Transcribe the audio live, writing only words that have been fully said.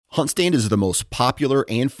HuntStand is the most popular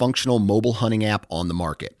and functional mobile hunting app on the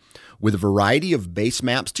market. With a variety of base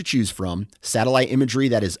maps to choose from, satellite imagery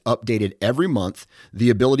that is updated every month, the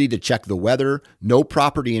ability to check the weather, know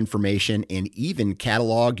property information, and even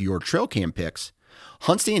catalog your trail cam pics,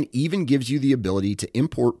 HuntStand even gives you the ability to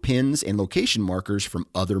import pins and location markers from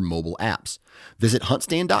other mobile apps. Visit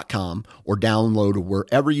huntstand.com or download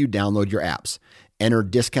wherever you download your apps. Enter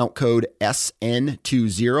discount code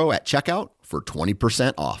SN20 at checkout for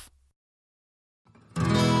 20% off.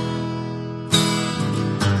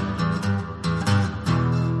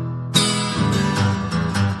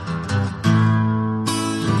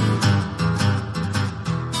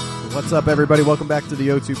 What's up, everybody? Welcome back to the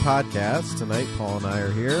O2 podcast. Tonight, Paul and I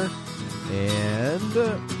are here. And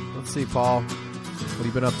let's see, Paul, what have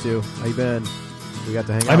you been up to? How you been? We got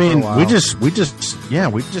to hang out for a while.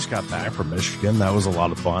 we just got back from Michigan. That was a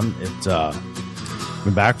lot of fun.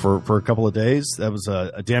 Been back for a couple of days. That was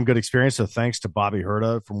a damn good experience. So thanks to Bobby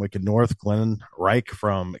Herta from Wicked North, Glenn Reich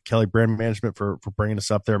from Kelly Brand Management for bringing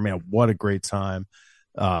us up there. Man, what a great time.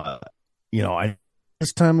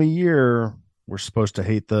 This time of year, we're supposed to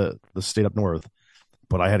hate the state up north,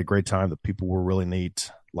 but I had a great time. The people were really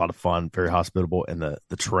neat, a lot of fun, very hospitable, and the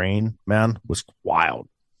terrain, man, was wild,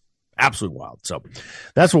 absolutely wild. So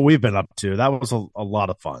that's what we've been up to. That was a lot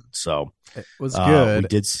of fun. So it was good. We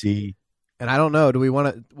did see, and I don't know. Do we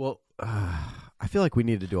want to? Well, I feel like we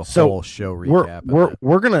need to do a whole show recap.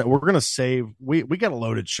 We're gonna save. We got a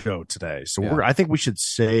loaded show today, so I think we should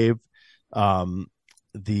save the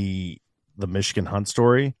Michigan hunt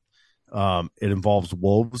story. It involves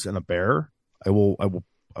wolves and a bear. I will.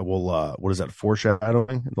 What is that? Foreshadowing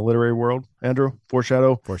in the literary world, Andrew?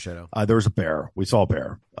 Foreshadow. There was a bear. We saw a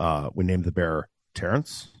bear. We named the bear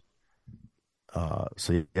Terrence.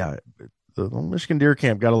 The Michigan deer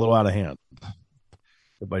camp got a little out of hand,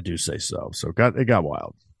 if I do say so. So it got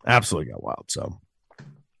wild. Absolutely got wild. So,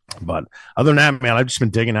 but other than that, man, I've just been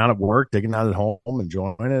digging out at work, digging out at home,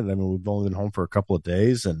 enjoying it. I mean, we've only been home for a couple of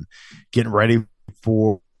days and getting ready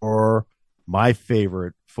for my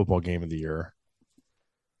favorite football game of the year,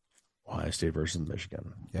 Ohio State versus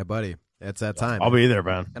Michigan. Yeah, buddy. It's that time. I'll be there,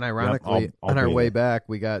 man. And ironically, on our way back,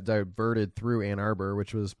 we got diverted through Ann Arbor,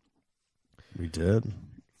 which was... We did.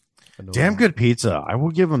 Damn good pizza. I will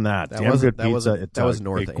give them that. Damn good pizza. That was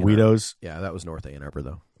north of Guido's. Yeah, that was north of Ann Arbor,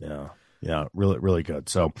 though. Yeah, really, really good.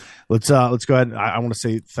 So let's go ahead. I want to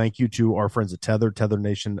say thank you to our friends at Tether,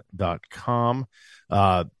 tethernation.com.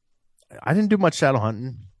 I didn't do much saddle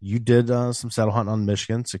hunting. You did some saddle hunting on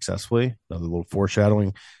Michigan successfully. Another little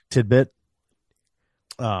foreshadowing tidbit.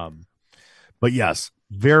 But yes,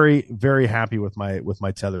 very, very happy with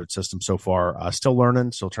my tethered system so far. Still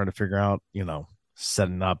learning, still trying to figure out,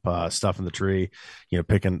 setting up stuff in the tree,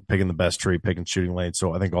 picking the best tree, picking shooting lanes.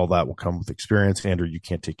 So I think all that will come with experience. Andrew, you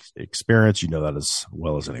can't take experience. You know that as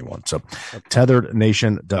well as anyone. So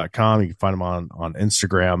tetherednation.com. You can find them on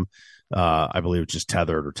Instagram. I believe it's just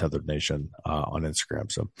Tethered or Tethered Nation on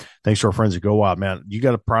Instagram. So thanks to our friends at Go Wild, man. You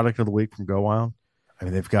got a product of the week from Go Wild? I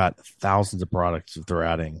mean, they've got thousands of products that they're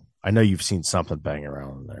adding. I know you've seen something banging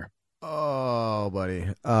around in there. Oh, buddy.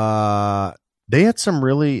 They had some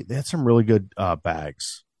really good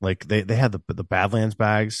bags. Like they had the Badlands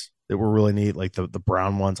bags that were really neat, like the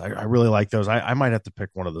brown ones. I really like those. I might have to pick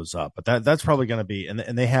one of those up, but that's probably going to be.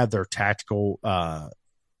 And they had their tactical.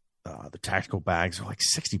 The tactical bags are like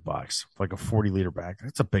 $60 for like a 40-liter bag.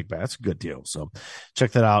 That's a big bag. That's a good deal. So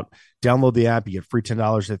check that out. Download the app. You get free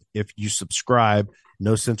 $10 if you subscribe.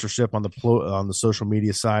 No censorship on the social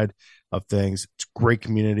media side of things. It's a great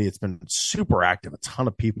community. It's been super active. A ton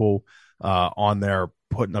of people on there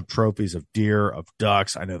putting up trophies of deer, of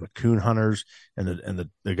ducks. I know the coon hunters and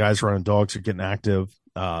the guys running dogs are getting active.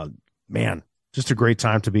 Man, just a great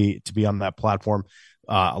time to be on that platform.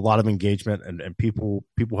 A lot of engagement and people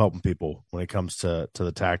helping people when it comes to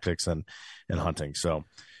the tactics and hunting. So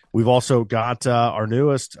we've also got our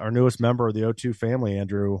newest member of the O2 family,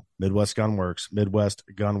 Andrew, Midwest Gunworks,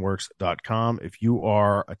 midwestgunworks.com. If you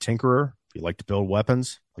are a tinkerer, if you like to build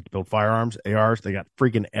weapons, like to build firearms, ARs, they got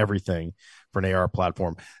freaking everything for an AR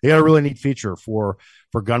platform. They got a really neat feature for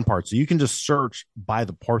gun parts. So you can just search by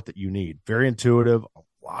the part that you need. Very intuitive. A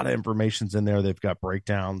lot of information's in there. They've got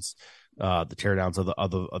breakdowns, the teardowns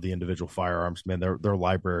of the individual firearms. Man, their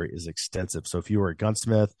library is extensive. So if you are a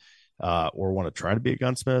gunsmith or want to try to be a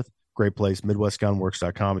gunsmith, great place,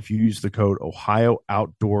 midwestgunworks.com. If you use the code Ohio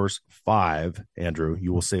Outdoors 5, Andrew,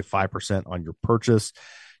 you will save 5% on your purchase.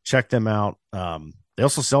 Check them out. They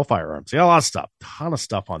also sell firearms. They got a lot of stuff, ton of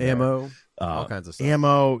stuff on ammo, there. all kinds of stuff.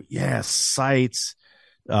 Ammo, sights.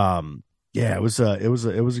 It was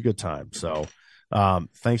a good time. So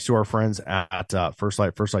Thanks to our friends at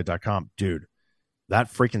firstlight.com. Dude,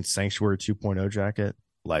 that freaking Sanctuary 2.0 jacket,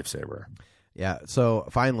 lifesaver. Yeah. So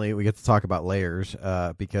finally, we get to talk about layers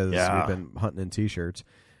because we've been hunting in T-shirts.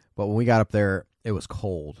 But when we got up there, it was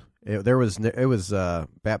cold. It was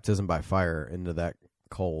baptism by fire into that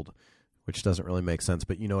cold, which doesn't really make sense,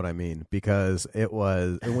 but you know what I mean, because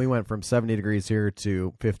and we went from 70 degrees here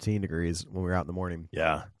to 15 degrees when we were out in the morning.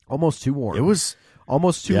 Yeah. Almost too warm. It was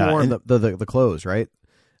almost too warm, the clothes, right?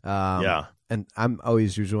 Yeah. And I'm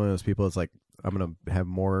always usually one of those people that's like, I'm going to have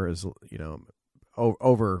more as,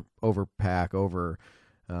 over pack, over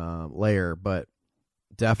layer, but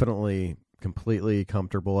definitely completely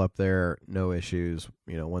comfortable up there. No issues,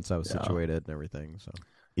 once I was situated and everything. So.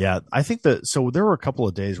 Yeah, I think so there were a couple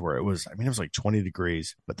of days where it was like 20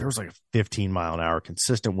 degrees, but there was like 15 mile an hour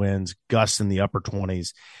consistent winds, gusts in the upper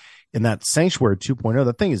 20s. In that Sanctuary 2.0,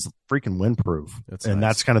 that thing is freaking windproof.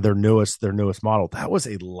 That's kind of their newest model. That was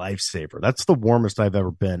a lifesaver. That's the warmest I've ever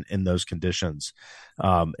been in those conditions.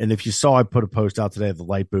 And if you saw, I put a post out today of the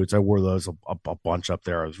light boots. I wore those a bunch up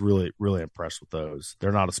there. I was really, really impressed with those.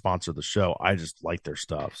 They're not a sponsor of the show. I just like their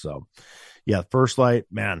stuff. So yeah, First Light,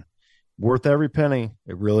 man, worth every penny.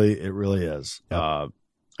 It really is. Yep.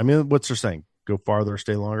 What's their saying? Go farther,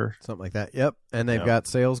 stay longer. Something like that. Yep. And they've got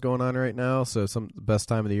sales going on right now. So the best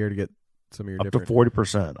time of the year to get some of your up to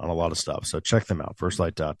 40% on a lot of stuff. So check them out.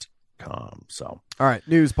 Firstlight.com. So, all right.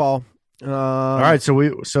 News, Paul. All right. So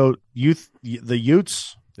the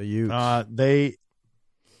Utes, they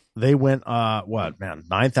went,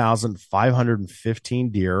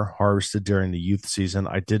 9,515 deer harvested during the youth season.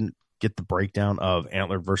 I didn't get the breakdown of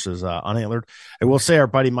antlered versus unantlered. I will say our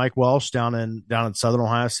buddy Mike Welsh down in Southern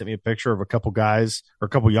Ohio sent me a picture of a couple guys or a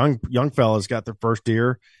couple young fellas got their first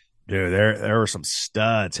deer. Dude, there were some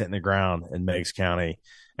studs hitting the ground in Meigs County,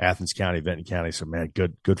 Athens County, Benton County. So man,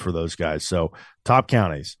 good for those guys. So top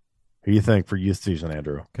counties. Who do you think for youth season,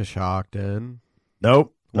 Andrew? Coshocton.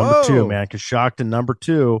 Nope. Number 2, man. Coshocton, number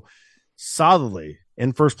 2, solidly.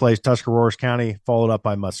 In first place, Tuscarawas County, followed up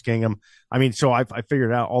by Muskingum. So I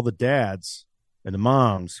figured out all the dads and the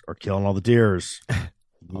moms are killing all the deers.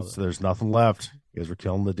 So there's nothing left. You guys were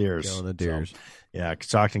killing the deers. Killing the deers. So, yeah,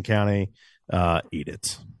 Coshocton County, eat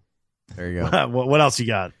it. There you go. What else you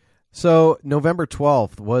got? So November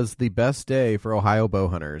 12th was the best day for Ohio bow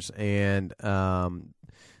hunters. And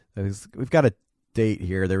we've got a date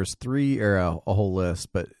here. There was a whole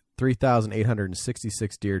list, but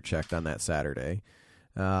 3,866 deer checked on that Saturday.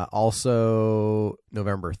 Also,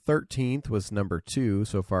 November 13th was number 2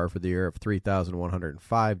 so far for the year of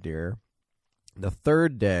 3,105 deer. The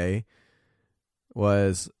third day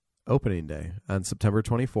was opening day on September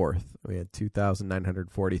 24th. We had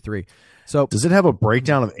 2,943. So, does it have a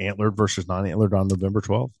breakdown of antlered versus non-antlered on November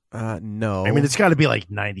 12th? No. It's got to be like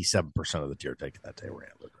 97% of the deer taken that day were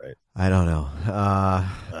antlered, right? I don't know.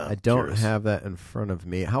 I don't have that in front of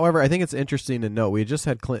me. However, I think it's interesting to note. We just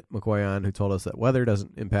had Clint McCoy on who told us that weather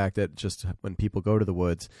doesn't impact it, just when people go to the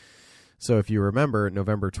woods. So if you remember,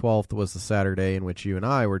 November 12th was the Saturday in which you and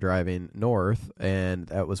I were driving north, and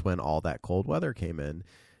that was when all that cold weather came in.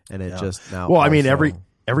 And it just now. Well, every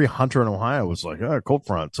hunter in Ohio was like, cold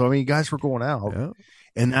front. So, guys were going out. Yeah.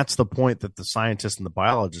 And that's the point that the scientists and the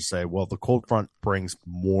biologists say, well, the cold front brings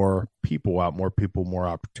more people out, more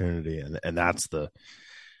opportunity. And that's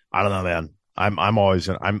I don't know, man.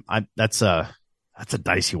 That's a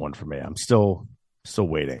dicey one for me. I'm still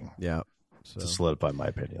waiting. Yeah. To solidify my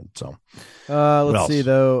opinion. So let's see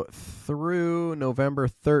though, through November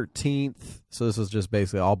 13th. So this is just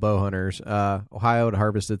basically all bow hunters. Ohio had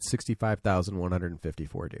harvested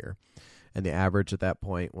 65,154 deer, and the average at that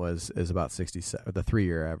point is about 67. The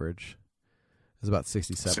 3-year average is about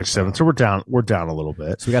 67. 67. So we're down a little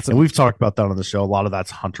bit. So and we've talked about that on the show. A lot of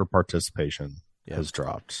that's hunter participation has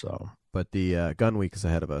dropped. So, but the gun week is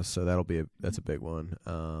ahead of us, so that's a big one.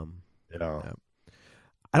 Yeah.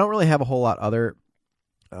 I don't really have a whole lot other,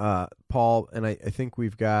 Paul, and I think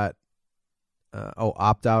we've got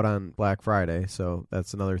opt out on Black Friday, so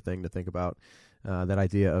that's another thing to think about. That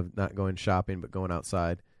idea of not going shopping but going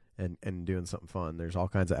outside and doing something fun. There's all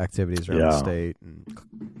kinds of activities around the state. And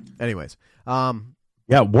anyways, one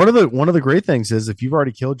of the great things is if you've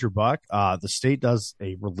already killed your buck, the state does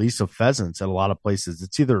a release of pheasants at a lot of places.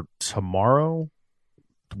 It's either tomorrow,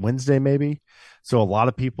 Wednesday maybe. So a lot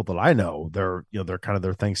of people that I know, they're kind of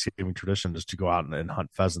their Thanksgiving tradition is to go out and hunt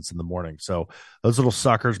pheasants in the morning. So those little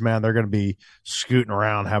suckers, man, they're going to be scooting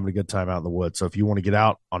around, having a good time out in the woods. So if you want to get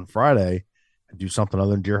out on Friday and do something other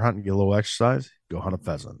than deer hunting, get a little exercise, go hunt a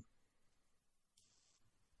pheasant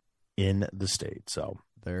in the state. So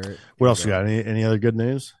what else you got? Any other good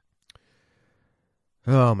news?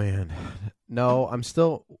 Oh man, no,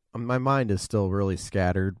 my mind is still really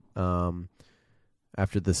scattered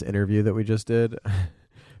after this interview that we just did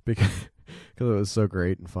because it was so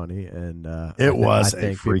great and funny, and I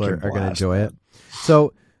think people are going to enjoy it.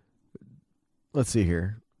 So let's see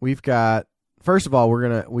here. We've got, first of all,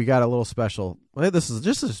 we got a little special. This is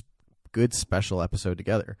just a good special episode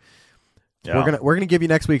together. Yeah. We're gonna give you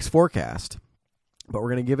next week's forecast, but we're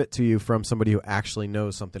going to give it to you from somebody who actually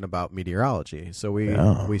knows something about meteorology. So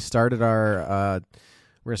we started we're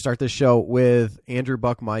going to start this show with Andrew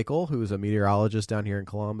Buck-Michael, who's a meteorologist down here in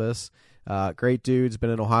Columbus. Great dude's been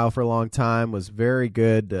in Ohio for a long time, was very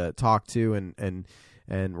good to talk to and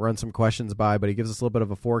run some questions by, but he gives us a little bit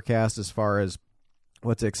of a forecast as far as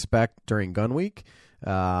what to expect during Gun Week,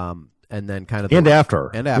 and then kind of after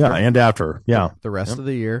the rest of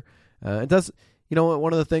the year. It does.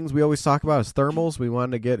 One of the things we always talk about is thermals. We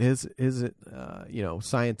wanted to get his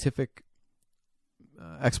scientific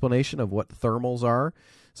explanation of what thermals are.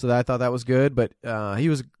 So I thought that was good. But he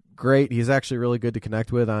was great. He's actually really good to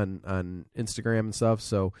connect with on Instagram and stuff.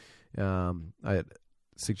 So I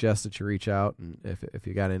suggest that you reach out and if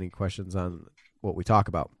you got any questions on what we talk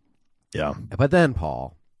about. Yeah. But then,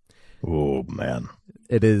 Paul. Oh man,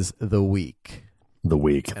 it is the week. The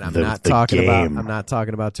week, and I'm not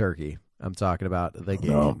talking about turkey. I'm talking about the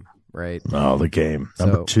game, right? No, the game.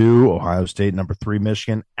 Number 2, Ohio State. Number 3,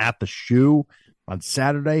 Michigan at the Shoe on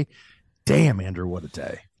Saturday. Damn, Andrew, what a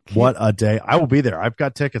day. What a day. I will be there. I've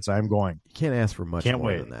got tickets. I'm going. You can't ask for much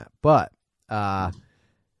more than that. But,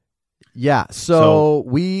 so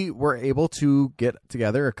we were able to get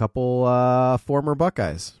together a couple former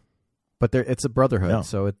Buckeyes. But it's a brotherhood.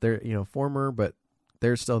 So they're, former, but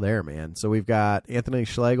they're still there, man. So we've got Anthony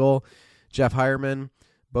Schlegel, Jeff Hireman,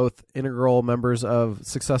 both integral members of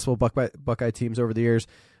successful Buckeye teams over the years,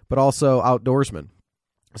 but also outdoorsmen.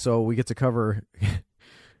 So we get to cover...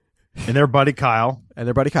 And their buddy Kyle.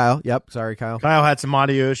 Yep. Sorry, Kyle. Kyle had some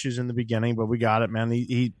audio issues in the beginning, but we got it, man.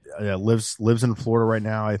 He lives in Florida right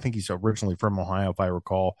now. I think he's originally from Ohio, if I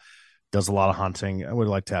recall. Does a lot of hunting. I would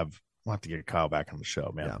like to we'll have to get Kyle back on the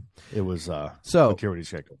show, man. Yeah. It was so hear what he's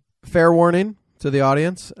got. Fair warning to the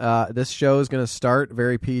audience. This show is going to start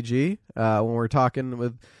very PG when we're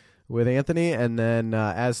talking with Anthony, and then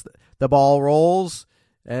as the ball rolls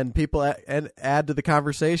and people add to the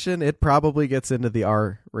conversation, it probably gets into the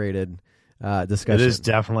R-rated discussion. It is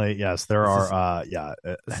definitely, yes.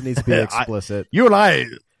 This needs to be explicit. You and I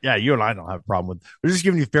don't have a problem with. We're just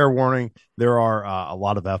giving you fair warning. There are a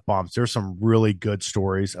lot of F-bombs. There's some really good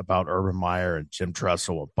stories about Urban Meyer and Jim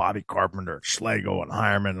Tressel and Bobby Carpenter and Schlegel and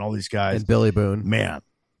Hireman and all these guys. And Billy Boone. Man,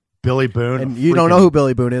 Billy Boone. And you don't know who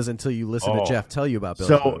Billy Boone is until you listen to Jeff tell you about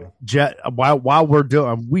Billy Boone. While we're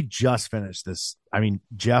doing, we just finished this. I mean,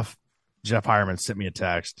 Jeff Hireman sent me a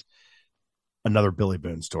text. Another Billy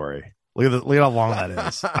Boone story. Look at how long that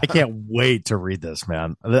is. I can't wait to read this,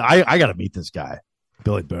 man. I got to meet this guy,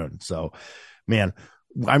 Billy Boone. So, man,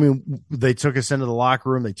 I mean, they took us into the locker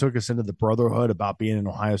room. They took us into the brotherhood about being an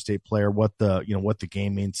Ohio State player, what the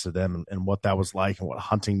game means to them and what that was like and what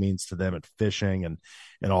hunting means to them and fishing and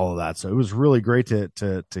all of that. So it was really great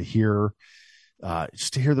to hear,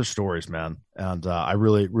 just to hear the stories, man. And I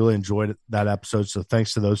really, really enjoyed that episode. So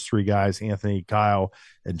thanks to those 3 guys, Anthony, Kyle,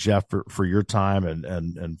 and Jeff for your time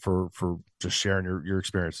and for just sharing your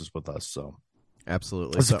experiences with us. So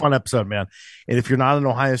absolutely. It's a fun episode, man. And if you're not an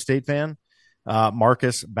Ohio State fan,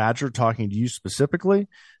 Marcus Badger talking to you specifically.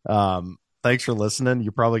 Thanks for listening.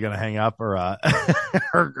 You're probably going to hang up or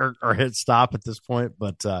hit stop at this point,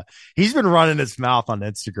 but he's been running his mouth on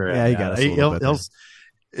Instagram. Yeah, he got us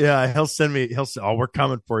he'll send me. Oh, we're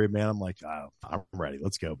coming for you, man. I'm like, I'm ready.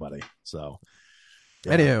 Let's go, buddy. So,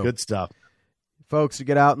 anywho, good stuff, folks. You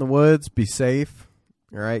get out in the woods, be safe.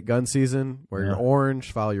 All right, gun season. Wear your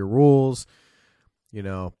orange. Follow your rules.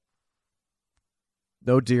 No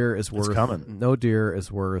deer is worth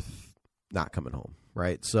not coming home,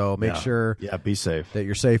 right? So make sure be safe. That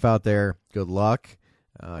you're safe out there. Good luck.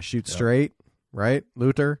 Shoot straight, right?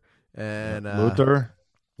 Luther. And Luther.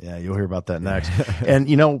 Yeah, you'll hear about that next. And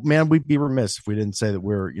man, we'd be remiss if we didn't say that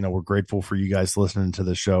we're grateful for you guys listening to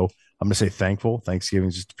the show. I'm gonna say thankful.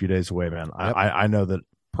 Thanksgiving's just a few days away, man. Yep. I know that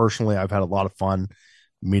personally I've had a lot of fun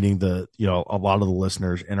meeting a lot of the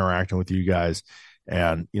listeners, interacting with you guys.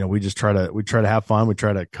 And we try to have fun. We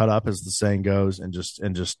try to cut up, as the saying goes, and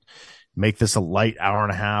just make this a light hour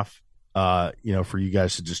and a half. For you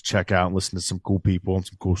guys to just check out and listen to some cool people and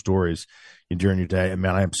some cool stories during your day. And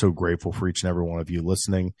man, I am so grateful for each and every one of you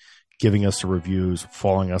listening, giving us the reviews,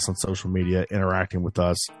 following us on social media, interacting with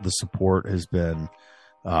us. The support has been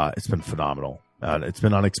it's been phenomenal. It's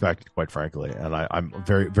been unexpected, quite frankly, and I'm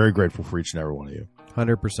very, very grateful for each and every one of you.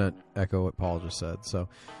 100% echo what Paul just said. So,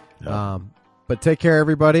 but take care,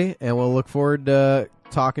 everybody, and we'll look forward to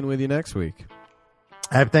talking with you next week.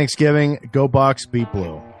 Happy Thanksgiving. Go Bucks. Beat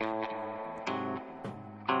Blue.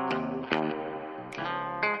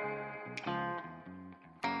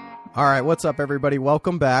 All right, what's up, everybody?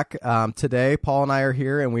 Welcome back. Today, Paul and I are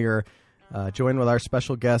here, and we are joined with our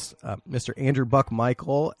special guest, Mr. Andrew Buck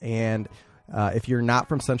Michael. And if you're not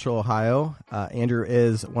from Central Ohio, Andrew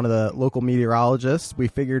is one of the local meteorologists. We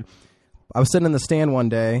figured, I was sitting in the stand one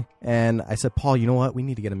day, and I said, Paul, you know what? We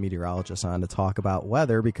need to get a meteorologist on to talk about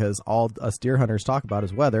weather, because all us deer hunters talk about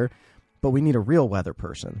is weather, but we need a real weather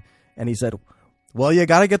person. And he said, well, you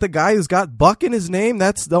got to get the guy who's got Buck in his name.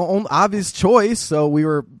 That's the only obvious choice. So we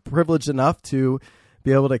were privileged enough to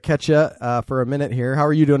be able to catch you for a minute here. How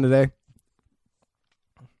are you doing today?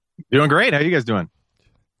 Doing great. How are you guys doing?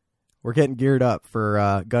 We're getting geared up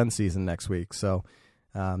for gun season next week. So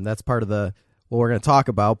that's part of what we're going to talk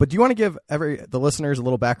about. But do you want to give the listeners a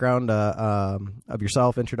little background of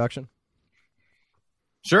yourself, introduction?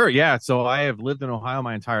 Sure, yeah. So I have lived in Ohio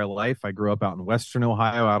my entire life. I grew up out in Western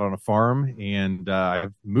Ohio, out on a farm, and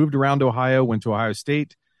I've moved around Ohio, went to Ohio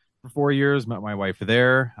State for 4 years, met my wife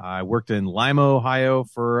there. I worked in Lima, Ohio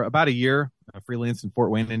for about a year, freelance in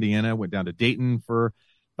Fort Wayne, Indiana, went down to Dayton for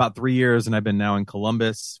about 3 years, and I've been now in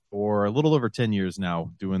Columbus for a little over 10 years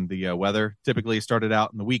now doing the weather. Typically started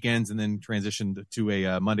out in the weekends and then transitioned to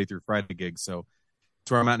a Monday through Friday gig. So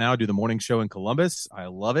that's where I'm at now. I do the morning show in Columbus. I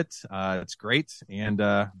love it. It's great. And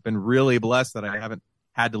been really blessed that I haven't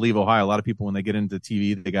had to leave Ohio. A lot of people, when they get into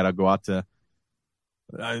TV, they got to go out to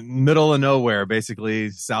middle of nowhere, basically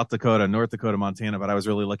South Dakota, North Dakota, Montana. But I was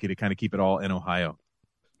really lucky to kind of keep it all in Ohio.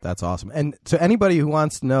 That's awesome. And to anybody who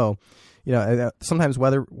wants to know, sometimes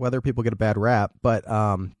weather people get a bad rap, but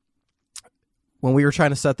when we were trying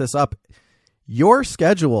to set this up, your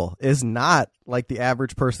schedule is not like the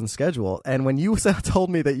average person's schedule. And when you told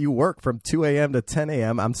me that you work from 2 a.m. to 10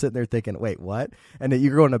 a.m., I'm sitting there thinking, wait, what? And that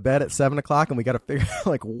you're going to bed at 7 o'clock, and we got to figure out,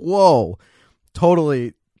 like, whoa,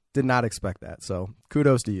 totally did not expect that. So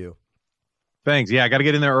kudos to you. Thanks. Yeah, I got to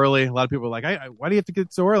get in there early. A lot of people are like, why do you have to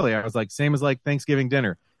get so early? I was like, same as like Thanksgiving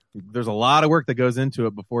dinner. There's a lot of work that goes into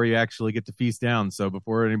it before you actually get to feast down. So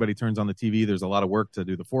before anybody turns on the TV, there's a lot of work to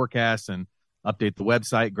do the forecast and update the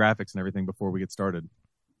website, graphics, and everything before we get started.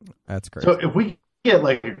 That's great. So if we get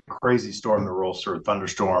like a crazy storm that rolls through,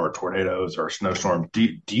 thunderstorm or tornadoes or snowstorm,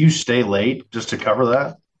 do you stay late just to cover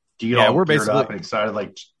that? Do you all we're geared basically up and excited?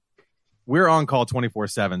 Like, we're on call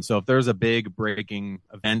 24/7. So if there's a big breaking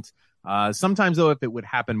event, sometimes though, if it would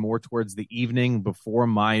happen more towards the evening before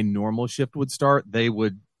my normal shift would start, they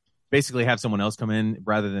would basically have someone else come in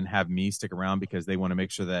rather than have me stick around, because they want to make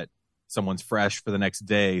sure that someone's fresh for the next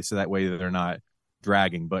day, so that way they're not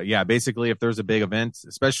dragging. But yeah, basically if there's a big event,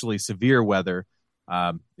 especially severe weather,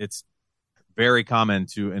 it's very common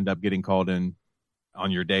to end up getting called in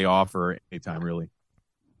on your day off or anytime, really.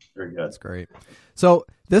 Very good. That's great. So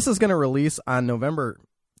this is going to release on November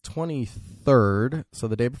 23rd, so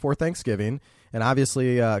the day before Thanksgiving. And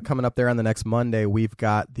obviously coming up there on the next Monday, we've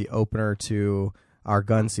got the opener to our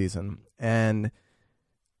gun season. And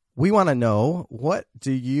we want to know, what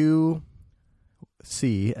do you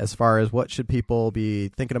see as far as what should people be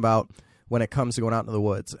thinking about when it comes to going out into the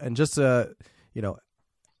woods? And just,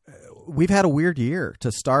 we've had a weird year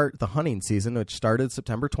to start the hunting season, which started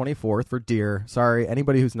September 24th for deer. Sorry,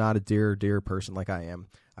 anybody who's not a deer person like I am,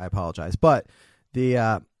 I apologize. But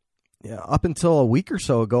the up until a week or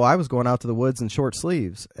so ago, I was going out to the woods in short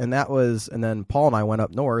sleeves, and then Paul and I went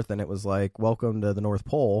up north, and it was like, welcome to the North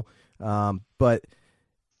Pole. But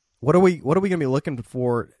what are we going to be looking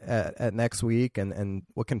for at next week, and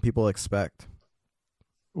what can people expect?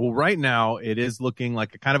 Well, right now it is looking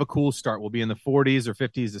like a kind of a cool start. We'll be in the 40s or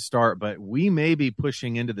 50s to start, but we may be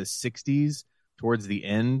pushing into the 60s towards the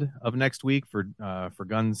end of next week for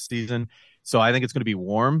gun season. So I think it's going to be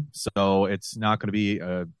warm. So it's not going to be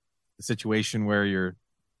a situation where you're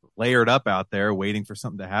layered up out there waiting for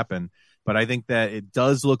something to happen. But I think that it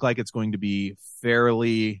does look like it's going to be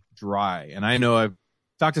fairly dry. And I know I've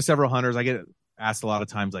talked to several hunters. I get asked a lot of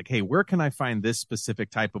times, like, hey, where can I find this specific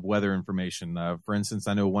type of weather information? For instance,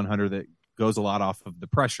 I know one hunter that goes a lot off of the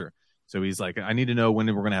pressure. So he's like, I need to know when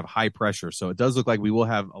we're going to have high pressure. So it does look like we will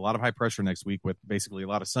have a lot of high pressure next week with basically a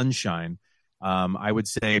lot of sunshine. I would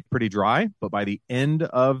say pretty dry, but by the end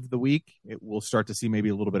of the week, it will start to see maybe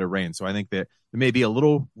a little bit of rain. So I think that there may be a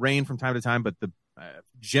little rain from time to time, but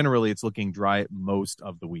generally it's looking dry most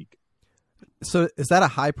of the week. So is that a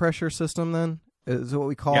high pressure system then? Is what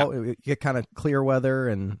we call it? You get kind of clear weather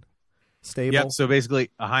and stable? Yep. So basically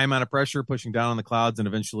a high amount of pressure pushing down on the clouds and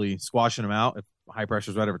eventually squashing them out. If high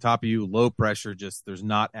pressure is right over top of you. Low pressure, just there's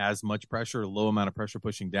not as much pressure, low amount of pressure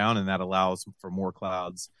pushing down, and that allows for more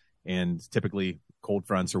clouds and typically cold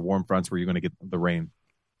fronts or warm fronts where you're going to get the rain.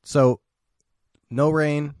 So no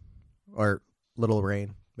rain or little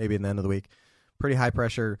rain, maybe in the end of the week. Pretty high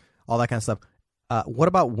pressure, all that kind of stuff. What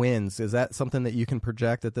about winds? Is that something that you can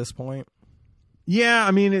project at this point? Yeah,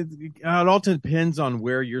 I mean, it all depends on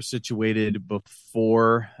where you're situated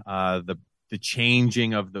before the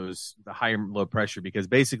changing of the high and low pressure, because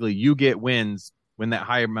basically you get winds when that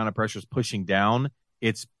high amount of pressure is pushing down,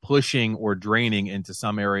 it's pushing or draining into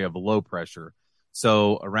some area of low pressure.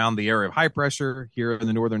 So around the area of high pressure here in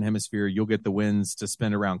the northern hemisphere, you'll get the winds to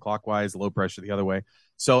spin around clockwise, low pressure the other way.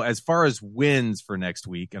 So as far as winds for next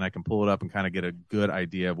week, and I can pull it up and kind of get a good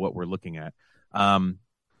idea of what we're looking at,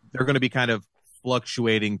 they're going to be kind of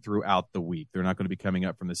fluctuating throughout the week. They're not going to be coming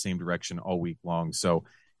up from the same direction all week long. So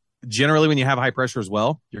generally when you have high pressure as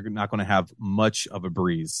well, you're not going to have much of a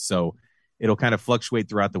breeze. So it'll kind of fluctuate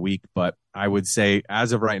throughout the week. But I would say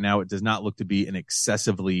as of right now, it does not look to be an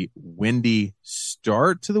excessively windy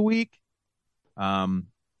start to the week. And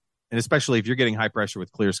especially if you're getting high pressure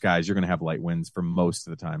with clear skies, you're going to have light winds for most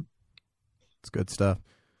of the time. It's good stuff.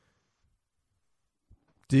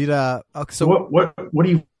 Okay, so what do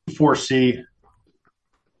you foresee?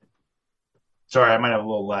 Sorry, I might have a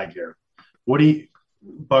little lag here.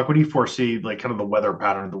 Buck, what do you foresee, like, kind of the weather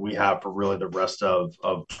pattern that we have for really the rest of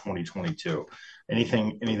 2022?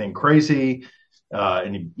 Anything crazy?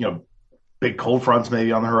 Any big cold fronts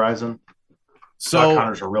maybe on the horizon? So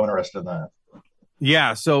hunters are real interested in that.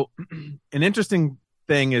 Yeah. So an interesting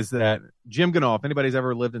thing is that Jim Ganal, if anybody's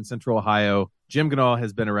ever lived in Central Ohio, Jim Ganal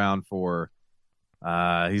has been around for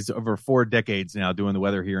he's over 4 decades now doing the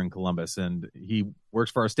weather here in Columbus, and he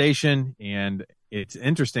works for our station. And it's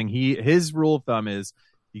interesting. His rule of thumb is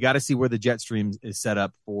you got to see where the jet stream is set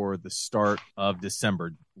up for the start of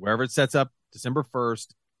December. Wherever it sets up, December 1st,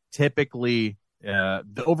 typically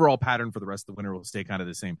the overall pattern for the rest of the winter will stay kind of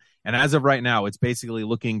the same. And as of right now, it's basically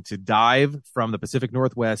looking to dive from the Pacific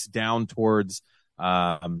Northwest down towards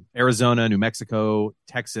Arizona, New Mexico,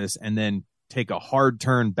 Texas, and then take a hard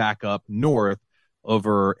turn back up north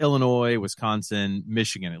over Illinois, Wisconsin,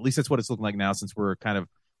 Michigan. At least that's what it's looking like now, since we're kind of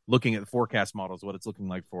looking at the forecast models, what it's looking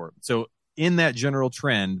like for. So in that general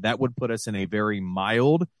trend, that would put us in a very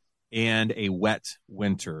mild and a wet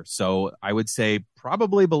winter. So I would say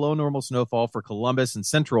probably below normal snowfall for Columbus and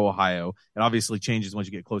Central Ohio. It obviously changes once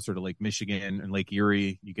you get closer to Lake Michigan and Lake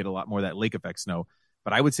Erie. You get a lot more of that lake effect snow.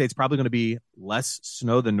 But I would say it's probably going to be less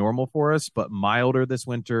snow than normal for us, but milder this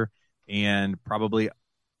winter, and probably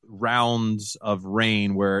rounds of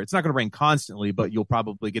rain where it's not going to rain constantly, but you'll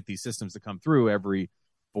probably get these systems that come through every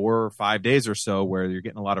 4 or 5 days or so where you're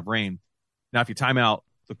getting a lot of rain. Now, if you time out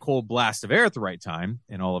the cold blast of air at the right time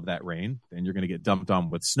and all of that rain, then you're going to get dumped on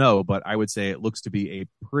with snow. But I would say it looks to be a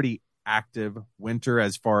pretty active winter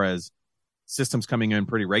as far as systems coming in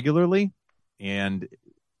pretty regularly and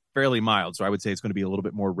fairly mild. So I would say it's going to be a little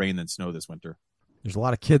bit more rain than snow this winter. There's a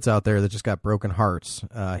lot of kids out there that just got broken hearts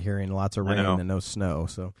hearing lots of rain and no snow.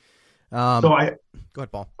 So, go ahead,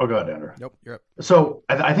 Paul. Oh, go ahead, Andrew. Nope, you're up. So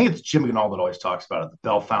I think it's Jim Ganal that always talks about it, the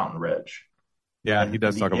Bell Fountain Ridge. Yeah, he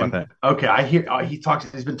does talk about that. Okay, I hear he's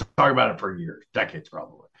been talking about it for years, decades,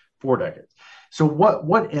 probably 4 decades. So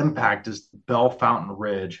what impact does the Bell Fountain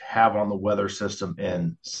Ridge have on the weather system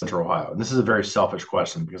in Central Ohio? And this is a very selfish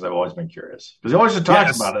question because I've always been curious. Because he always just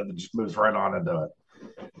talks about it and just moves right on into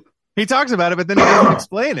it. He talks about it, but then he doesn't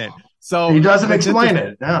explain it. So he doesn't explain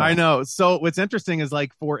it. Yeah. I know. So what's interesting is,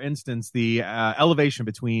 like, for instance, the elevation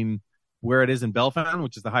between where it is in Bell Fountain,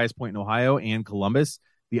 which is the highest point in Ohio, and Columbus,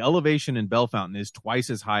 the elevation in Bell Fountain is twice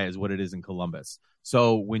as high as what it is in Columbus.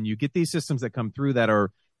 So when you get these systems that come through that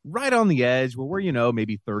are right on the edge where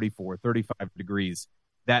maybe 34, 35 degrees,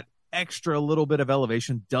 that extra little bit of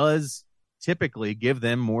elevation does typically give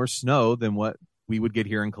them more snow than what we would get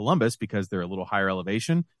here in Columbus because they're a little higher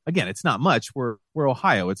elevation. Again, it's not much. We're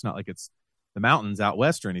Ohio. It's not like it's the mountains out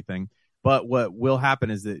west or anything. But what will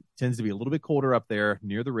happen is it tends to be a little bit colder up there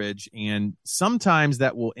near the ridge. And sometimes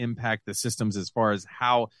that will impact the systems as far as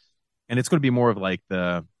how, and it's going to be more of like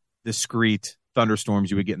the discrete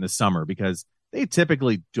thunderstorms you would get in the summer, because they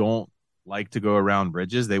typically don't like to go around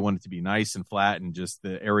ridges. They want it to be nice and flat and just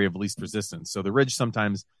the area of least resistance. So the ridge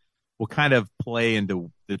sometimes will kind of play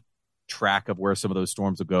into the track of where some of those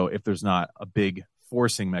storms will go if there's not a big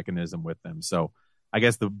forcing mechanism with them. So I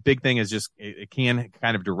guess the big thing is just it can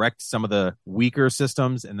kind of direct some of the weaker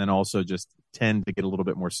systems and then also just tend to get a little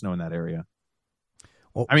bit more snow in that area.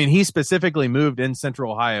 Well, I mean, he specifically moved in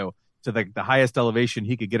Central Ohio to the highest elevation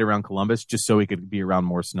he could get around Columbus just so he could be around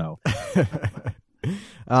more snow.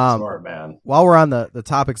 Smart man. While we're on the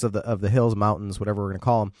topics of the hills, mountains, whatever we're going to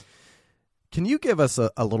call them, can you give us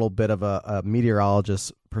a little bit of a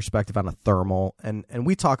meteorologist's perspective on a thermal? And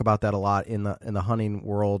we talk about that a lot in the hunting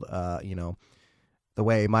world. The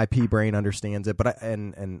way my pea brain understands it, but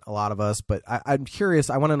and a lot of us. But I'm curious.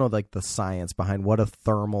 I want to know like the science behind what a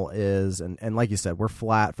thermal is, and like you said, we're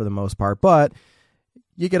flat for the most part, but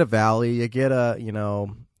you get a valley, you get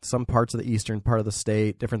some parts of the eastern part of the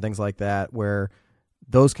state, different things like that, where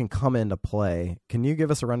those can come into play. Can you give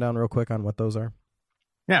us a rundown real quick on what those are?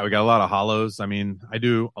 Yeah, we got a lot of hollows. I mean, I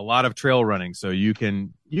do a lot of trail running, so you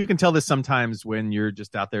can tell this sometimes when you're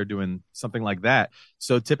just out there doing something like that.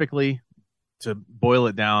 So typically, to boil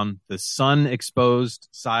it down, the sun exposed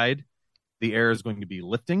side, the air is going to be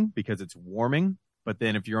lifting because it's warming. But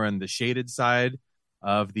then if you're on the shaded side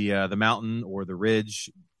of the mountain or the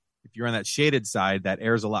ridge, if you're on that shaded side, that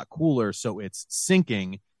air is a lot cooler, so it's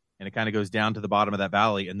sinking and it kind of goes down to the bottom of that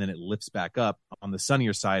valley, and then it lifts back up on the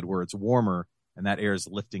sunnier side where it's warmer, and that air is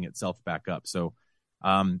lifting itself back up. So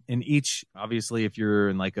in each, obviously, if you're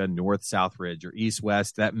in like a north-south ridge or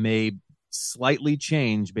east-west, that may slightly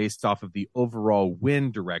change based off of the overall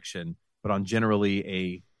wind direction, but on generally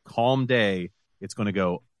a calm day, it's going to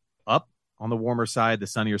go up on the warmer side, the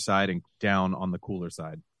sunnier side, and down on the cooler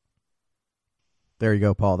side. There you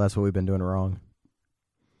go, Paul. That's what we've been doing wrong.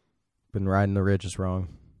 Been riding the ridges wrong.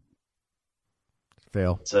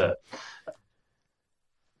 Fail. That's it.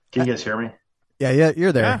 Can you guys hear me? Yeah,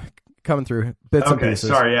 you're there. Yeah. Coming through bits and pieces.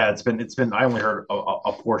 Sorry. Yeah, it's been. I only heard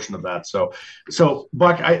a portion of that. So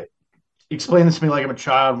Buck, explain this to me like I'm a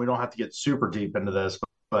child, and we don't have to get super deep into this.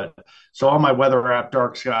 But so on my weather app,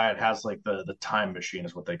 Dark Sky, it has like the time machine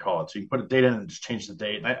is what they call it. So you can put a date in and just change the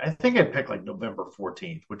date. And I think I picked like November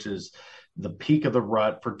 14th, which is the peak of the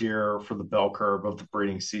rut for deer for the bell curve of the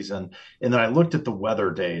breeding season. And then I looked at the weather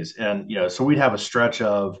days, and so we'd have a stretch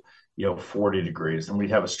of 40 degrees, then we'd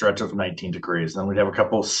have a stretch of 19 degrees, then we'd have a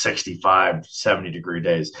couple 65, 70 degree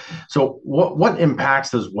days. So what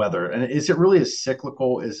impacts those weather? And is it really as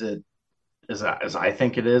cyclical as I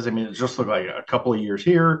think it is? I mean, it just looked like a couple of years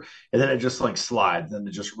here, and then it just like slides, and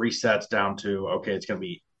it just resets down to, okay, it's going to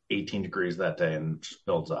be 18 degrees that day, and it just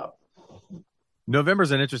builds up. November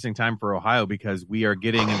is an interesting time for Ohio because we are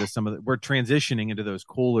getting into we're transitioning into those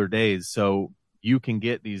cooler days. So you can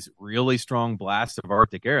get these really strong blasts of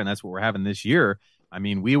Arctic air, and that's what we're having this year. I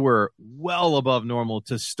mean, we were well above normal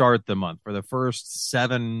to start the month. For the first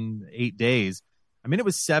 7-8 days, I mean, it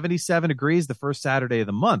was 77 degrees the first Saturday of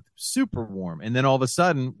the month, super warm. And then all of a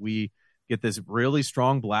sudden, we get this really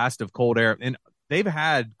strong blast of cold air. And they've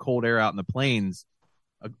had cold air out in the plains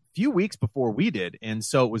a few weeks before we did. And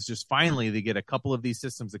so it was just finally they get a couple of these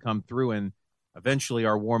systems to come through, and eventually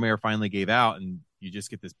our warm air finally gave out, and you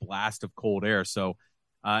just get this blast of cold air. So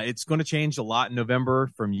it's going to change a lot in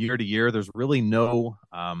November from year to year. There's really no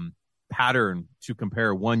pattern to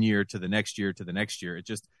compare one year to the next year to the next year.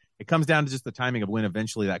 It comes down to just the timing of when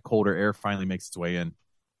eventually that colder air finally makes its way in.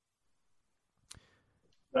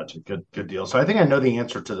 That's a good deal. So I think I know the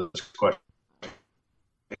answer to this question.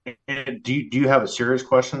 Do you have a serious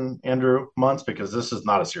question, Andrew Muntz? Because this is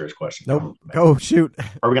not a serious question. Nope. Go shoot.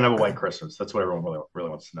 Are we going to have a white Christmas? That's what everyone really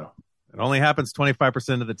wants to know. It only happens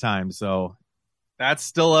 25% of the time. So that's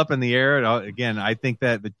still up in the air. Again, I think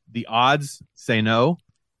that the odds say no,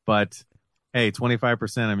 but hey,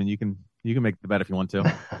 25%. I mean, you can make the bet if you want to.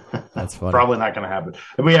 That's funny. Probably not going to happen.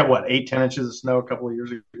 And we had 8-10 inches of snow a couple of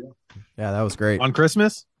years ago. Yeah, that was great. On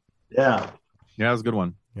Christmas? Yeah. Yeah, that was a good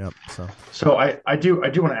one. Yep. So I do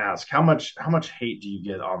want to ask, how much hate do you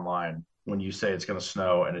get online when you say it's going to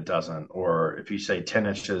snow and it doesn't, or if you say 10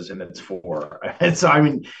 inches and it's 4? It's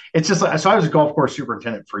just like, so I was a golf course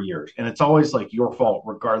superintendent for years, and it's always like your fault,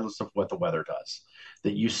 regardless of what the weather does,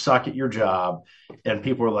 that you suck at your job. And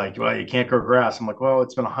people are like, well, you can't grow grass. I'm like, well,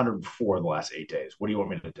 it's been 104 the last 8 days. What do you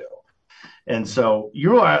want me to do? And so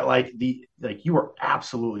you are you are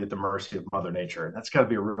absolutely at the mercy of Mother Nature. And that's got to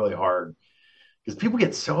be really hard because people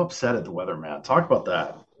get so upset at the weather, man. Talk about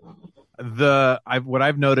that. What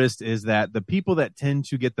I've noticed is that the people that tend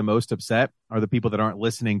to get the most upset are the people that aren't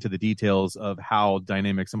listening to the details of how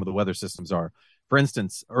dynamic some of the weather systems are. For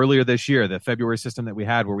instance, earlier this year, the February system that we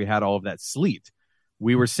had, where we had all of that sleet,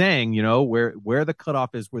 we were saying, where the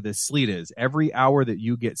cutoff is, where the sleet is. Every hour that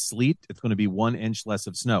you get sleet, it's going to be 1 inch less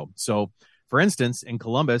of snow. So, for instance, in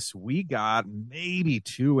Columbus, we got maybe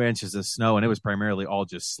 2 inches of snow, and it was primarily all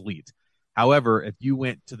just sleet. However, if you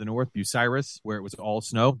went to the North Bucyrus, where it was all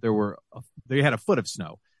snow, they had a foot of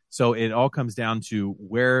snow. So it all comes down to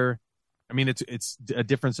it's a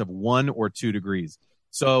difference of 1 or 2 degrees.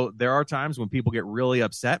 So there are times when people get really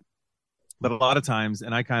upset, but a lot of times,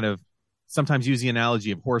 and I kind of sometimes use the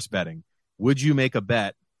analogy of horse betting. Would you make a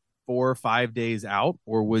bet 4 or 5 days out,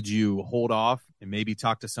 or would you hold off and maybe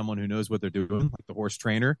talk to someone who knows what they're doing, like the horse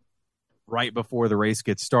trainer, right before the race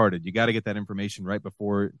gets started? You got to get that information right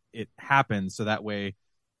before it happens, so that way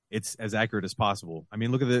it's as accurate as possible. I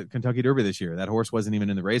mean, look at the Kentucky Derby this year. That horse wasn't even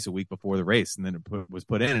in the race a week before the race, and then it was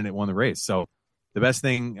put in and it won the race. So the best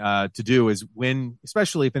thing to do is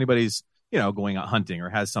especially if anybody's, going out hunting or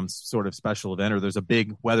has some sort of special event, or there's a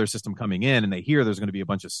big weather system coming in and they hear there's going to be a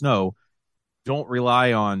bunch of snow, don't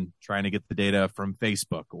rely on trying to get the data from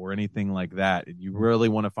Facebook or anything like that. You really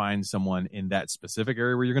want to find someone in that specific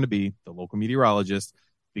area where you're going to be, the local meteorologist,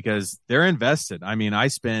 because they're invested. I mean, I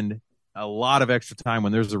spend a lot of extra time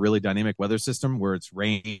when there's a really dynamic weather system where it's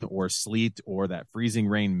rain or sleet or that freezing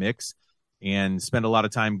rain mix, and spend a lot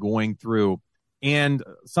of time going through. And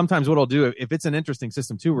sometimes what I'll do, if it's an interesting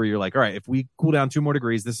system too, where you're like, all right, if we cool down 2 more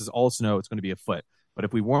degrees, this is all snow, it's going to be a foot. But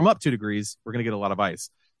if we warm up 2 degrees, we're going to get a lot of ice.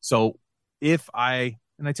 So if I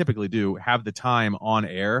typically do have the time on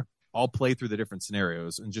air, I'll play through the different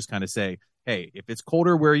scenarios and just kind of say, hey, if it's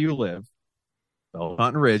colder where you live, Bell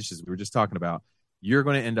Fountain Ridge, as we were just talking about, you're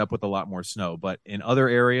going to end up with a lot more snow. But in other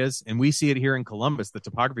areas, and we see it here in Columbus, the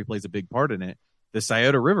topography plays a big part in it, the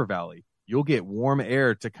Scioto River Valley, you'll get warm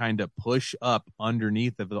air to kind of push up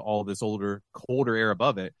underneath of all this colder air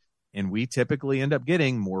above it. And we typically end up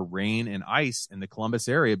getting more rain and ice in the Columbus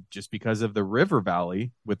area just because of the river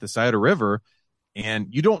valley with the Scioto River. And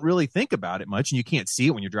you don't really think about it much, and you can't see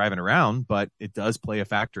it when you're driving around, but it does play a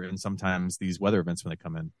factor in sometimes these weather events when they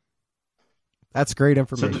come in. That's great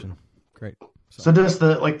information. Great. So does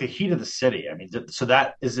the heat of the city, I mean, so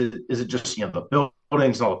that is it just, the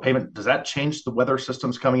buildings and all the pavement, does that change the weather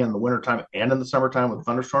systems coming in the wintertime and in the summertime with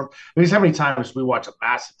thunderstorms? Because how many times we watch a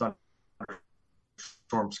massive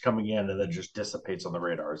thunderstorms coming in and then just dissipates on the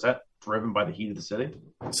radar? Is that driven by the heat of the city?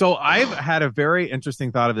 So I've had a very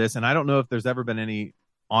interesting thought of this, and I don't know if there's ever been any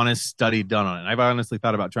honest study done on it. I've honestly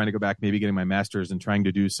thought about trying to go back, maybe getting my master's and trying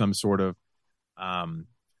to do some sort of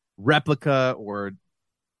replica or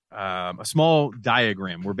a small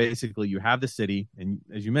diagram where basically you have the city, and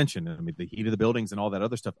as you mentioned, I mean, the heat of the buildings and all that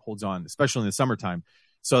other stuff holds on, especially in the summertime.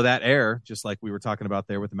 So that air, just like we were talking about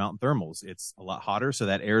there with the mountain thermals, it's a lot hotter. So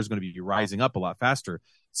that air is going to be rising up a lot faster.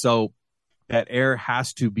 So that air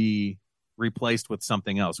has to be replaced with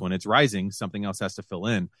something else. When it's rising, something else has to fill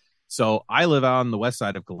in. So I live out on the west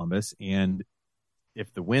side of Columbus, and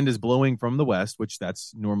if the wind is blowing from the west, which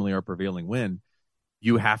that's normally our prevailing wind,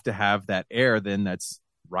 you have to have that air then that's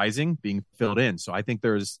rising being filled in. So I think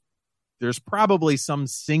there's probably some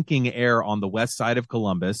sinking air on the west side of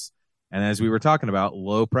Columbus. And as we were talking about,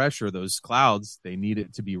 low pressure, those clouds, they need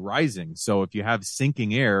it to be rising. So if you have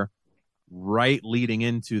sinking air right leading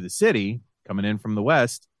into the city coming in from the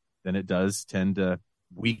west, then it does tend to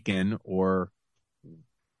weaken or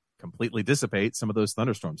completely dissipate some of those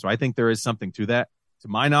thunderstorms. So I think there is something to that, to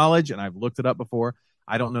my knowledge, and I've looked it up before.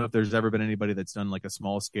 I don't know if there's ever been anybody that's done like a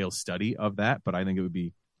small scale study of that, but I think it would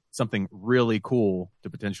be something really cool to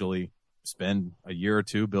potentially spend a year or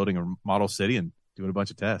two building a model city and doing a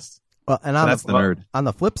bunch of tests. Well, and so that's the nerd. On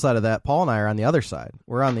the flip side of that, Paul and I are on the other side.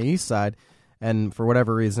 We're on the east side, and for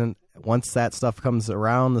whatever reason, once that stuff comes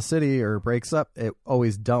around the city or breaks up, it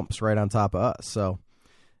always dumps right on top of us. So,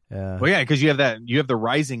 well, yeah, because you have the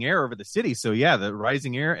rising air over the city. So yeah, the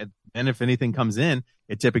rising air, and if anything comes in,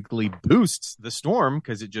 it typically boosts the storm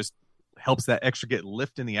because it just helps that extra get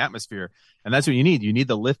lift in the atmosphere. And that's what you need. You need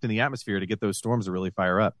the lift in the atmosphere to get those storms to really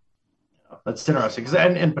fire up. That's interesting.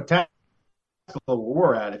 Because in Pataskala, where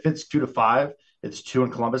we're at, if it's 2 to 5, it's 2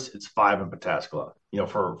 in Columbus, it's 5 in Pataskala,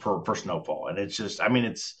 for snowfall. And it's just, I mean,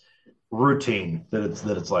 it's routine that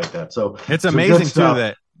it's like that. So it's amazing too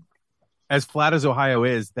that as flat as Ohio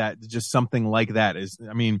is, that just something like that is,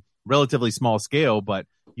 I mean, relatively small scale, but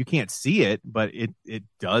you can't see it, but it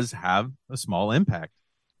does have a small impact.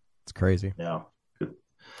 It's crazy. Yeah. Good.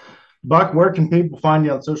 Buck, where can people find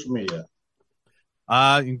you on social media?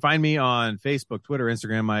 You can find me on Facebook, Twitter,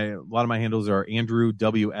 Instagram. A lot of my handles are Andrew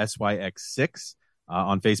WSYX6.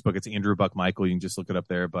 On Facebook, it's Andrew Buck Michael. You can just look it up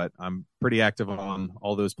there, but I'm pretty active on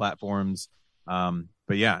all those platforms.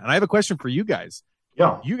 But yeah, and I have a question for you guys.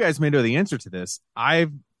 Yeah. You guys may know the answer to this.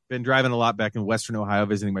 I've been driving a lot back in Western Ohio,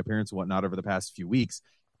 visiting my parents and whatnot over the past few weeks.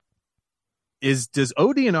 Does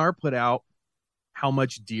ODNR put out how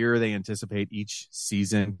much deer they anticipate each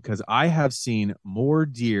season? Because I have seen more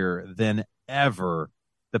deer than ever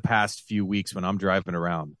the past few weeks when I'm driving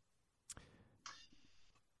around.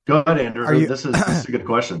 Go ahead, Andrew. This is a good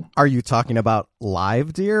question. Are you talking about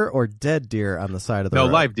live deer or dead deer on the side of the road?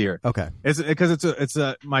 No, live deer. Okay. It's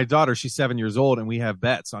my daughter, she's 7 years old, and we have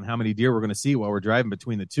bets on how many deer we're going to see while we're driving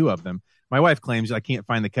between the two of them. My wife claims I can't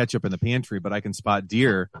find the ketchup in the pantry, but I can spot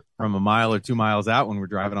deer from a mile or 2 miles out when we're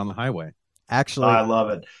driving on the highway. Actually, I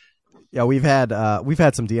love it. Yeah, we've had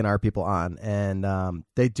some DNR people on, and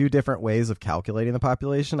they do different ways of calculating the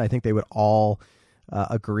population. I think they would all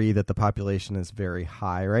agree that the population is very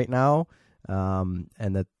high right now, and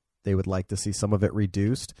that they would like to see some of it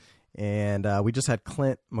reduced. And we just had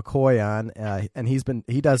Clint McCoy on, and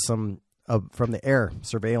he does some from the air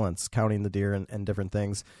surveillance, counting the deer and different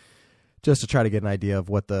things, just to try to get an idea of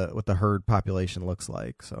what the herd population looks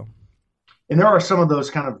like. So, and there are some of those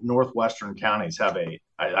kind of northwestern counties they're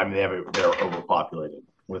overpopulated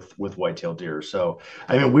with white-tailed deer. So,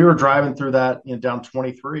 I mean, we were driving through that, down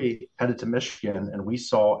 23, headed to Michigan, and we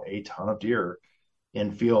saw a ton of deer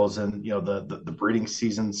in fields. And the breeding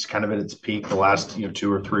season's kind of at its peak the last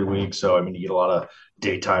 2 or 3 weeks. So, I mean, you get a lot of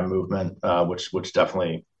daytime movement, which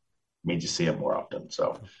definitely means you see it more often.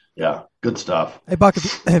 So, yeah, good stuff. Hey, Buck,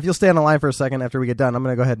 if you'll stay on the line for a second after we get done, I'm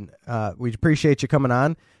going to go ahead and we appreciate you coming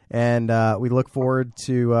on, and we look forward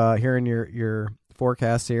to hearing your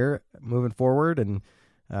forecast here moving forward, and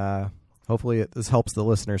hopefully this helps the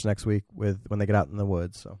listeners next week when they get out in the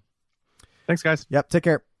woods. So, thanks, guys. Yep, take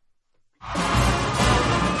care. All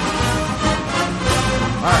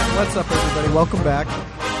right, what's up, everybody? Welcome back.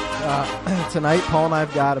 Tonight, Paul and I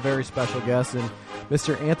have got a very special guest, and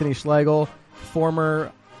Mr. Anthony Schlegel,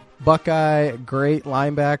 former Buckeye great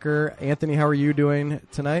linebacker. Anthony, how are you doing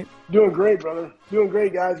tonight? Doing great, brother. Doing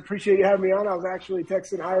great, guys. Appreciate you having me on. I was actually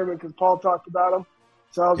texting Hireman because Paul talked about him.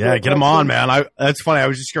 So I was get him on, man. That's funny. I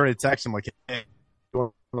was just going to text him like, hey,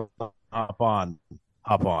 hop on.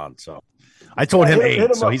 So I told him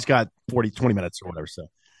 8, so he's got 20 minutes or whatever. So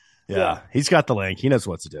yeah, he's got the link. He knows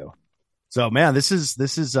what to do. So, man, this is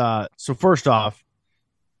so first off,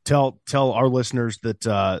 tell our listeners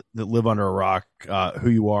that live under a rock who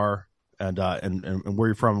you are and where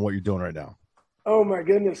you're from and what you're doing right now. Oh my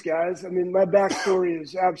goodness, guys! I mean, my backstory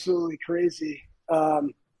is absolutely crazy.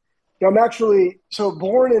 I'm actually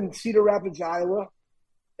born in Cedar Rapids, Iowa,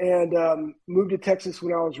 and moved to Texas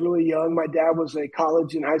when I was really young. My dad was a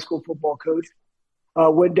college and high school football coach.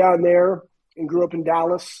 Went down there and grew up in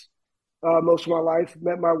Dallas most of my life.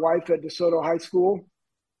 Met my wife at DeSoto High School,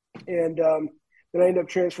 and then I ended up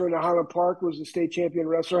transferring to Highland Park, was a state champion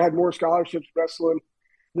wrestler. I had more scholarships wrestling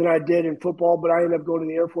than I did in football, but I ended up going to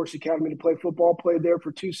the Air Force Academy to play football. Played there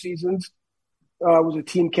for 2 seasons. Was a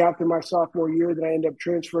team captain my sophomore year. Then I ended up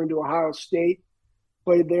transferring to Ohio State.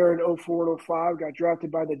 Played there in 04 and 05. Got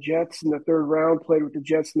drafted by the Jets in the 3rd round. Played with the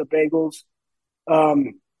Jets and the Bengals.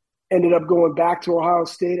 Ended up going back to Ohio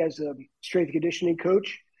State as a strength and conditioning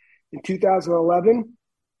coach in 2011.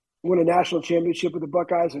 Won a national championship with the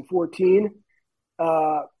Buckeyes in 14.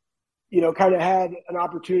 Kind of had an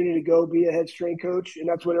opportunity to go be a head strength coach, and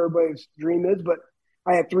that's what everybody's dream is. But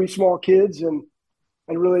I had 3 small kids, and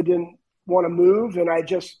I really didn't want to move. And I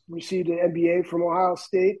just received an MBA from Ohio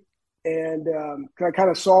State, and I kind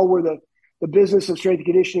of saw where the business of strength and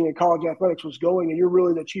conditioning and college athletics was going. And you're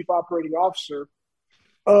really the chief operating officer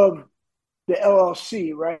of the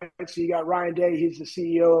LLC, right? So you got Ryan Day, he's the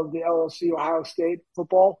CEO of the LLC, Ohio State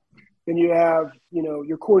football. Then you have,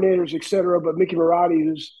 your coordinators, et cetera. But Mickey Marotti,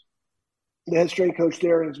 who's the head strength coach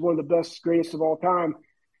there and is one of the best, greatest of all time,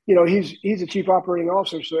 he's a chief operating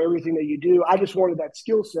officer. So everything that you do, I just wanted that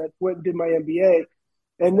skill set, went and did my MBA.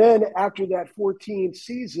 And then after that 14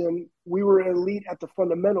 season, we were elite at the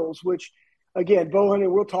fundamentals, which, again, bow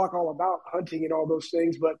hunting, we'll talk all about hunting and all those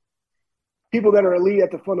things. But people that are elite at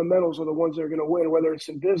the fundamentals are the ones that are going to win, whether it's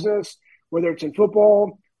in business, whether it's in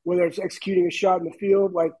football, whether it's executing a shot in the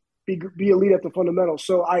field, like be elite at the fundamentals.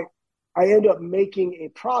 So I end up making a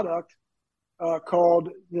product called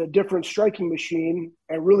the Different Striking Machine,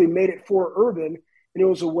 and really made it for urban. And it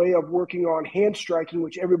was a way of working on hand striking,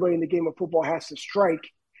 which everybody in the game of football has to strike.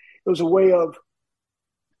 It was a way of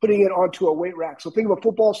putting it onto a weight rack. So think of a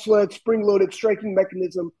football sled, spring-loaded striking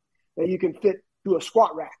mechanism that you can fit to a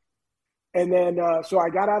squat rack. And then so I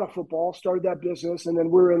got out of football, started that business, and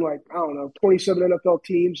then we're in 27 NFL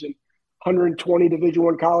teams and 120 Division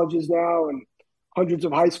I colleges now and hundreds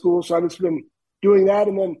of high schools. So I've just been doing that.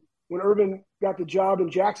 And then when Urban got the job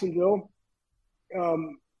in Jacksonville,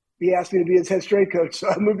 he asked me to be his head strength coach. So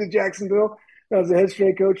I moved to Jacksonville. I was the head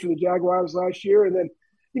strength coach for the Jaguars last year. And then,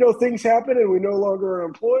 things happen and we no longer are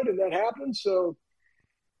employed, and that happened. So,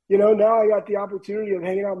 now I got the opportunity of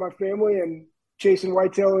hanging out with my family and chasing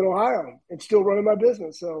whitetail in Ohio and still running my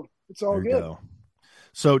business. So it's all good. Go.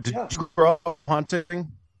 So did you grow up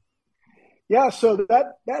hunting? Yeah. So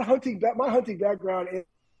that my hunting background,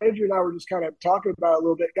 Andrew and I were just kind of talking about it a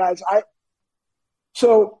little bit, guys.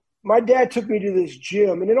 So my dad took me to this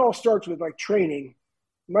gym, and it all starts with training.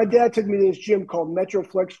 My dad took me to this gym called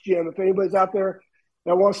Metroflex Gym. If anybody's out there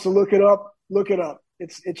that wants to look it up, look it up.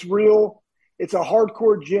 It's real. It's a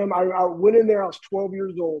hardcore gym. I went in there. I was 12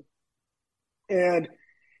 years old, and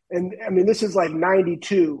I mean, this is like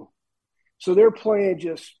 92. So they're playing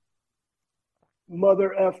just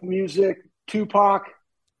mother F music, Tupac.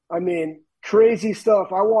 I mean, crazy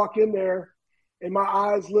stuff. I walk in there and my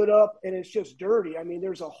eyes lit up and it's just dirty. I mean,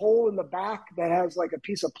 there's a hole in the back that has like a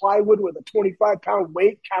piece of plywood with a 25-pound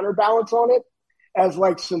weight counterbalance on it as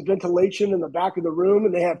like some ventilation in the back of the room.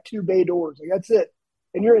 And they have 2 bay doors. Like, that's it.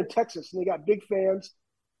 And you're in Texas and they got big fans.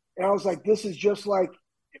 And I was like, this is just like,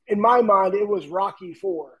 in my mind, it was Rocky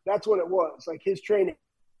IV. That's what it was, like his training.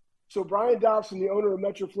 So Brian Dobson, the owner of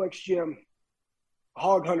Metroflex Gym,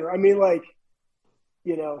 hog hunter. I mean, like,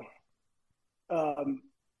 you know,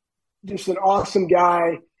 just an awesome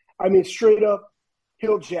guy. I mean, straight up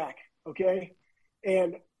hill jack. Okay.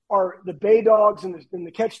 And the bay dogs and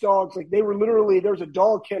the catch dogs, like they were literally, there's a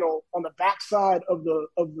dog kennel on the backside of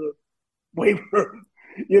the weight room,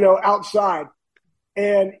 you know, outside.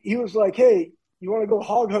 And he was like, hey, you want to go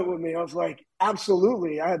hog hunt with me? I was like,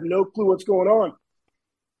 absolutely. I had no clue what's going on.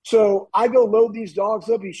 So I go load these dogs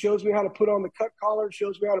up. He shows me how to put on the cut collar,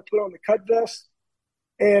 shows me how to put on the cut vest.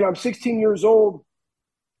 And I'm 16 years old.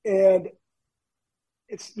 And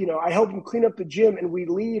it's, you know, I help him clean up the gym and we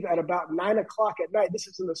leave at about 9 o'clock at night. This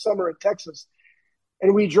is in the summer in Texas.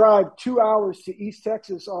 And we drive 2 hours to East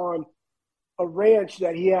Texas on a ranch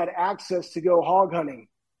that he had access to go hog hunting.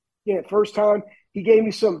 Yeah, first time he gave me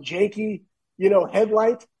some janky, you know,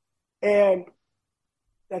 headlight, and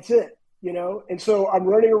that's it, you know. And so I'm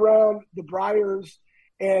running around the briars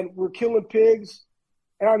and we're killing pigs.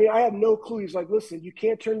 And I mean, I have no clue. He's like, listen, you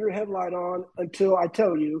can't turn your headlight on until I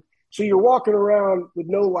tell you. So you're walking around with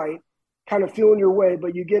no light, kind of feeling your way,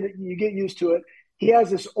 but you get used to it. He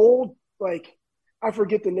has this old, like, I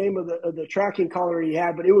forget the name of the tracking collar he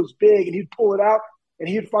had, but it was big, and he'd pull it out and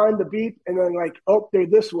he'd find the beep and then like, oh, they're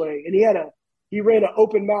this way. And he ran an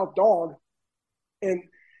open mouth dog, and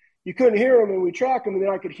you couldn't hear him, and we track him, and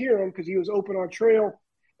then I could hear him because he was open on trail.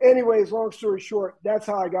 Anyways, long story short, that's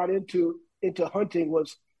how I got into hunting,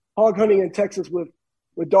 was hog hunting in Texas with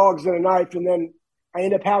dogs and a knife. And then I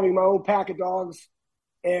ended up having my own pack of dogs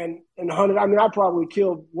and hunted. I mean, I probably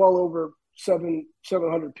killed well over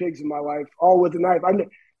 700 pigs in my life, all with a knife.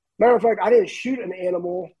 Matter of fact, I didn't shoot an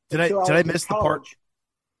animal. Did I miss the part?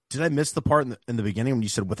 Did I miss the part in the beginning when you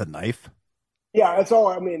said with a knife? Yeah, that's all.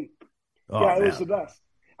 I mean, it was the best.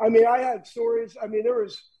 I mean, I had stories. I mean,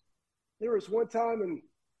 there was one time, and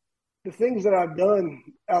the things that I've done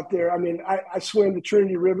out there. I mean, I swam the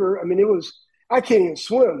Trinity River. I mean, I can't even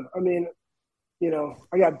swim. I mean, you know,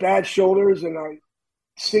 I got bad shoulders and I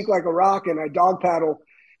sink like a rock and I dog paddle.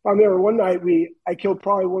 I remember one night I killed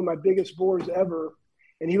probably one of my biggest boars ever,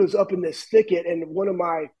 and he was up in this thicket, and one of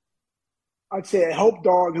my, I'd say a help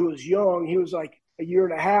dog who was young, he was like a year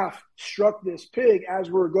and a half, struck this pig as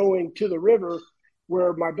we were going to the river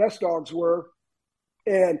where my best dogs were.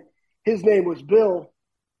 And his name was Bill.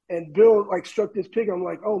 And Bill like struck this pig. I'm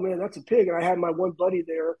like, oh man, that's a pig. And I had my one buddy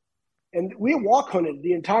there. And we walk hunted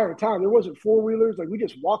the entire time. There wasn't four-wheelers. Like, we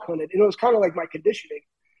just walk hunted. And it was kind of like my conditioning.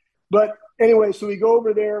 But anyway, so we go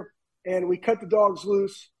over there and we cut the dogs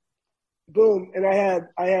loose. Boom. And I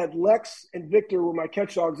had Lex and Victor were my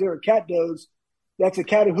catch dogs. They were cat does. That's a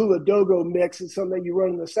Catahoula Dogo mix. It's something you run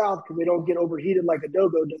in the South because they don't get overheated like a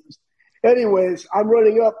Dogo does. Anyways, I'm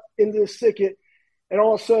running up into this thicket, and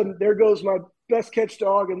all of a sudden there goes my best catch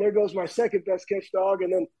dog, and there goes my second best catch dog.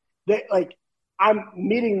 And then I'm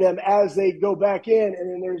meeting them as they go back in,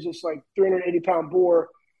 and then there's this like 380-pound boar,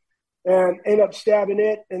 and end up stabbing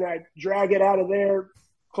it, and I drag it out of there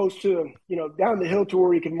close to, you know, down the hill to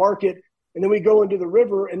where you can mark it. And then we go into the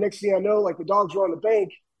river, and next thing I know, like, the dogs were on the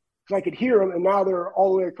bank because I could hear them, and now they're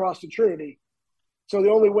all the way across the Trinity. So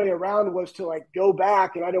the only way around was to like go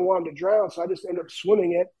back, and I didn't want them to drown, so I just ended up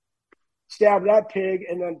swimming it, stabbed that pig,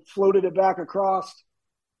 and then floated it back across,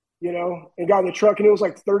 you know, and got in the truck, and it was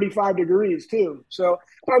like 35 degrees too. So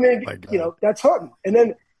I mean, you know, that's hunting. And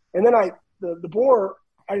then the boar,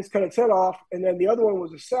 I just cut its head off, and then the other one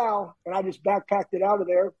was a sow, and I just backpacked it out of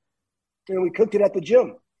there, and we cooked it at the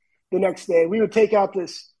gym the next day. We would take out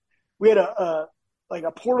we had a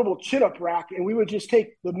portable chin-up rack, and we would just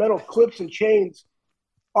take the metal clips and chains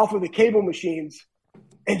off of the cable machines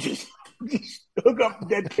and just hook up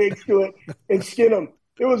dead pigs to it and skin them.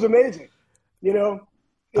 It was amazing, you know.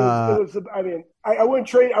 It was. I mean, I wouldn't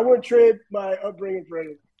trade my upbringing for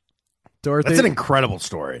anything. Dorothy, that's an incredible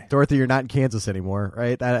story. Dorothy, you're not in Kansas anymore,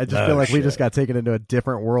 right? I just feel like we just got taken into a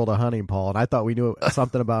different world of hunting, Paul, and I thought we knew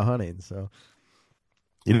something about hunting. So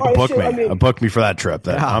You need to book me. Book me for that trip.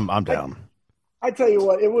 I'm down. I tell you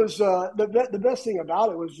what, it was the best thing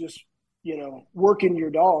about it was just, working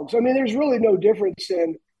your dogs. I mean, there's really no difference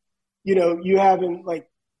in, you having, like,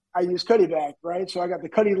 I use Cuddy Back, right? So I got the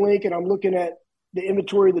Cuddy link and I'm looking at the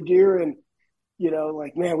inventory of the deer and,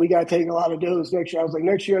 like, man, we got to take a lot of does next year. I was like,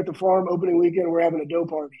 next year at the farm opening weekend, we're having a doe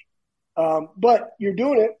party. But you're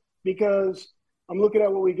doing it because I'm looking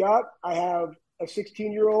at what we got. I have a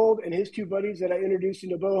 16-year-old and his two buddies that I introduced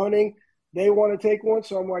into bow hunting. They want to take one.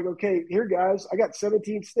 So I'm like, okay, here, guys, I got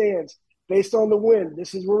 17 stands based on the wind.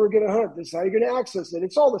 This is where we're going to hunt. This is how you're going to access it.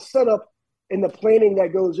 It's all the setup and the planning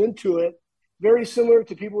that goes into it. Very similar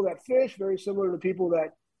to people that fish, very similar to people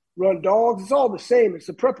that run dogs. It's all the same. It's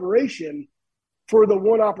the preparation for the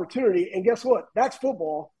one opportunity. And guess what? That's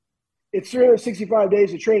football. It's 365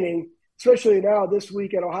 days of training, especially now this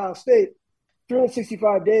week at Ohio State.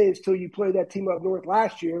 365 days till you play that team up north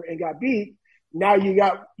last year and got beat. Now you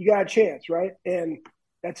got a chance, right? And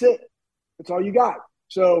that's it. That's all you got.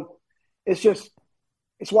 So it's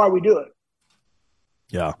why we do it.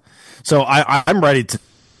 Yeah. So I'm ready to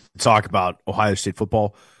talk about Ohio State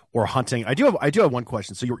football or hunting. I do have one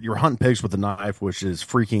question. So you're hunting pigs with a knife, which is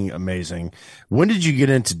freaking amazing. When did you get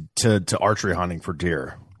into archery hunting for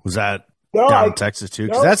deer? Was that down in Texas too?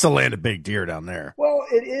 Because that's the land of big deer down there. Well,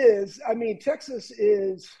 it is. I mean, Texas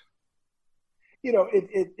is,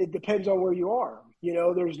 it depends on where you are.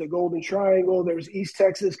 There's the Golden Triangle. There's East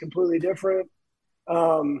Texas, completely different.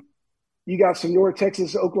 You got some North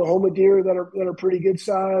Texas, Oklahoma deer that are pretty good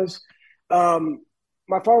size.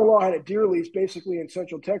 My father-in-law had a deer lease basically in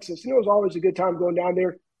Central Texas, and it was always a good time going down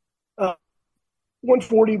there.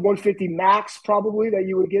 140, 150 max probably that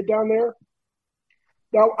you would get down there.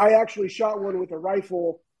 Now, I actually shot one with a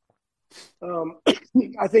rifle.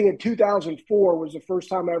 I think in 2004 was the first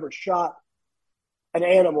time I ever shot an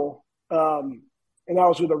animal, and that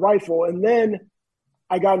was with a rifle. And then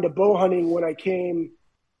I got into bow hunting when I came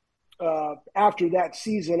after that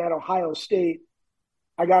season at Ohio State.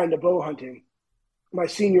 I got into bow hunting my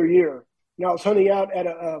senior year. And I was hunting out at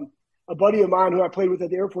a buddy of mine who I played with at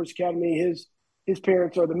the Air Force Academy. His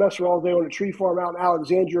parents are the Messerals. They own a tree farm out in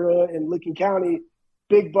Alexandria in Licking County,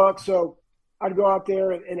 big bucks. So I'd go out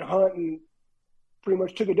there and hunt and pretty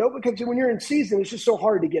much took a doe because when you're in season, it's just so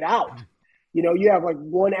hard to get out. You have like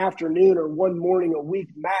one afternoon or one morning a week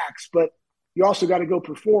max, but you also got to go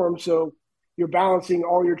perform. So you're balancing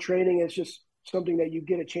all your training. It's just something that you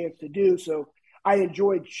get a chance to do. So I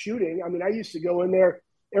enjoyed shooting. I mean, I used to go in there,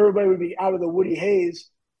 everybody would be out of the woody haze,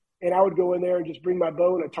 and I would go in there and just bring my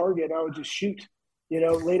bow and a target, and I would just shoot.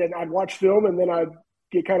 Late at night, I'd watch film, and then I'd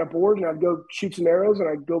get kind of bored, and I'd go shoot some arrows, and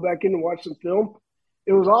I'd go back in and watch some film.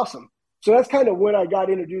 It was awesome. So that's kind of when I got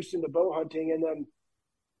introduced into bow hunting, and then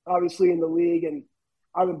obviously in the league, and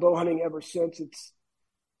I've been bow hunting ever since.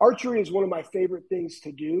 Archery is one of my favorite things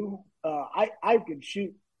to do. I could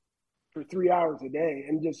shoot for 3 hours a day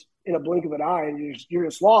and just in a blink of an eye, and you're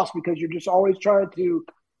just lost because you're just always trying to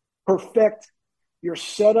perfect your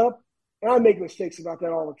setup. And I make mistakes about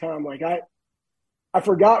that all the time. Like I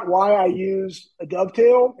forgot why I use a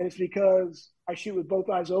dovetail, and it's because I shoot with both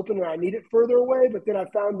eyes open and I need it further away. But then I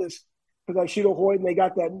found this because I shoot a Hoyt and they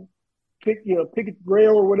got that picket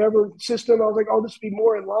rail or whatever system. I was like, oh, this would be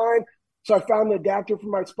more in line. So I found the adapter for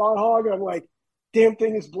my Spot Hog, and I'm like, damn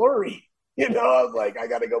thing is blurry. I was like, I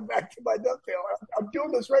got to go back to my dovetail. I'm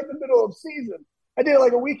doing this right in the middle of season. I did it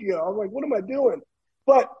like a week ago. I was like, what am I doing?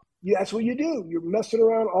 But that's what you do. You're messing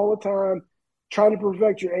around all the time, trying to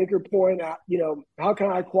perfect your anchor point. How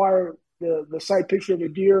can I acquire the sight picture of a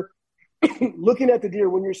deer? Looking at the deer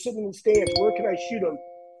when you're sitting in stands, where can I shoot them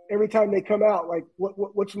every time they come out? Like,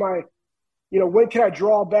 what's my, when can I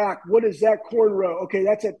draw back? What is that corn row? Okay,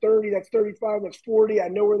 that's at 30, that's 35, that's 40. I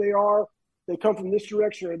know where they are. They come from this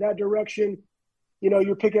direction or that direction.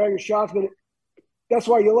 You're picking out your shots, but that's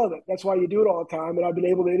why you love it. That's why you do it all the time. And I've been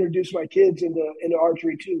able to introduce my kids into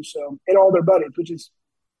archery too. So, and all their buddies, which is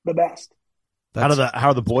the best. How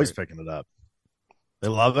are the boys picking it up? They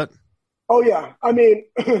love it. Oh yeah. I mean,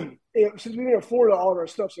 since we've been in Florida, all of our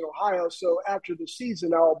stuff's in Ohio. So after the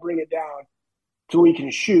season, I'll bring it down so we can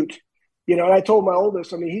shoot. And I told my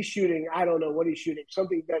oldest, I mean, he's shooting, I don't know what he's shooting,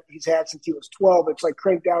 something that he's had since he was 12. It's like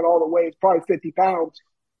cranked down all the way. It's probably 50 pounds.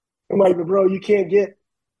 I'm like, but bro, you can't get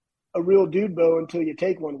a real dude bow until you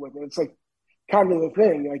take one with it. It's like kind of the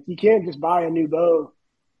thing. Like, you can't just buy a new bow,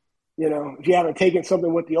 if you haven't taken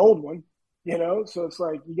something with the old one, So it's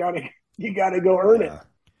like, you gotta go earn it. Yeah.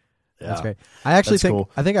 That's great. I actually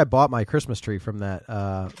I think I bought my Christmas tree from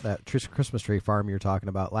that Christmas tree farm you're talking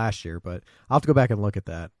about last year, but I'll have to go back and look at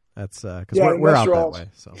that. That's because we're out that way.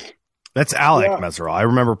 So That's Alec Meseraull. I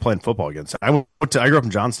remember playing football against him. I grew up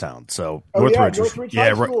in Johnstown, so Northridge. Northridge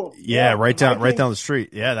High School. Right down the street.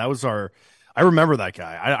 Yeah, that was our. I remember that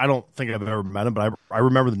guy. I don't think I've ever met him, but I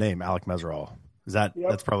remember the name Alec Meseraull.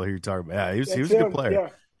 That's probably who you're talking about. Yeah, he was a good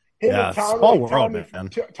player. Yeah, small world, man.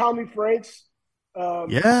 Tommy Franks.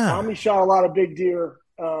 Tommy shot a lot of big deer.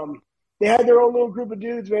 They had their own little group of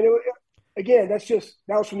dudes, man. Again, that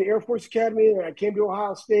was from the Air Force Academy, and I came to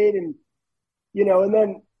Ohio State, and and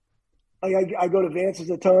then I go to Vance's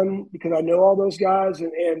a ton because I know all those guys,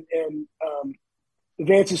 and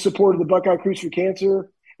Vance has supported the Buckeye Cruise for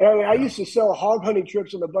Cancer. And I used to sell hog hunting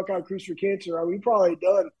trips on the Buckeye Cruise for Cancer. I mean, we probably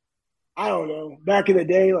done, I don't know, back in the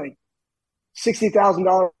day, like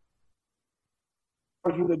 $60,000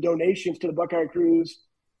 worth of donations to the Buckeye Cruise.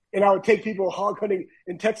 And I would take people hog hunting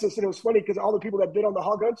in Texas, and it was funny because all the people that bid on the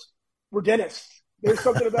hog hunts were dentists. There's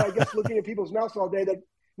something about, I guess, looking at people's mouths all day that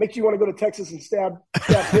makes you want to go to Texas and stab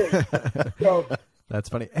pigs. So that's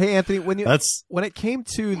funny. Hey, Anthony, when it came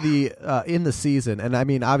to the in the season, and I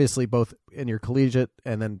mean, obviously both in your collegiate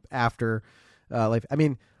and then after life, I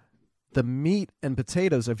mean, the meat and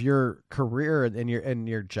potatoes of your career and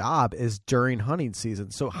your job is during hunting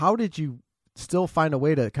season. So how did you still find a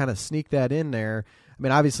way to kind of sneak that in there? I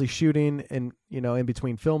mean, obviously shooting and, in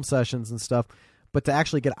between film sessions and stuff, but to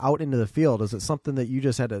actually get out into the field, is it something that you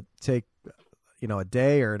just had to take, a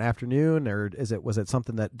day or an afternoon, or was it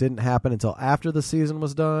something that didn't happen until after the season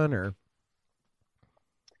was done, or?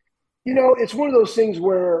 It's one of those things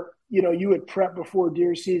where, you would prep before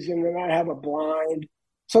deer season, and I have a blind,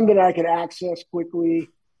 something I could access quickly,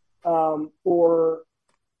 or,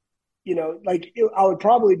 I would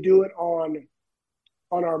probably do it on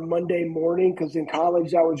our Monday morning, because in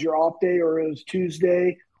college that was your off day, or it was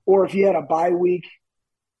Tuesday, or if you had a bye week,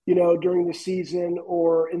 during the season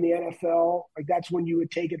or in the NFL, like that's when you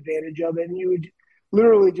would take advantage of it, and you would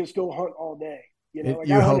literally just go hunt all day.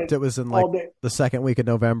 You hoped it was in the second week of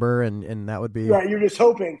November, and that would be right. You're just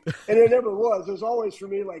hoping, and it never was. It was always for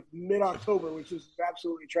me like mid-October, which is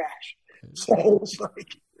absolutely trash. So it was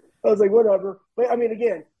I was like, whatever. But I mean,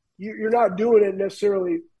 again, you're not doing it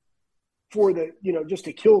necessarily for the just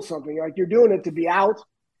to kill something. Like, you're doing it to be out,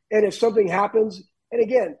 and if something happens, and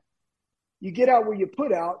again, you get out where you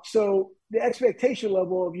put out. So the expectation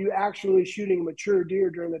level of you actually shooting mature deer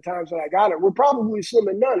during the times that I got it, we're probably slim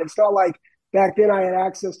and none. It's not like back then I had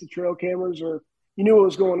access to trail cameras, or you knew what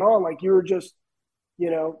was going on. Like, you were just,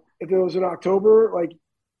 if it was in October, like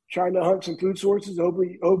trying to hunt some food sources,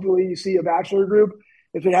 hopefully you see a bachelor group.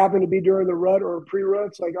 If it happened to be during the rut or pre-rut,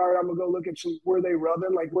 it's like, all right, I'm going to go look at some where they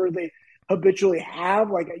rubbing, like where they habitually have.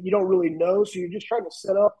 Like, you don't really know. So you're just trying to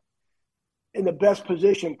set up in the best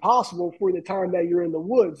position possible for the time that you're in the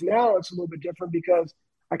woods. Now it's a little bit different because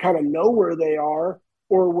I kind of know where they are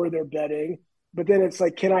or where they're bedding, but then it's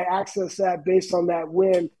like, can I access that based on that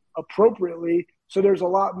wind appropriately? So there's a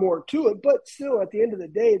lot more to it, but still at the end of the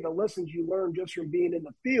day, the lessons you learn just from being in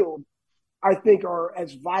the field, I think are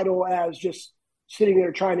as vital as just sitting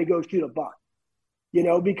there trying to go shoot a buck,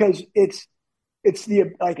 because it's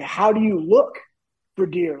the, like, how do you look for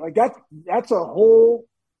deer? Like that's a whole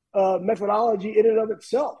methodology in and of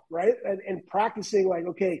itself, right? And practicing, like,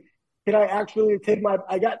 okay, can I actually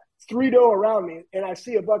I got 3 doe around me and I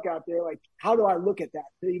see a buck out there, like, how do I look at that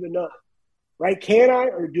to even know, right? Can I,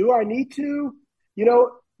 or do I need to,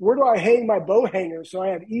 where do I hang my bow hanger so I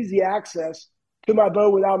have easy access to my bow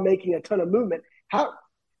without making a ton of movement? How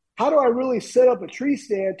do I really set up a tree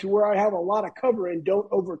stand to where I have a lot of cover and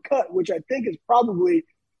don't overcut, which I think is probably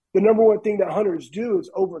the number one thing that hunters do is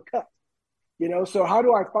overcut. So how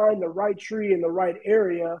do I find the right tree in the right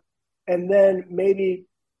area, and then maybe,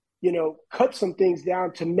 cut some things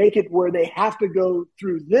down to make it where they have to go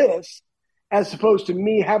through this, as opposed to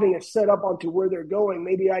me having it set up onto where they're going.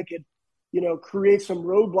 Maybe I could, create some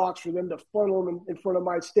roadblocks for them to funnel them in front of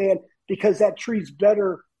my stand, because that tree's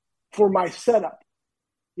better for my setup,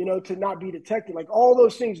 to not be detected. Like, all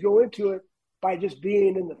those things go into it by just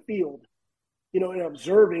being in the field, and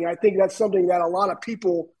observing. I think that's something that a lot of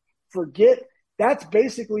people forget. That's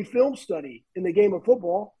basically film study in the game of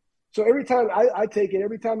football. So every time I take it,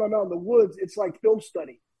 every time I'm out in the woods, it's like film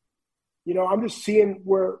study. I'm just seeing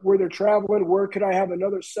where they're traveling, where could I have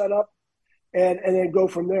another setup, and then go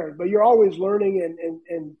from there. But you're always learning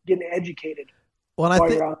and getting educated. Well, and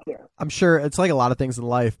while you're out there. I'm sure it's like a lot of things in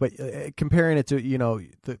life, but comparing it to,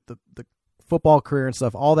 the football career and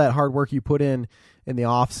stuff, all that hard work you put in the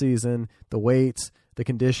off season, the weights, the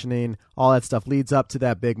conditioning, all that stuff leads up to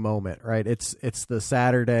that big moment, right? It's the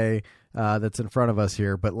Saturday that's in front of us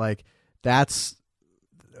here, but like, that's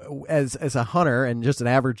as a hunter and just an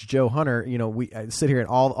average Joe hunter, I sit here and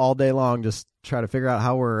all day long just try to figure out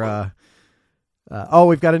how we're.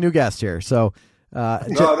 We've got a new guest here, so.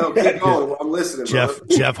 No, keep going. I'm listening. Jeff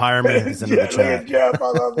Hireman is into the chat. Jeff, I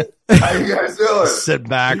love it. How you guys doing? Sit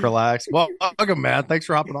back, relax. Well, welcome, man. Thanks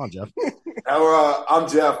for hopping on, Jeff. I'm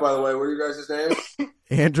Jeff, by the way. What are you guys' names?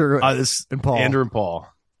 Andrew and Paul. Andrew and Paul.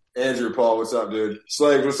 Andrew, Paul. What's up, dude?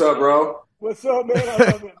 Slaves, what's up, bro? What's up, man? I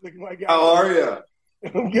love it. Look at my guy. How are you?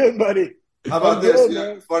 I'm good, buddy. How about I'm this?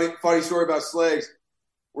 good, funny story about Slags.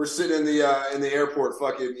 We're sitting in the airport,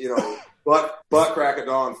 fucking, butt crack of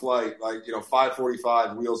dawn flight,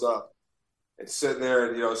 5:45, wheels up. And sitting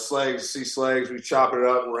there, and see Slags, we chopping it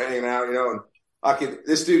up, we're hanging out, and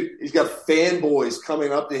this dude, he's got fanboys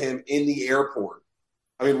coming up to him in the airport.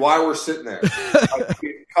 I mean, while we're sitting there,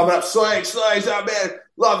 coming up, Slags, oh man,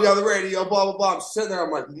 love you on the radio, blah blah blah. I'm sitting there,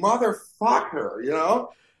 I'm like, motherfucker,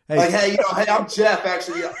 Hey. Hey, I'm Jeff.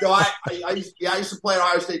 Actually, I used to play at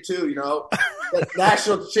Ohio State too. The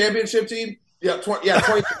national championship team. Yeah,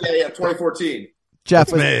 2014.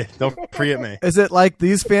 Jeff, me. Don't forget me. Is it like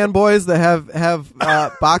these fanboys that have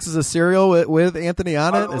boxes of cereal with Anthony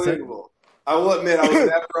on it? Unbelievable. I will admit, I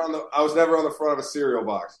was never on the front of a cereal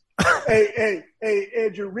box. Hey,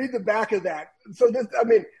 Andrew, read the back of that. So this,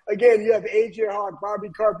 again, you have AJ Hawk, Bobby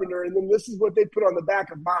Carpenter, and then this is what they put on the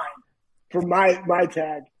back of mine for my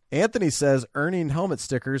tag. Anthony says earning helmet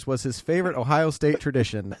stickers was his favorite Ohio State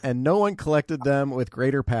tradition, and no one collected them with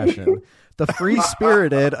greater passion. The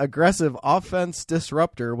free-spirited, aggressive offense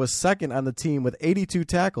disruptor was second on the team with 82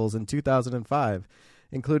 tackles in 2005,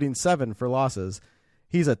 including 7 for losses.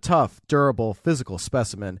 He's a tough, durable, physical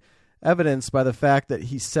specimen, evidenced by the fact that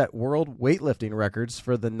he set world weightlifting records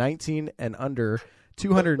for the 19 and under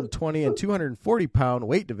 220 and 240-pound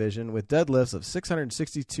weight division with deadlifts of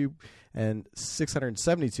 662 and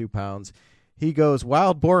 672 pounds. He goes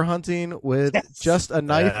wild boar hunting with just a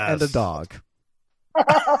knife and a dog.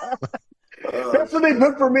 That's what they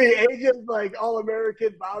put for me. AJ's like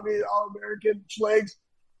All-American, Bobby All-American, Schlags.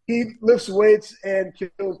 He lifts weights and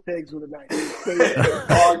kills pigs with a knife.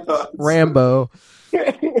 Rambo.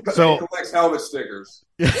 So collects helmet stickers.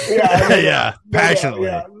 Yeah, passionately.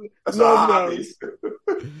 Yeah.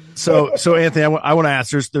 So Anthony, I want to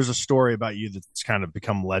ask. There's a story about you that's kind of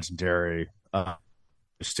become legendary.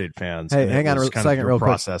 State fans. Hey, hang on a second, real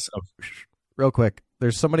quick. Real quick.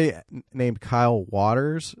 There's somebody named Kyle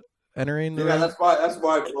Waters entering. Yeah, that's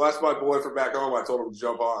my boy from back home. I told him to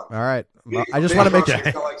jump on. All right, I just want to make sure.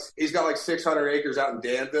 He's got 600 acres out in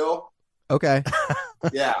Danville. Okay.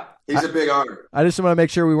 Yeah, he's a big honor. I just want to make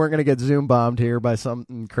sure we weren't going to get Zoom bombed here by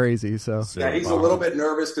something crazy. So yeah, he's a little bit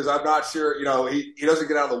nervous because I'm not sure. He doesn't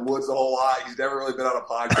get out of the woods a whole lot. He's never really been on a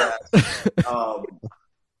podcast.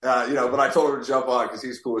 But I told him to jump on because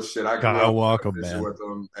he's cool as shit. I can welcome man with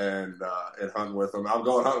him and hunting with him. I'm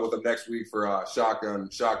going hunting with him next week for shotgun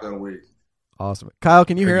week. Awesome, Kyle.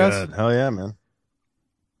 Can you hear us? Hell yeah, man.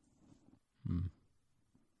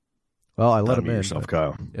 Well, I let him in. Yourself,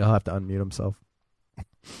 Kyle. He'll have to unmute himself.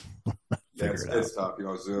 It's tough.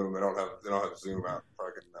 Zoom. They don't have Zoom out.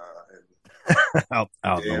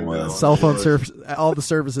 Out in the woods. Cell phone service. All the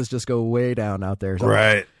services just go way down out there. So.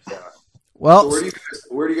 Right. Yeah. Well, so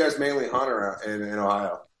where do you guys mainly hunt around in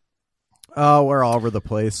Ohio? Oh, we're all over the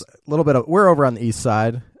place. A little bit. We're over on the east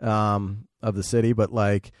side of the city, but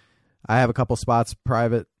I have a couple spots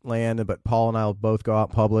private land, but Paul and I will both go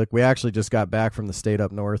out public. We actually just got back from the state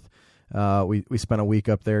up north. We spent a week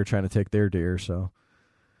up there trying to take their deer. So,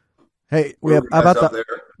 hey, we have about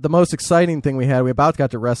the most exciting thing we had. We about got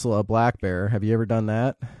to wrestle a black bear. Have you ever done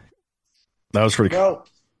that? That was pretty cool.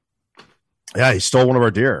 Yeah, he stole one of our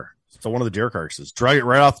deer. Stole one of the deer carcasses. Drag it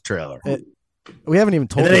right off the trailer. We haven't even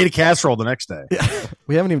told. And then ate a casserole the next day. Yeah,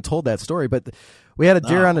 we haven't even told that story, but we had a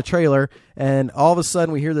deer on the trailer, and all of a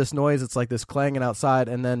sudden we hear this noise. It's like this clanging outside,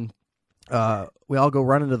 and then we all go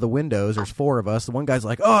running to the windows. There's 4 of us. The one guy's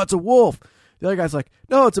like, "Oh, it's a wolf." The other guy's like,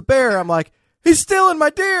 "No, it's a bear." I'm like, "He's stealing my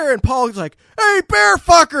deer." And Paul's like, "Hey, bear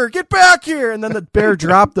fucker, get back here." And then the bear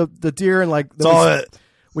dropped the deer, and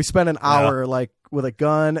we spent an hour with a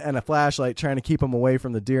gun and a flashlight trying to keep him away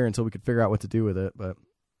from the deer until we could figure out what to do with it. But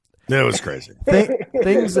it was crazy.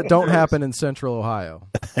 Things that don't happen in Central Ohio.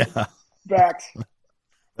 Facts.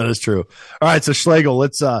 That is true. All right, so Schlegel,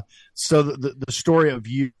 let's so the story of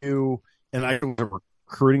you and I was a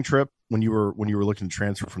recruiting trip when you were looking to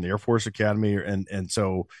transfer from the Air Force Academy, and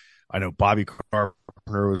so I know Bobby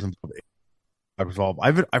Carpenter was involved.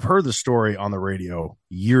 I've heard the story on the radio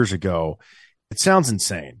years ago. It sounds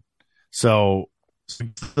insane. So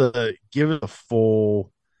give it a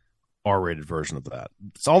full R-rated version of that.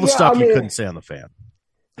 It's all the stuff you couldn't say on the fan.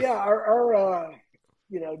 Yeah, our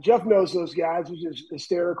Jeff knows those guys, which is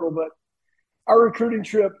hysterical. But our recruiting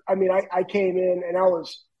trip, I mean, I came in and I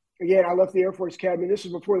left the Air Force Academy. This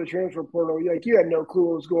was before the transfer portal. Like, you had no clue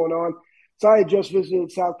what was going on. So I had just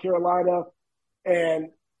visited South Carolina, and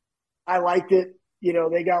I liked it.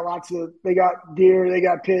 They got deer, they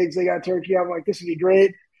got pigs, they got turkey. I'm like, this would be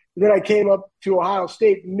great. And then I came up to Ohio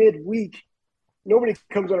State midweek. Nobody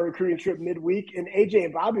comes on a recruiting trip midweek. And AJ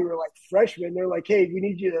and Bobby were like freshmen. They're like, hey, we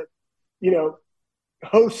need you to,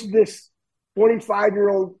 host this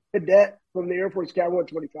 25-year-old cadet from the Air Force Academy. I wasn't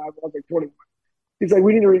 25, I was like 21. He's like,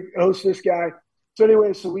 we need to host this guy. So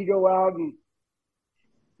anyway, so we go out and,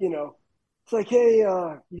 it's like, hey,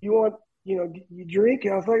 you want, you drink?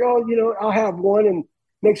 And I was like, oh, I'll have one. And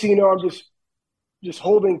next thing you know, I'm just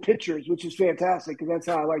holding pictures, which is fantastic because that's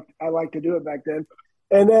how I like to do it back then.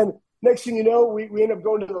 And then next thing you know, we end up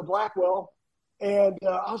going to the Blackwell. And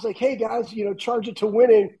I was like, hey, guys, charge it to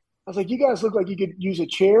winning. I was like, you guys look like you could use a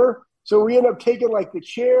chair. So we end up taking like the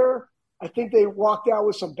chair. I think they walked out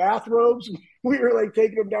with some bathrobes. We were like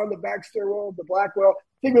taking them down the back stairwell of the Blackwell. I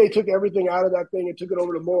think they took everything out of that thing and took it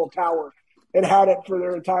over to Morrill Tower and had it for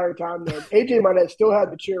their entire time there. AJ might have still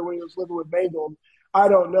had the chair when he was living with Mangold. I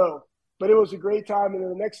don't know. But it was a great time. And then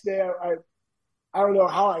the next day, I don't know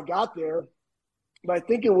how I got there, but I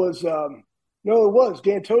think it was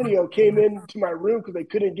D'Antonio came into my room because they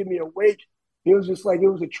couldn't give me a wake. It was just like, it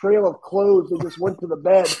was a trail of clothes that just went to the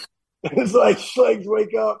bed. It was like, Schlegs,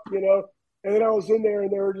 wake up, And then I was in there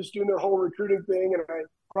and they were just doing their whole recruiting thing and I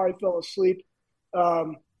probably fell asleep.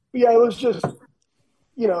 But yeah, it was just, at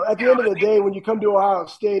the end of the day, when you come to Ohio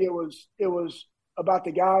State, it was about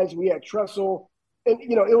the guys. We had Tressel. And,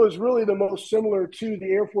 it was really the most similar to the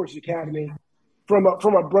Air Force Academy from a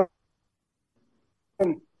brand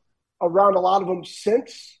around a lot of them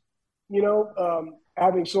since,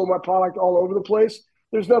 having sold my product all over the place.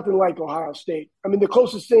 There's nothing like Ohio State. I mean, the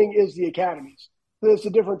closest thing is the academies. It's a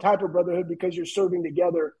different type of brotherhood because you're serving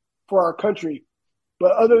together for our country.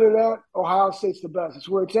 But other than that, Ohio State's the best. It's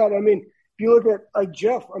where it's at. I mean, if you look at like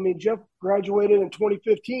Jeff, Jeff graduated in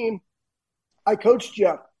 2015. I coached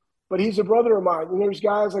Jeff, but he's a brother of mine. And there's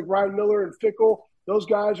guys like Ryan Miller and Fickle. Those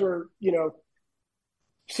guys are,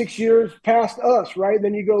 6 years past us, right? And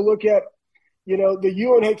then you go look at, the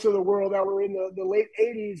Ewan Hicks of the world that were in the late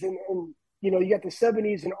 80s and you got the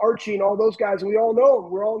 70s and Archie and all those guys. And we all know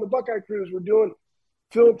them. We're all in the Buckeye Crews. We're doing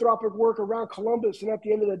philanthropic work around Columbus. And at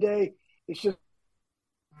the end of the day, it's just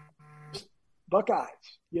Buckeyes,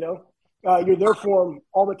 you're there for them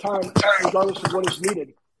all the time, regardless of what is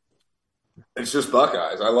needed. It's just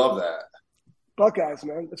Buckeyes. I love that. Buckeyes,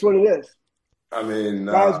 man. That's what it is. I mean,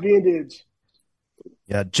 guys being dudes.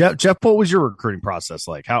 Yeah, Jeff, what was your recruiting process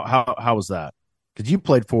like? How was that? Because you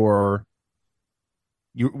played for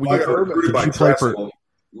I got recruited by Tress.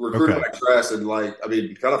 Recruited by Tress, and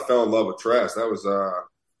kind of fell in love with Tress. That was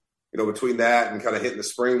between that and kind of hitting the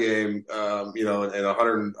spring game, and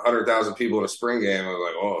 100,000 people in a spring game, I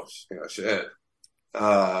was like, oh, shit.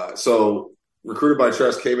 So recruited by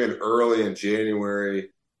Tress, came in early in January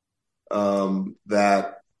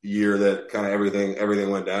that year that kind of everything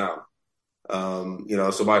went down.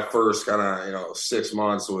 So my first kind of 6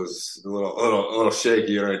 months was a little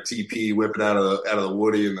shaky. TP whipping out of the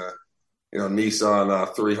Woody and the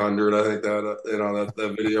Nissan 300. I think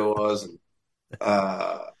that video was. And,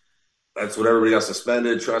 that's what everybody got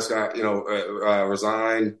suspended. Tress got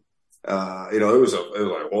resigned. It was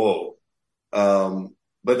like whoa.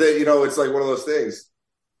 But then it's like one of those things.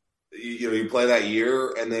 You play that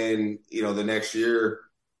year, and then the next year,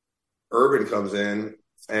 Urban comes in.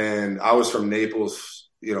 And I was from Naples,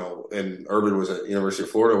 and Urban was at University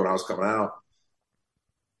of Florida when I was coming out.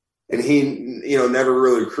 And he, never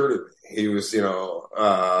really recruited me. He was, and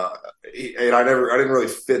I didn't really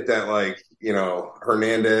fit that,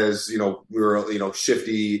 Hernandez, we were,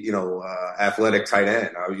 shifty, athletic tight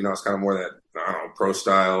end. I was kind of more that, pro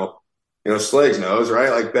style, Slags knows,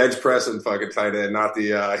 right? Like bench pressing fucking tight end, not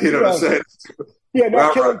the, what I'm saying? Yeah,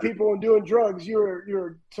 not killing people and doing drugs.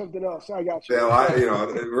 You're something else. I got you.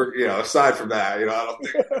 Yeah, aside from that, I don't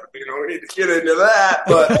think we need to get into that.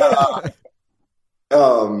 But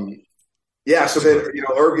yeah. So then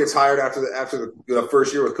Herb gets hired after the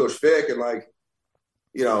first year with Coach Fick, and I'm like,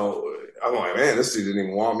 man, this dude didn't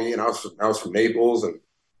even want me, and I was from Naples, and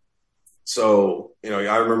so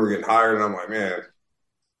I remember getting hired, and I'm like, man.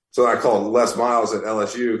 So I called Les Miles at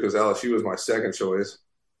LSU because LSU was my second choice.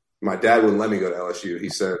 My dad wouldn't let me go to LSU. He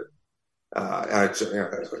said, I was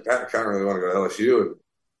like, I kind of really want to go to LSU. And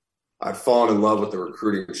I'd fallen in love with the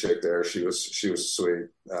recruiting chick there. She was sweet,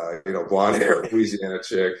 blonde hair, Louisiana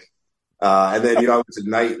chick. And then, I went to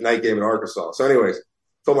night game in Arkansas. So anyways,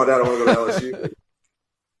 told my dad I want to go to LSU.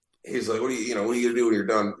 he's like, what are you going to do when you're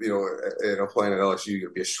done, playing at LSU? You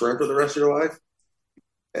going to be a shrimp for the rest of your life?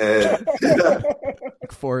 And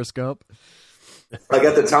like Forrest Gump. Like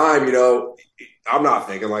at the time, I'm not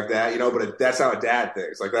thinking like that, but that's how a dad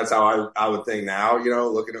thinks. Like that's how I would think now,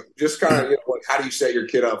 looking at just kind of, like how do you set your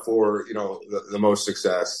kid up for, the most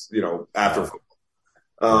success, after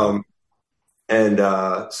football.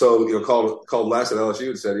 So, called Les at LSU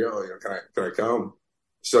and said, can I come?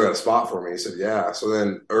 Still got a spot for me. He said, yeah. So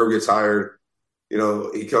then Herb gets hired. He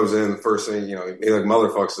comes in, the first thing, he like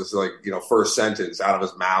motherfucks this like, first sentence out of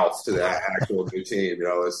his mouth to the actual new team,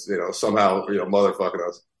 somehow, motherfucking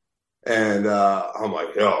us. And I'm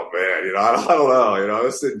like, oh man, I don't know,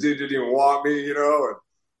 this dude didn't even want me, and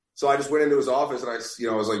so I just went into his office and I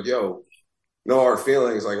was like, yo, no hard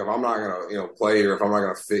feelings. Like if I'm not gonna, play here, if I'm not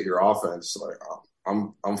gonna fit your offense, like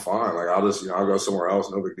I'm fine. Like I'll just, I'll go somewhere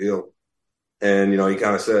else, no big deal. And he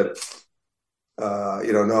kind of said, no,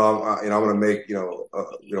 I'm going to make,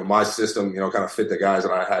 my system, kind of fit the guys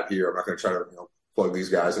that I have here. I'm not going to try to, plug these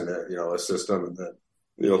guys into, a system and then,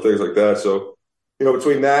 things like that. So,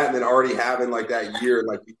 between that and then already having like that year,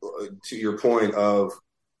 like to your point of,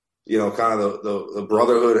 kind of the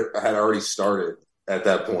brotherhood had already started at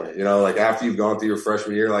that point, like after you've gone through your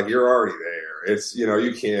freshman year, like you're already there. It's,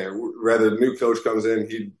 you can't, rather the new coach comes in,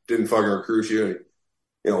 he didn't fucking recruit you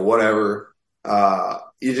and, whatever.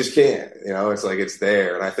 You just can't, it's like it's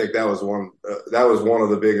there. And I think that was one of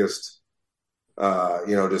the biggest,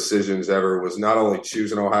 decisions ever was not only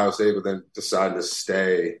choosing Ohio State, but then deciding to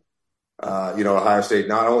stay, Ohio State,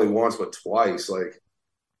 not only once, but twice, like,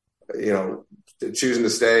 choosing to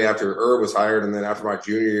stay after Herb was hired. And then after my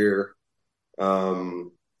junior year,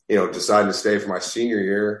 deciding to stay for my senior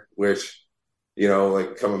year, which,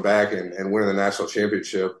 like coming back and winning the national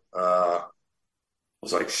championship,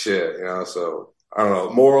 was like shit, so I don't know.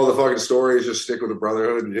 Moral of the fucking story is just stick with the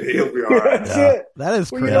brotherhood and you'll be all right. That's it. That is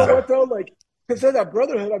crazy. You know what though? Like, because of that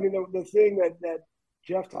brotherhood, I mean, the thing that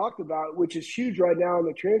Jeff talked about, which is huge right now in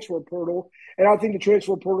the transfer portal, and I think the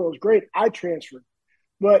transfer portal is great. I transferred,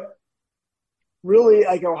 but really,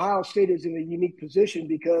 like Ohio State is in a unique position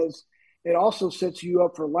because it also sets you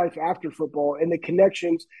up for life after football and the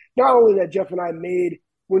connections, not only that Jeff and I made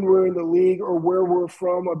when we're in the league or where we're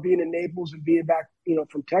from or being in Naples and being back,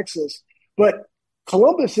 from Texas. But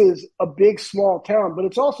Columbus is a big, small town, but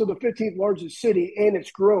it's also the 15th largest city and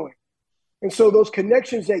it's growing. And so those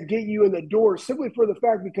connections that get you in the door simply for the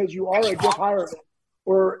fact because you are a Jeff Heuerman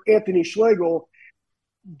or Anthony Schlegel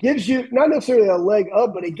gives you not necessarily a leg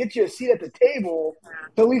up, but it gets you a seat at the table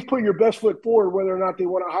to at least put your best foot forward, whether or not they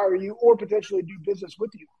want to hire you or potentially do business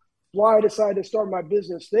with you. Why I decided to start my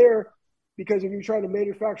business there. Because if you're trying to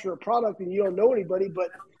manufacture a product and you don't know anybody,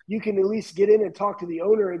 but you can at least get in and talk to the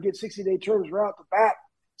owner and get 60-day terms right off the bat,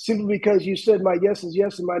 simply because you said my yes is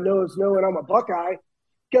yes and my no is no and I'm a Buckeye,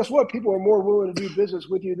 guess what? People are more willing to do business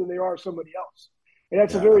with you than they are somebody else. And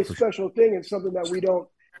that's a very special thing and something that we don't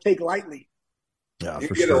take lightly. Yeah, you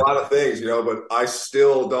get a lot of things, but I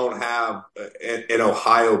still don't have an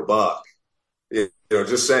Ohio Buck.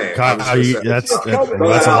 Just saying. Kyle, that's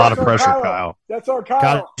a lot of pressure, Kyle. That's our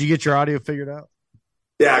Kyle. Did you get your audio figured out?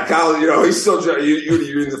 Yeah, Kyle, he's still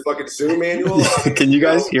you in the fucking Zoom manual. Can you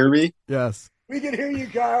guys hear me? Yes. We can hear you,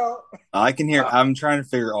 Kyle. I can hear. I'm trying to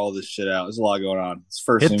figure all this shit out. There's a lot going on. It's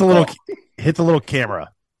first hit the little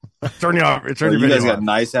camera. Turn you off. Turn your you video guys got off.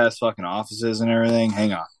 nice ass fucking offices and everything.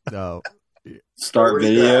 Hang on. No. Start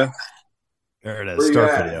video. There it is. Where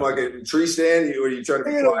Start you video. Fucking tree stand? Are you trying to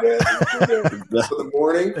be quiet for the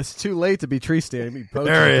morning? It's too late to be tree standing.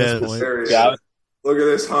 There he is. There he is. Look at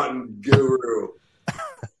this hunting guru.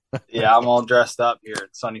 Yeah, I'm all dressed up here in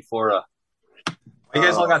sunny Florida. You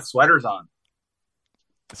guys all got sweaters on.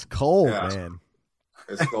 It's cold, man.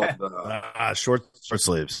 It's called short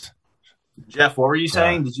sleeves. Jeff, what were you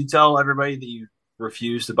saying? Did you tell everybody that you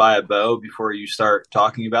refuse to buy a bow before you start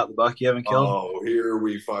talking about the buck you haven't killed? Oh, here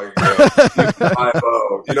we fucking go. Buy a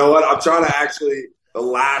bow. You know what? I'm trying to actually, the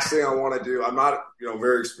last thing I want to do, I'm not,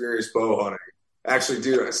 very experienced bow hunting. Actually,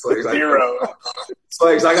 dude, Slags,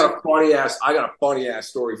 Slags, I got a funny ass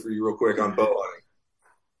story for you real quick on bow hunting.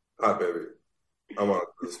 Hi, baby. I'm on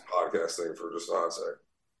this podcast thing for just a hot second.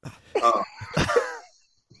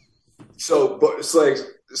 So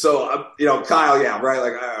Kyle, yeah, right.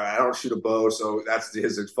 Like I don't shoot a bow, so that's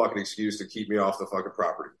his fucking excuse to keep me off the fucking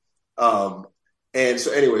property. And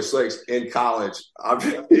so anyway, Slags, in college, oh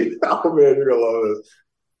man, you're gonna love this.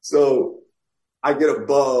 So I get a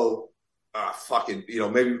bow,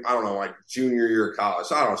 maybe I don't know, like junior year of college.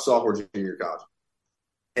 So I don't know, sophomore, junior year of college.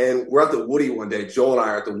 And we're at the Woody one day. Joel and I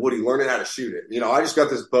are at the Woody learning how to shoot it. I just got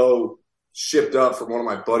this bow shipped up from one of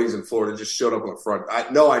my buddies in Florida. Just showed up on the front. I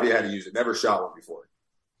had no idea how to use it. Never shot one before.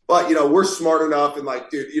 But, we're smart enough and like,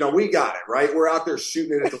 dude, we got it, right? We're out there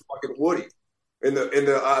shooting it at the fucking Woody in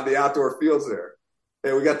the outdoor fields there.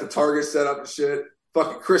 And we got the target set up and shit.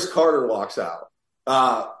 Fucking Chris Carter walks out.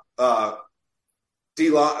 I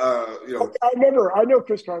know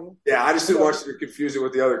Chris Carter. Yeah, I just didn't want you to confuse it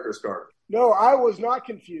with the other Chris Carter. No, I was not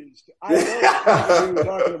confused. I know what you were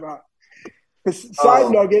talking about.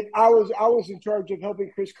 Side nugget, I was in charge of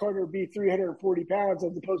helping Chris Carter be 340 pounds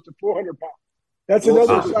as opposed to 400 pounds. That's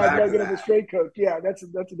another side nugget of a straight coach. Yeah, that's a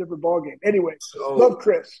different ballgame. Anyway, love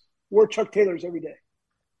Chris. Wore Chuck Taylors every day.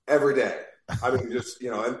 Every day. I mean, just,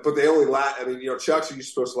 but they only last. I mean, Chucks are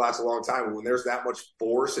supposed to last a long time. When there's that much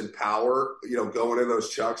force and power, going in those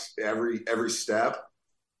Chucks every step.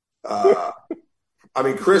 I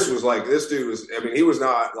mean, Chris was like, this dude was, he was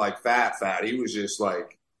not like fat. He was just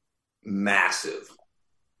like massive.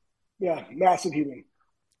 Yeah, massive human.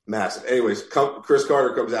 Massive. Anyways, Chris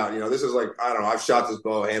Carter comes out. This is like, I don't know. I've shot this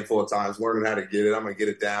bow a handful of times, learning how to get it. I'm going to get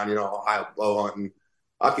it down, Ohio bow hunting.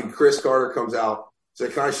 Chris Carter comes out. So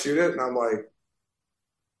can I shoot it? And I'm like,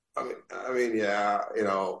 yeah,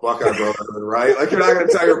 Buckeye brother, right? Like, you're not going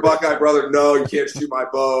to tell your Buckeye brother, no, you can't shoot my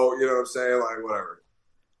bow. You know what I'm saying? Like, whatever.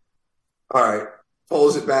 All right.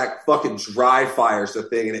 Pulls it back, fucking dry fires the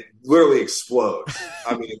thing, and it literally explodes.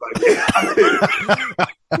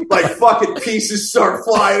 Like fucking pieces start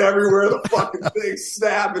flying everywhere. The fucking thing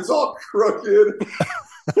snap. It's all crooked.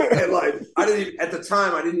 And like, at the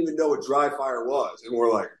time, I didn't even know what dry fire was. And we're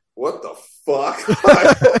like, what the fuck?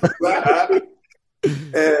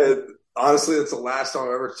 And honestly, it's the last time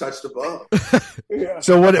I ever touched a bow. Yeah.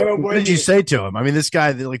 So what did you say to him? I mean, this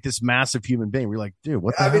guy, like this massive human being, we're like, dude,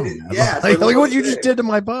 what the hell? Yeah, like what you just did to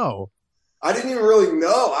my bow. I didn't even really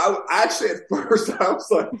know. I actually, at first, I was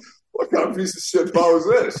like, what kind of piece of shit bow is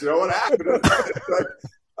this? What happened? Like,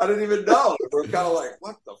 I didn't even know. We're kind of like,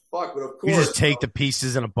 what the fuck? But of course, you just take the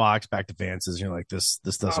pieces in a box back to Vance's, and you're like, this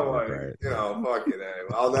doesn't work right. Fuck it.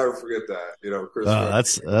 I'll never forget that. Chris.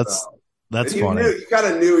 That's and funny. You kind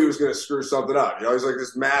of knew he was going to screw something up. He's like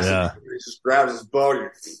this massive. He just grabs his bow.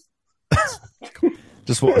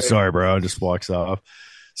 Sorry, bro. Just walks off.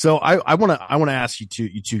 So I want to ask you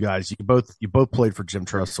two guys. You both played for Jim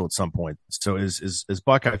Tressel at some point. So as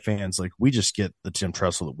Buckeye fans, like, we just get the Jim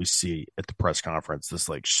Tressel that we see at the press conference. This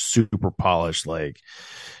like super polished, like,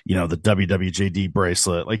 the WWJD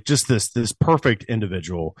bracelet, like just this perfect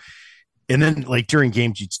individual. And then like during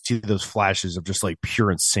games, you see those flashes of just like pure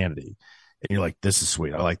insanity. And you're like, this is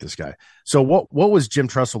sweet. I like this guy. So what was Jim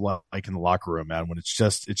Tressel like in the locker room, man, when it's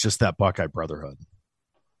just that Buckeye brotherhood?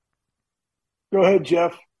 Go ahead,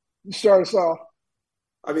 Jeff. You start us off.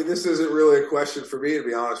 I mean, this isn't really a question for me, to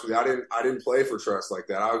be honest with you. I didn't play for Tress like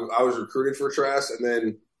that. I was recruited for Tress, and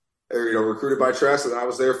then recruited by Tress, and I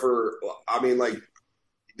was there for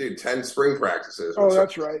 10 spring practices. Oh,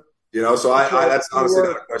 that's right. So that's honestly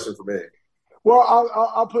not a question for me. Well,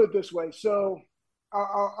 I'll put it this way. So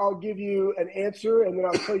I'll give you an answer, and then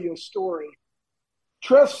I'll tell you a story.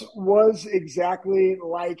 Tress was exactly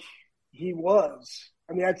like he was.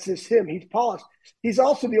 I mean, that's just him. He's polished. He's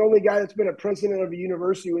also the only guy that's been a president of a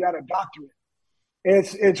university without a doctorate. And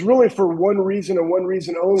it's really for one reason and one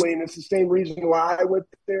reason only, and it's the same reason why I went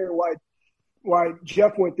there, why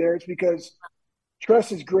Jeff went there. It's because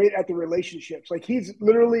Tress is great at the relationships. Like, he's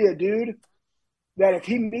literally a dude that if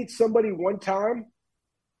he meets somebody one time,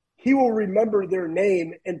 he will remember their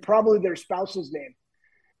name and probably their spouse's name.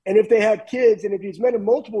 And if they have kids, and if he's met them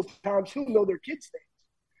multiple times, he'll know their kids' names.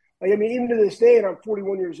 Like, I mean, even to this day, and I'm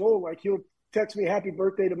 41 years old, like, he'll text me happy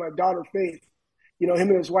birthday to my daughter, Faith. Him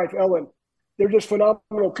and his wife, Ellen. They're just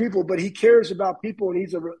phenomenal people, but he cares about people, and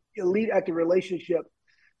he's elite at the relationship.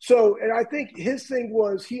 So, and I think his thing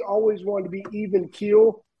was he always wanted to be even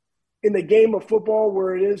keel in the game of football,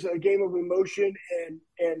 where it is a game of emotion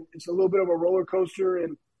and it's a little bit of a roller coaster,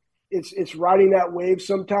 and it's riding that wave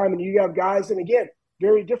sometime. And you have guys, and again,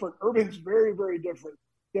 very different. Urban's very, very different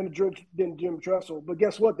than Jim Tressel. But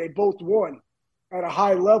guess what? They both won at a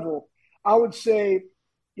high level. I would say,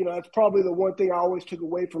 that's probably the one thing I always took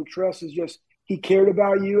away from Tress is just he cared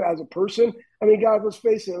about you as a person. I mean, guys, let's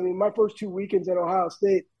face it. I mean, my first 2 weekends at Ohio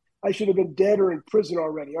State, I should have been dead or in prison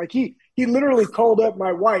already. Like, he literally called up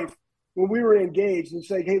my wife when we were engaged and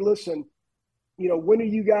said, hey, listen, when are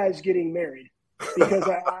you guys getting married? Because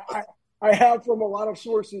I have from a lot of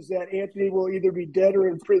sources that Anthony will either be dead or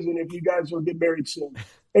in prison if you guys will get married soon.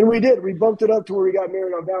 And we did. We bumped it up to where we got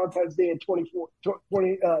married on Valentine's Day in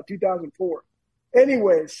 2004.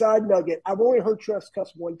 Anyway, side nugget. I've only heard Tress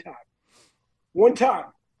cuss one time. One time.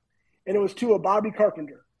 And it was to a Bobby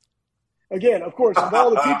Carpenter. Again, of course, of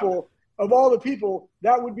all the of all the people,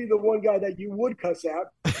 that would be the one guy that you would cuss out.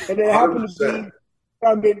 And it happened to be,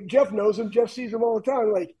 I mean, Jeff knows him. Jeff sees him all the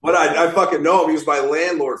time. Like, but I fucking know him. He was my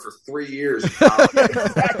landlord for 3 years. Exactly.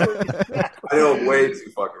 I know him way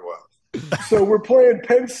too fucking well. So we're playing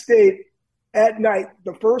Penn State at night,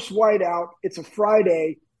 the first whiteout. It's a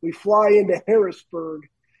Friday. We fly into Harrisburg.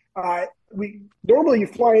 Normally you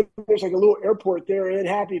fly in, there's like a little airport there in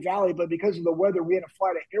Happy Valley, but because of the weather, we had to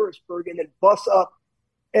fly to Harrisburg and then bus up.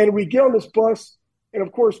 And we get on this bus, and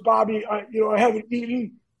of course, Bobby, I haven't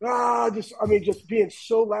eaten. Just being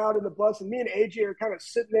so loud in the bus. And me and AJ are kind of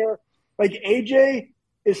sitting there. Like, AJ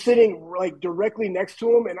is sitting like directly next to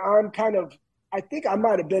him, and I think I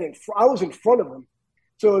might have been I was in front of him.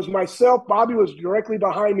 So it was myself. Bobby was directly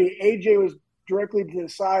behind me. AJ was directly to the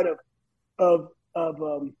side of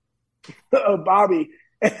Bobby.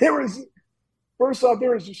 And there was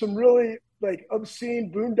some really like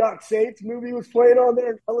obscene Boondock Saints movie was playing on there,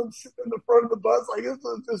 and Ellen's sitting in the front of the bus. Like, this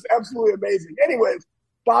was just absolutely amazing. Anyways,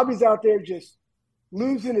 Bobby's out there just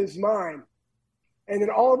losing his mind. And then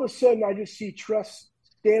all of a sudden I just see Tress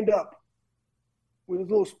stand up with his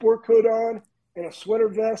little sport coat on and a sweater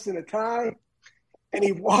vest and a tie. And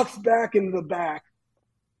he walks back into the back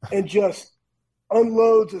and just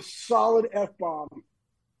unloads a solid F-bomb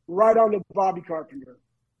right onto Bobby Carpenter.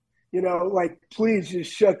 Like, please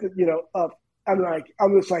just shut up. I'm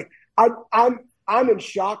just like, I'm in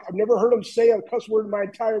shock. I've never heard him say a cuss word in my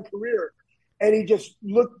entire career. And he just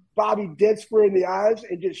looked Bobby dead square in the eyes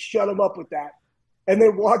and just shut him up with that. And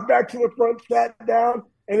then walked back to the front, sat down,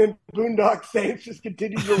 and then Boondock Saints just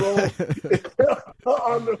continued to roll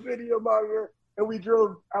on the video monitor. And we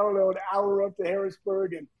drove, an hour up to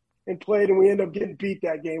Harrisburg and played, and we ended up getting beat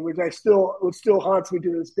that game, which still haunts me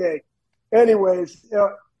to this day. Anyways,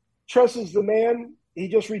 Tress is the man. He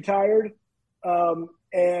just retired,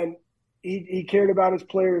 and he cared about his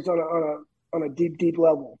players on a deep, deep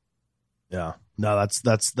level. Yeah, no,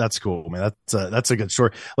 that's cool, man. That's a good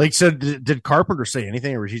story. Like, so did Carpenter say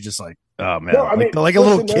anything, or was he just like, oh man, no, like a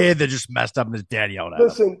little kid that just messed up and his dad yelled at him?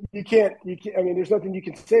 Listen, you can't. I mean, there's nothing you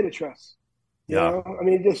can say to Tress. You know? I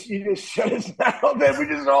mean, you just shut his mouth, and we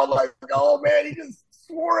just all like, oh man, he just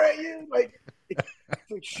swore at you, like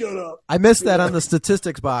shut up. I missed that on the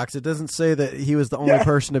statistics box. It doesn't say that he was the only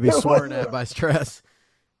person to be sworn at by Tress.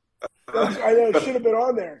 I know, it should have been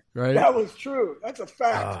on there. Right? That was true. That's a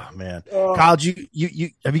fact. Oh man, Kyle, you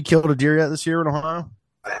have you killed a deer yet this year in Ohio?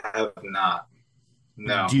 I have not.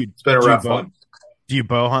 No, it's been a rough one. Do you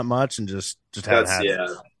bow hunt much and just haven't had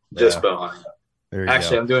just bow hunting.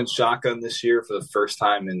 Actually, I'm doing shotgun this year for the first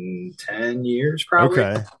time in 10 years, probably.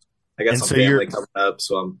 Okay. I got some family coming up,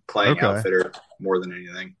 so I'm playing outfitter more than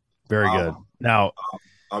anything. Very good. Now,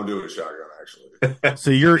 I'm doing shotgun actually.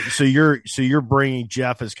 so you're bringing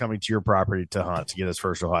Jeff is coming to your property to hunt to get his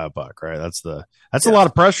first Ohio buck, right? That's a lot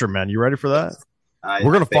of pressure, man. You ready for that?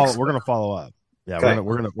 We're gonna follow up. Yeah, okay.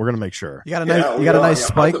 we're gonna make sure. You got a nice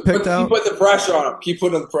spike picked out. Keep putting the pressure on him. Keep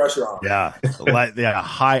putting the pressure on him. Yeah,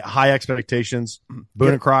 high expectations.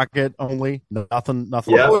 Boone and Crockett only. Nothing.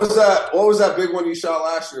 Yeah. What was that big one you shot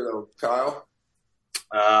last year though, Kyle?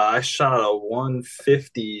 I shot a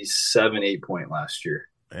 157 8-point last year.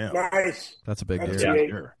 Damn. Nice. That's a big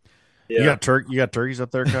deer. Yeah. You got turkeys up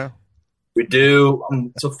there, Kyle? We do.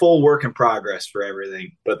 It's a full work in progress for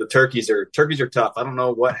everything, but the turkeys are tough. I don't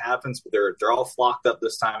know what happens, but they're all flocked up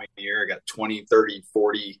this time of year. I got 20, 30,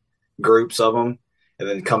 40 groups of them, and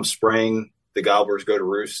then come spring, the gobblers go to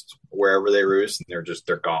roost wherever they roost, and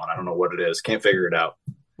they're gone. I don't know what it is. Can't figure it out.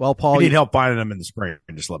 Well, Paul, you need help finding them in the spring.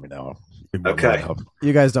 Just let me know. Okay.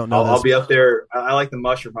 You guys don't know. I'll be up there. I like the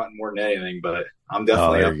mushroom hunting more than anything, but I'm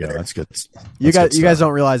definitely up there. That's good. You guys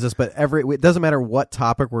don't realize this, but it doesn't matter what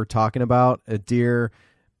topic we're talking about. A deer,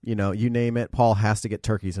 you name it. Paul has to get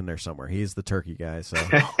turkeys in there somewhere. He's the turkey guy, so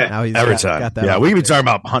now he's every time. Got that. Yeah, we can be talking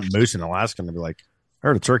about hunting moose in Alaska, and they'll be like, "I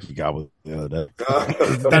heard a turkey gobble the other day."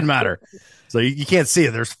 Doesn't matter. So you can't see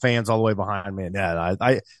it. There's fans all the way behind me, and yeah,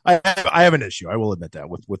 I have an issue. I will admit that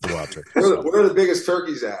with the wild turkey. Where are the biggest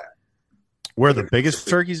turkeys at? Where the biggest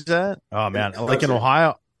turkeys at? Oh man, like in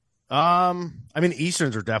Ohio. I mean,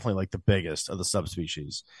 Easterns are definitely like the biggest of the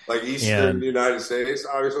subspecies. Like Eastern United States,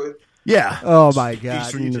 obviously. Yeah. Oh my God.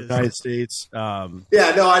 Eastern United States. Yeah,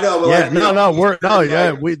 no, I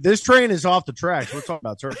know. But this train is off the tracks. We're talking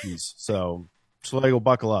about turkeys, so Schlegel,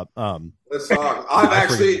 buckle up. Let's talk.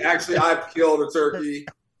 I've killed a turkey.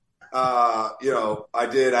 I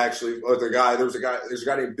did actually with a guy. There's a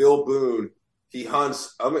guy named Bill Boone. He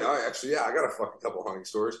hunts. I got a fucking couple hunting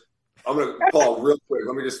stories. I'm gonna Paul real quick.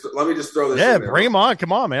 Let me just throw this. Yeah, in there. bring him on.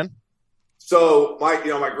 Come on, man. So my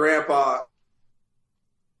grandpa.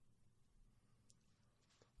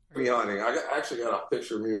 me hunting. Actually got a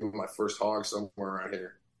picture of me with my first hog somewhere around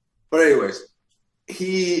here. But anyways,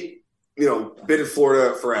 he, been in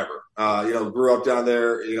Florida forever. Grew up down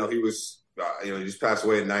there. He was, he just passed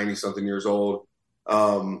away at 90 something years old.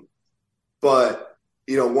 But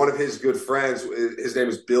one of his good friends, his name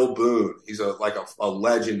is Bill Boone. He's a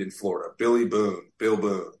legend in Florida. Bill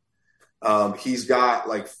Boone. He's got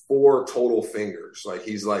like 4 total fingers. Like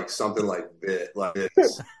he's like something like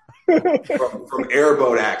this from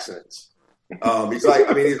airboat accidents. He's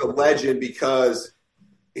he's a legend because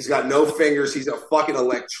he's got no fingers. He's a fucking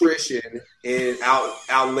electrician out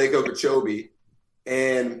in Lake Okeechobee,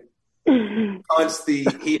 and he hunts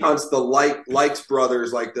the Likes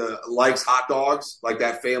brothers, like the Likes hot dogs, like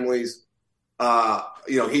that family's.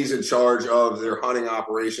 He's in charge of their hunting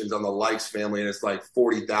operations on the Likes family, and it's like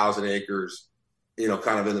 40,000 acres,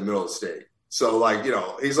 kind of in the middle of the state. So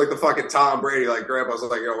he's like the fucking Tom Brady. Like Grandpa's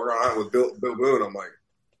like, we're gonna hunt with Bill Boone. I'm like,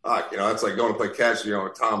 that's like going to play catch,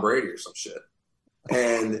 with Tom Brady or some shit.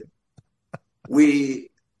 And we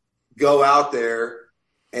go out there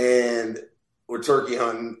and we're turkey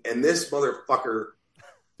hunting, and this motherfucker,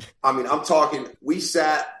 I'm talking, we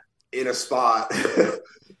sat in a spot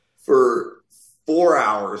for 4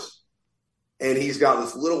 hours, and he's got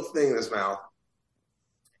this little thing in his mouth,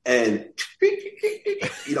 and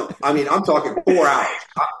I'm talking 4 hours.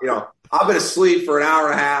 I've been asleep for an hour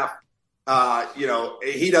and a half.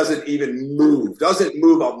 He doesn't even move,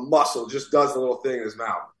 a muscle, just does the little thing in his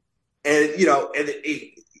mouth. And,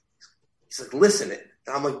 he's like, listen.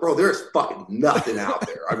 And I'm like, bro, there's fucking nothing out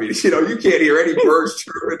there. I mean, you can't hear any birds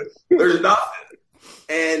chirping. There's nothing.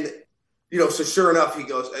 And, so sure enough, he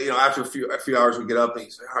goes, after a few hours, we get up and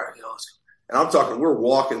he's like, all right, let's go. And I'm talking, we're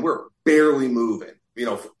walking, we're barely moving,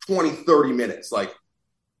 for 20, 30 minutes. Like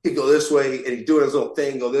he'd go this way and he'd do his little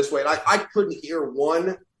thing, go this way. And I couldn't hear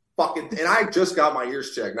one fucking, and I just got my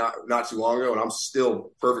ears checked not too long ago, and I'm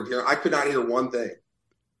still perfect hearing. I could not hear one thing.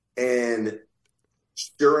 And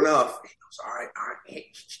sure enough, he goes, all right.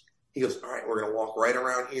 He goes, all right, we're going to walk right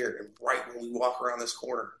around here. And right when we walk around this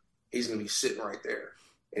corner, he's going to be sitting right there.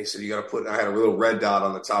 And he said, you got to put, I had a little red dot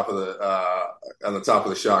on the top of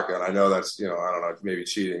the shotgun. I know that's, I don't know, maybe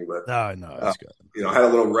cheating, but no, that's good. I had a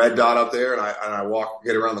little red dot up there, and I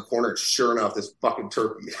get around the corner, and sure enough, this fucking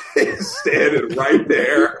turkey is standing right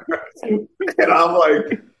there. And I'm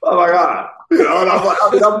like, oh my God. And I'm like,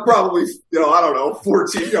 I'm probably,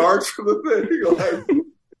 14 yards from the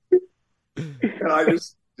thing. And I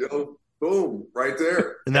just, boom, right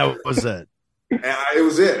there. And that was it. And it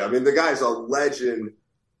was it. I mean, the guy's a legend,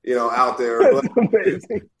 out there. But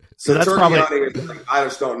so that's probably I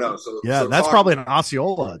just don't know. So yeah, that's probably an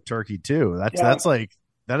Osceola turkey too. That's like,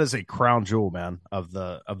 that is a crown jewel, man, of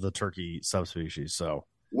the turkey subspecies. So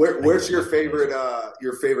where's your favorite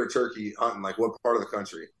turkey hunting? Like what part of the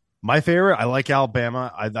country? My favorite, I like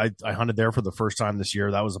Alabama. I hunted there for the first time this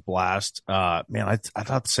year. That was a blast. Man, I'd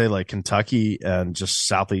have to say like Kentucky and just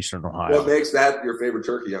southeastern Ohio. What makes that your favorite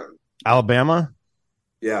turkey hunt? Alabama?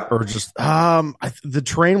 Yeah. Or just the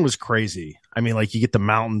terrain was crazy. I mean, like you get the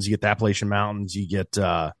mountains, you get the Appalachian Mountains, you get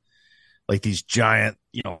like these giant,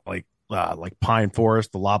 like pine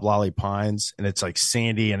forest, the loblolly pines, and it's like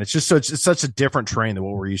sandy, and it's just it's such a different terrain than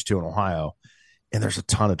what we're used to in Ohio. And there's a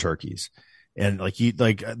ton of turkeys. And like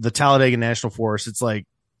the Talladega National Forest, it's like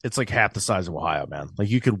half the size of Ohio, man.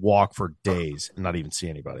 Like you could walk for days and not even see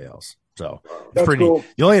anybody else. So it's pretty cool. neat.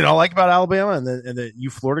 The only thing I don't like about Alabama and that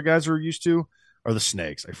you Florida guys are used to are the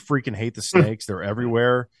snakes. I freaking hate the snakes. They're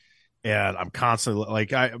everywhere. And I'm constantly like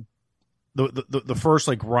the first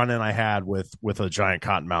like run in I had with a giant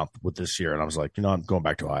cottonmouth with this year. And I was like, I'm going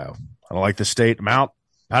back to Ohio. I don't like the state. I'm out.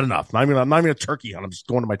 Had enough. I'm not even a turkey hunt. I'm just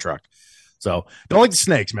going to my truck. So don't like the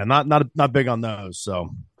snakes, man. Not big on those. So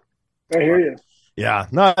I hear you. Yeah,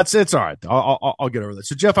 no, it's all right. I'll get over that.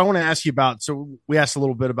 So Jeff, I want to ask you about. So we asked a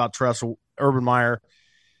little bit about Tressel, Urban Meyer.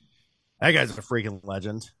 That guy's a freaking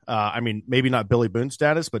legend. I mean, maybe not Billy Boone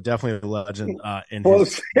status, but definitely a legend. In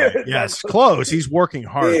close. Yes, close. He's working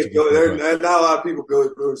hard. There's not a lot of people Billy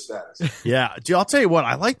Boone status. Yeah, I'll tell you what.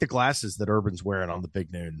 I like the glasses that Urban's wearing on the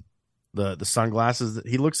Big Noon. The sunglasses.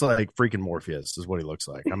 He looks like freaking Morpheus. Is what he looks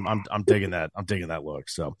like. I'm digging that. I'm digging that look.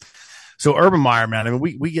 So Urban Meyer, man. I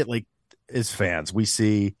mean, we get like as fans, we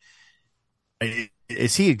see.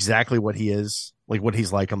 Is he exactly what he is? Like what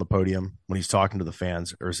he's like on the podium when he's talking to the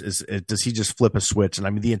fans, or does he just flip a switch? And I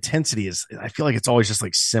mean, the intensity is. I feel like it's always just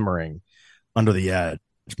like simmering under the edge,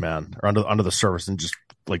 man, or under the surface, and just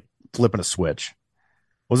like flipping a switch.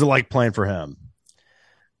 What was it like playing for him?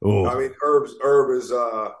 Ooh. I mean, Herb is.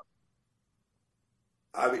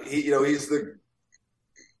 I mean, he's the.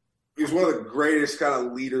 he's one of the greatest kind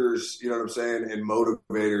of leaders, you know what I'm saying, and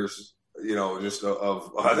motivators, you know, just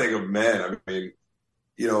of I think of men. I mean,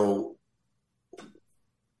 you know,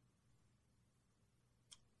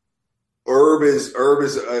 Herb is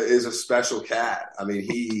a special cat. I mean,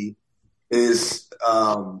 he is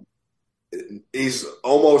he's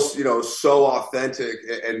almost, you know, so authentic,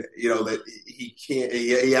 and you know that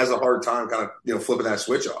he has a hard time kind of, you know, flipping that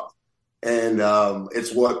switch off. And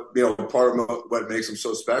it's what, you know, part of what makes him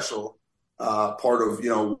so special. Part of,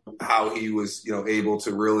 you know, how he was, you know, able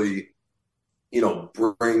to really, you know,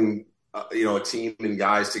 bring, you know, a team and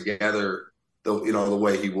guys together, you know, the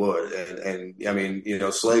way he would. And I mean, you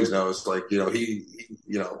know, Slags knows, like, you know, he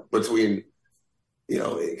you know, between, you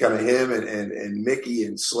know, kind of him and Mickey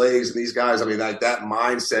and Slags and these guys, I mean, that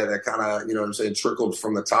mindset that kind of, you know what I'm saying, trickled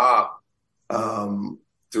from the top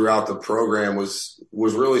throughout the program was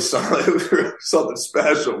really something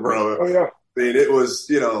special, bro. Oh, yeah. I mean, it was,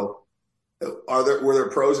 you know, were there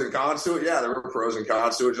pros and cons to it? Yeah, there were pros and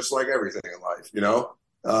cons to it, just like everything in life, you know.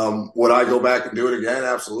 Would I go back and do it again?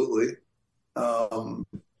 Absolutely.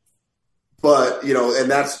 But, you know, and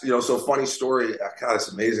that's, you know, so funny story. God,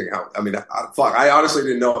 it's amazing how, I mean, I honestly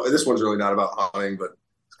didn't know. This one's really not about hunting, but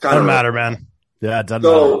it's kind doesn't of matter, man. Yeah, it doesn't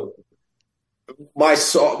matter.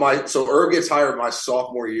 So Herb gets hired my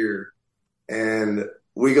sophomore year, and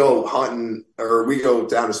we go hunting, or we go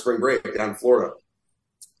down to spring break down in Florida,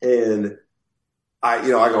 and I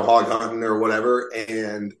go hog hunting or whatever,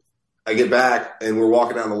 and I get back and we're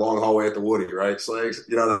walking down the long hallway at the Woody, right? Slags,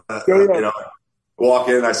 you know, you know, walk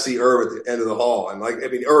in, I see Herb at the end of the hall, and like, I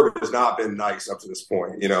mean, Herb has not been nice up to this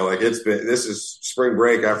point, you know, like this is spring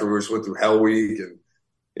break after we just went through Hell Week, and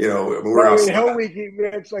you know, we're outside. Hell Week,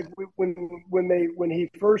 it's like when he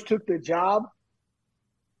first took the job,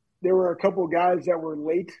 there were a couple of guys that were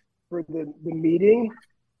late for the meeting,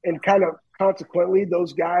 and kind of consequently,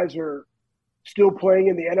 those guys are still playing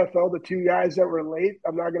in the NFL. The two guys that were late,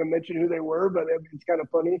 I'm not going to mention who they were, but it's kind of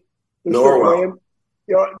funny. Norwell.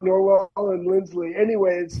 You know, Norwell and Lindsley.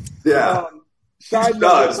 Anyways, yeah.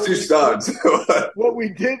 Two studs. What we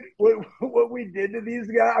did to these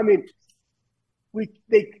guys, I mean,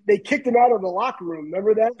 they kicked them out of the locker room.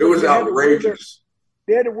 Remember that? It was outrageous.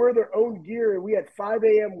 They had to wear their own gear, and we had 5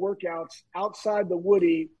 a.m. workouts outside the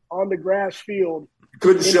Woody on the grass field.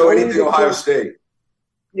 Couldn't show anything Ohio State.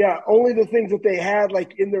 Yeah, only the things that they had,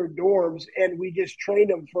 like, in their dorms, and we just trained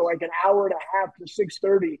them for like an hour and a half to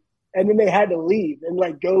 6:30, and then they had to leave and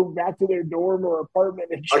like go back to their dorm or apartment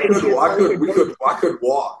and change. I could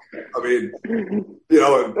walk. I mean, you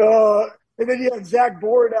know. And then you had Zach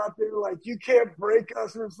Board out there like, you can't break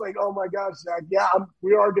us. And it's like, oh my gosh, Zach, yeah,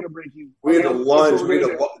 we are going to break you. We had to lunge. We had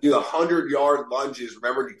to do the 100-yard lunges.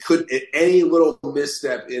 Remember, you couldn't, any little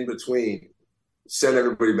misstep in between, send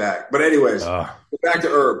everybody back. But anyways, back to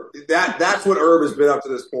Herb. That's what Herb has been up to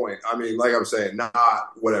this point. I mean, like I'm saying, not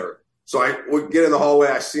whatever. So I would get in the hallway.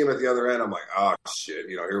 I see him at the other end. I'm like, oh, shit.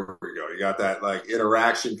 You know, here we go. You got that, like,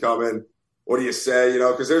 interaction coming. What do you say? You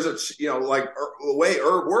know, because there's you know, like, the way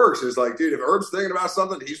Herb works is like, dude, if Herb's thinking about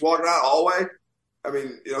something, he's walking down the hallway. I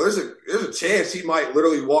mean, you know, there's a chance he might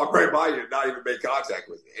literally walk right by you and not even make contact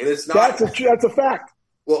with you. And it's not. That's a fact.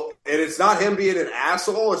 Well, and it's not him being an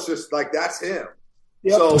asshole. It's just like, that's him.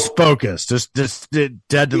 Yep. So just focused, just dead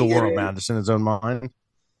to the world, man, just in his own mind.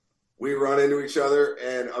 We run into each other,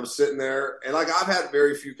 and I'm sitting there, and like, I've had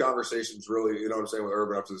very few conversations, really, you know what I'm saying, with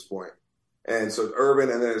Urban up to this point. And so Urban,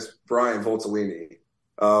 and then it's Brian Voltolini.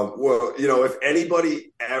 Well, you know, if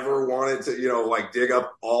anybody ever wanted to, you know, like, dig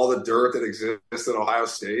up all the dirt that exists in Ohio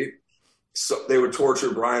State, so they would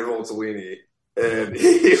torture Brian Voltolini. And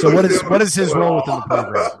so what is his role within the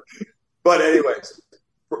program? But anyways,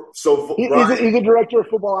 so he's a director of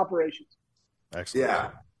football operations. Excellent. Yeah.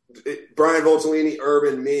 Brian Voltolini,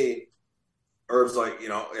 Urban, me. Herb's like, you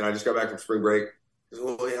know, and I just got back from spring break. He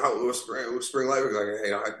goes, well, how was spring like? Like,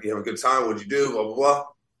 hey, you have a good time? What'd you do? Blah, blah, blah.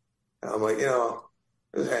 And I'm like, you know,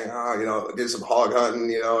 just hang out, you know, did some hog hunting,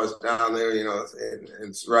 you know, it's down there, you know, and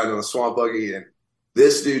it's riding on the swamp buggy. And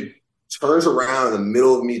this dude turns around in the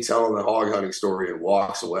middle of me telling the hog hunting story and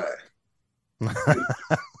walks away.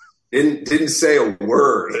 Didn't say a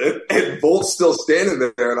word. And Volt's still standing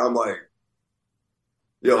there, and I'm like,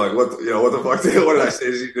 what the fuck? What did I say?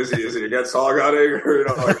 Is he against hog hunting, or, you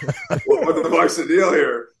know, like, what the fuck's the deal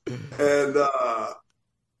here? And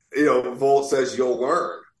you know, Volt says you'll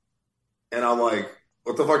learn, and I'm like,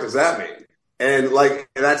 what the fuck does that mean? And like,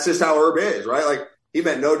 that's just how Herb is, right? Like, he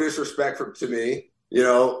meant no disrespect to me, you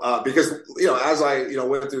know, because, you know, as I, you know,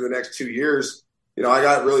 went through the next 2 years, you know, I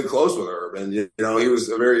got really close with Herb, and, you know, he was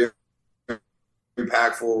a very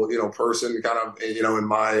impactful, you know, person, kind of, you know,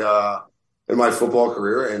 in in my football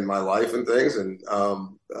career and my life and things. And,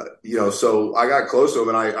 so I got close to him,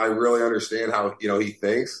 and I really understand how, he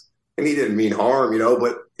thinks. And he didn't mean harm,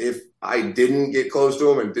 but if I didn't get close to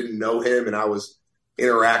him and didn't know him and I was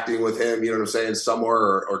interacting with him, you know what I'm saying,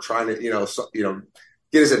 somewhere or trying to,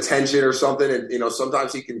 get his attention or something. And,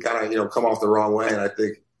 sometimes he can kind of, come off the wrong way. And I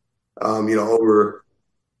think, over,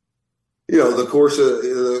 the course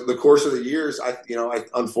of the years, I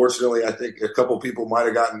unfortunately, I think a couple people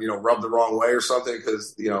might've gotten, rubbed the wrong way or something.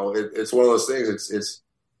 Cause it's one of those things. It's,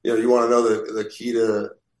 you want to know the key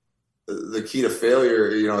to failure,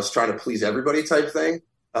 is trying to please everybody type thing.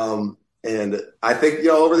 And I think,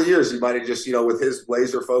 over the years, he might have just, with his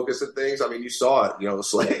laser focus at things. I mean, you saw it, the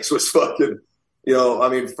Slangs was fucking,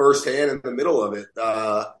 firsthand in the middle of it,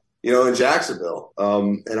 in Jacksonville.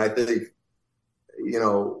 And I think,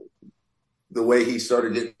 the way he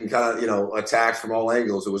started getting kind of, attacked from all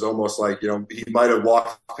angles, it was almost like, he might have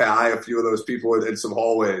walked by a few of those people in some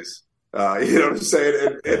hallways, you know what I'm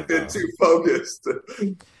saying? And been too focused.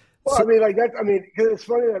 Well, I mean, because it's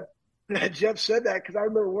funny that Jeff said that, because I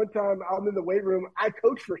remember one time I'm in the weight room, I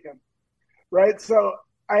coached for him, right? So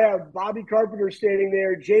I have Bobby Carpenter standing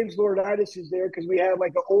there, James Laurinaitis is there, because we had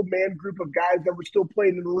like an old man group of guys that were still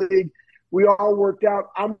playing in the league. We all worked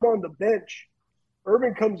out. I'm on the bench.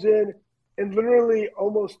 Urban comes in and literally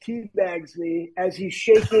almost teabags me as he's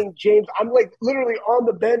shaking James. I'm like literally on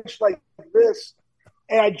the bench like this,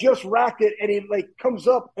 and I just racked it, and he like comes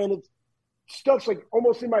up and it's stuff's like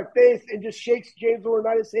almost in my face and just shakes James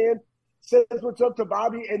Laurinaitis' hand, says what's up to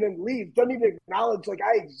Bobby, and then leaves. Doesn't even acknowledge like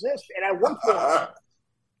I exist and I work for him.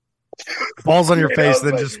 Falls on your face,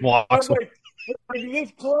 then like, just walks. I'm like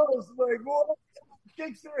this close, like what?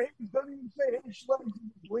 Shakes their hands, doesn't even say hey, Schlegs,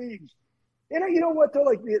 leaves. And you know what though?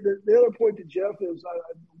 Like the other point to Jeff is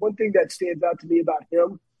one thing that stands out to me about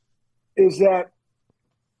him is that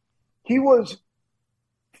he was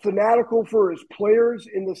fanatical for his players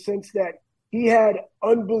in the sense that he had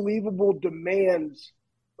unbelievable demands,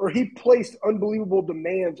 or he placed unbelievable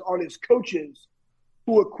demands on his coaches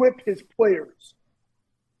who equipped his players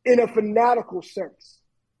in a fanatical sense.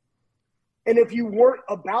 And if you weren't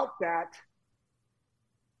about that,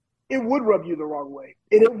 it would rub you the wrong way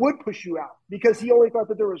and it would push you out, because he only thought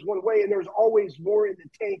that there was one way and there's always more in the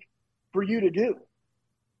tank for you to do.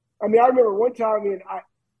 I mean, I remember one time,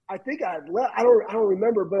 I think I had left. I don't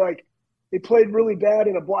remember, but like they played really bad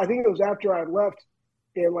in a bowl. I think it was after I had left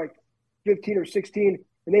in like 15 or 16,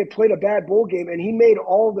 and they had played a bad bowl game, and he made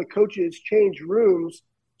all the coaches change rooms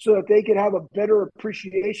so that they could have a better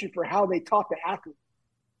appreciation for how they taught the athlete.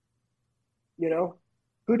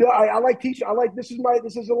 I like teaching. I like this is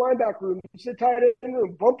a linebacker room. This is a tight end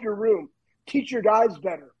room. Bump your room. Teach your guys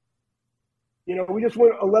better. We just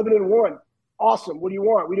went 11-1. Awesome. What do you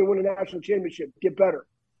want? We didn't win a national championship. Get better.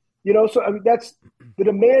 So I mean, that's the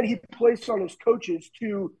demand he placed on his coaches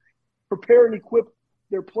to prepare and equip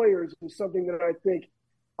their players is something that I think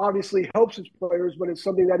obviously helps his players, but it's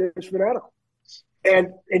something that is fanatical.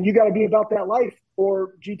 And you got to be about that life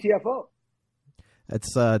or GTFO.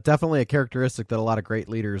 It's definitely a characteristic that a lot of great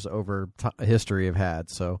leaders over history have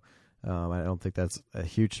had. So I don't think that's a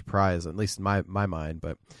huge surprise, at least in my mind.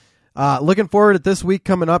 But looking forward at this week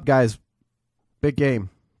coming up, guys. Big game,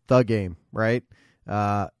 the game, right?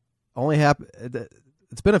 It's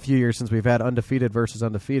been a few years since we've had undefeated versus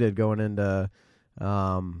undefeated going into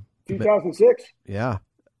 2006. Yeah,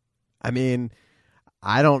 I mean,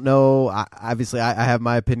 I don't know. Obviously, I have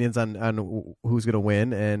my opinions on who's going to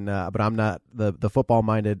win, and but I'm not the football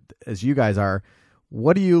minded as you guys are.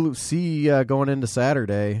 What do you see going into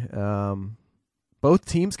Saturday? Both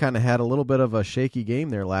teams kind of had a little bit of a shaky game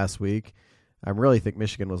there last week. I really think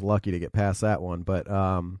Michigan was lucky to get past that one. But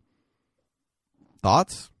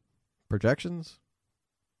thoughts, projections?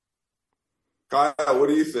 Kyle, what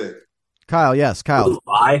do you think? Kyle, yes, Kyle.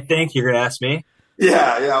 I think you're going to ask me.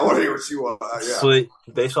 Yeah, I want to hear what you want. Yeah. Sweet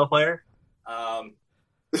baseball player.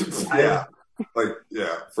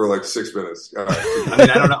 For like 6 minutes. Right. I mean,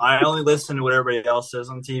 I don't know. I only listen to what everybody else says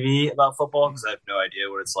on TV about football because I have no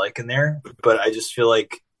idea what it's like in there. But I just feel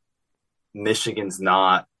like Michigan's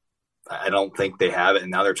not. I don't think they have it.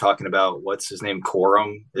 And now they're talking about what's his name,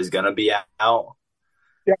 Corum, is going to be out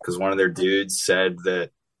because one of their dudes said that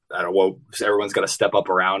everyone's got to step up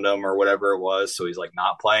around him or whatever it was. So he's like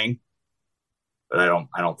not playing. But I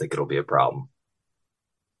don't think it'll be a problem.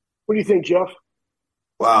 What do you think, Jeff?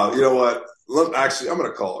 Wow, you know what? Look, actually, I'm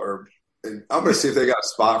going to call Herb, and I'm going to see if they got a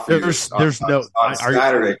spot for you. There's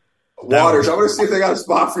Saturday. Waters. I'm going to see if they got a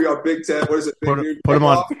spot for you on Big Ten. What is it? Put him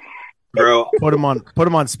on, bro. Put him on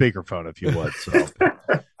speakerphone if you would.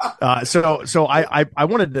 So I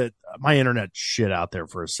wanted to my internet shit out there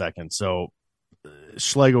for a second. So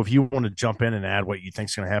Schlegel, if you want to jump in and add what you think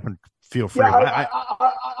is going to happen, feel free. Yeah,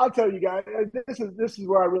 I'll tell you guys. This is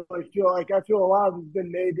where I really feel like a lot has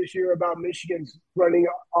been made this year about Michigan's running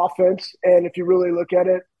offense, and if you really look at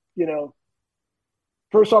it,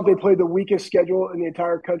 first off, they played the weakest schedule in the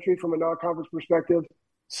entire country from a non-conference perspective.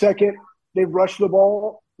 Second, they rushed the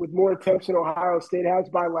ball with more attempts than Ohio State has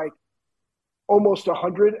by like almost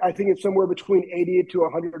 100. I think it's somewhere between 80 to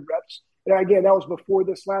 100 reps. And again, that was before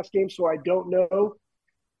this last game, so I don't know.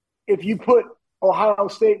 If you put Ohio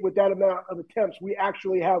State with that amount of attempts, we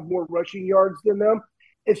actually have more rushing yards than them.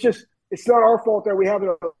 It's not our fault that we have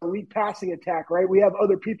an elite passing attack, right? We have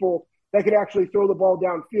other people that can actually throw the ball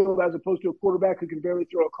downfield as opposed to a quarterback who can barely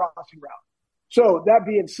throw a crossing route. So that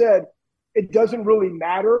being said, it doesn't really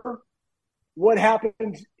matter what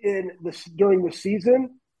happens during the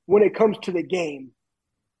season when it comes to the game.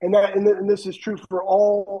 And this is true for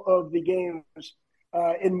all of the games.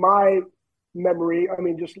 In my memory, I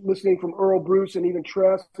mean, just listening from Earl Bruce and even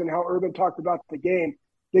Tress and how Urban talked about the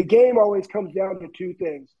game always comes down to two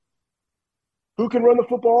things. Who can run the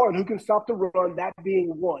football and who can stop the run, that being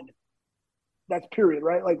one. That's period,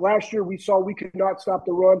 right? Like last year we saw we could not stop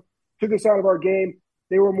the run, took us out of our game.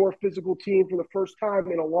 They were a more physical team for the first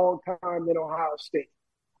time in a long time than Ohio State.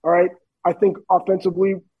 All right? I think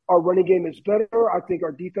offensively our running game is better. I think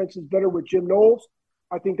our defense is better with Jim Knowles.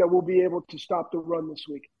 I think that we'll be able to stop the run this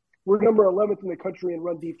week. We're number 11th in the country in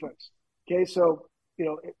run defense. Okay, so,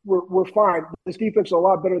 we're fine. This defense is a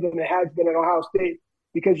lot better than it has been at Ohio State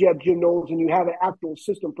because you have Jim Knowles and you have an actual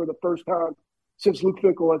system for the first time since Luke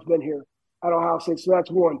Fickell has been here at Ohio State. So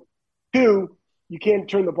that's one. Two, you can't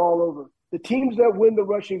turn the ball over. The teams that win the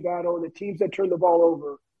rushing battle and the teams that turn the ball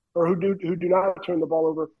over or who do not turn the ball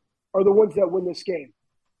over are the ones that win this game.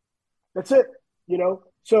 That's it,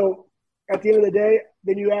 So at the end of the day,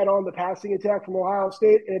 then you add on the passing attack from Ohio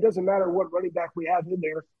State, and it doesn't matter what running back we have in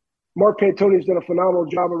there. Mark Pantoni's done a phenomenal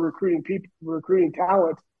job of recruiting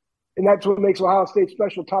talent, and that's what makes Ohio State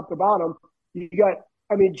special top to bottom. You got,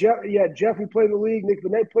 Jeff who played in the league, Nick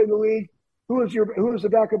Vanette played in the league. Who is the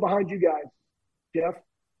backup behind you guys, Jeff?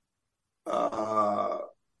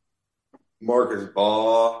 Marcus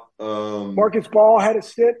Ball. Marcus Ball had a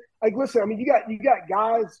stint. Like, listen, you got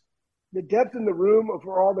guys. The depth in the room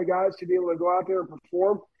for all the guys to be able to go out there and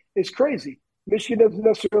perform is crazy. Michigan doesn't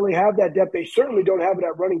necessarily have that depth. They certainly don't have it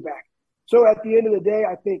at running back. So at the end of the day,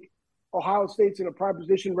 I think Ohio State's in a prime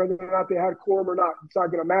position, whether or not they had quorum or not. It's not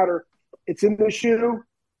going to matter. It's in the shoe.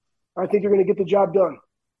 I think you're going to get the job done.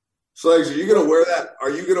 Slags, are you going to wear that? Are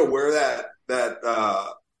you going to wear that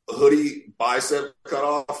hoodie bicep cut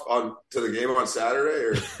off to the game on Saturday?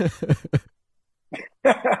 Or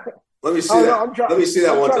let me see that. Let me see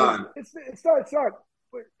that one time. It's not.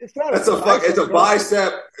 That's it's a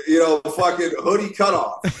bicep, fucking hoodie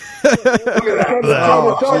cutoff. Look at that.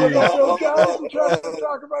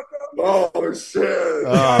 Oh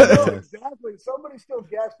shit! Exactly. Somebody's still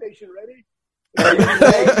gas station ready.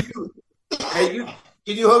 Hey,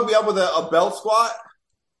 can you hook me up with a belt squat?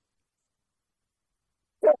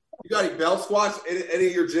 You got any belt squats in any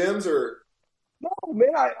of your gyms or? No, man,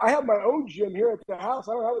 I have my own gym here at the house.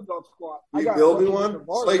 I don't have a belt squat. You build me one?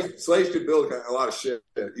 Slaves could build a lot of shit.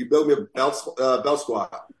 You build me a belt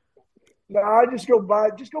squat. No, I just go buy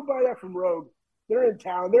that from Rogue. They're in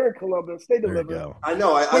town. They're in Columbus. They deliver. I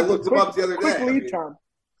know. I looked them up the other day. Quick lead time.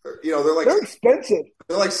 They're expensive.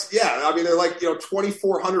 They're like, yeah. They're like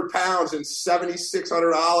 2,400 pounds and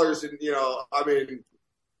 $7,600, and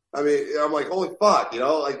I'm like, holy fuck,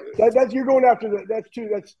 that's you're going after that's too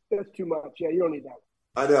much. Yeah, you don't need that.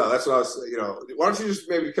 I know. That's what I was. Why don't you just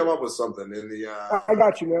maybe come up with something in the? I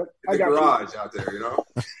got you, man. I got garage out there,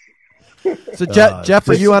 So Jeff,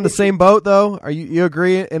 are you on the same boat though? Are you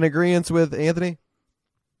agree in agreement with Anthony?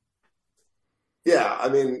 Yeah, I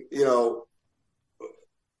don't know.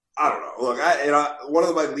 Look, one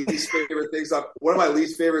of my least favorite things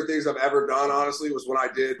I've ever done, honestly, was when I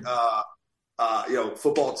did.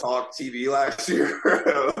 Football Talk TV last year.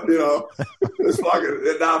 It's fucking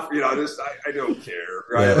enough. I don't care,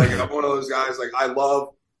 right? Yeah. Like I'm one of those guys. Like I love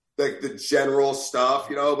like the general stuff,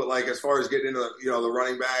 but like as far as getting into the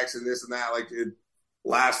running backs and this and that, like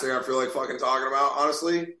last thing I feel like fucking talking about,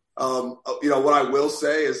 honestly. What I will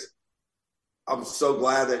say is I'm so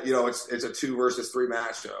glad that it's a 2 versus 3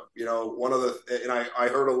 matchup. One of I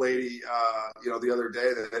heard a lady the other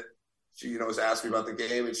day that she was asking me about the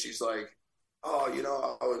game, and she's like, oh,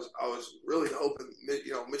 I was really hoping,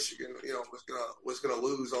 Michigan, was gonna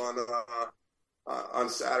lose on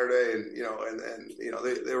Saturday, and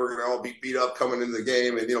they were gonna all be beat up coming into the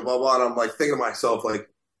game, and blah blah. And I'm like thinking to myself, like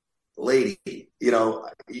lady,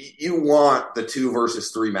 you want the 2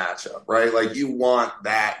 versus 3 matchup, right? Like you want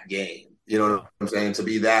that game, you know what I'm saying, to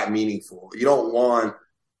be that meaningful. You don't want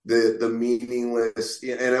the meaningless,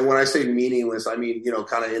 and when I say meaningless, I mean,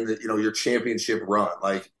 kind of in the, your championship run,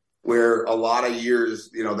 like where a lot of years,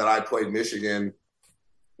 that I played Michigan,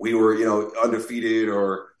 we were, undefeated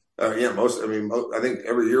or I think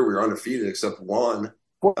every year we were undefeated except one.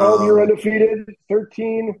 12 you're undefeated,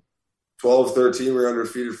 13. 12, 13, we were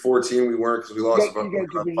undefeated. 14, we weren't because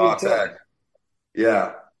we lost to Tech.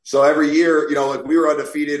 Yeah. So every year, like we were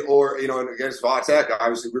undefeated or, against Tech,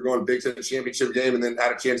 obviously we were going Big Ten championship game and then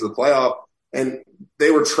had a chance of the playoff. And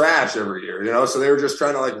they were trash every year, so they were just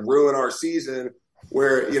trying to like ruin our season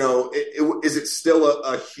where, is it still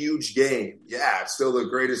a huge game? Yeah, it's still the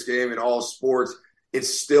greatest game in all sports. It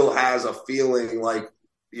still has a feeling like,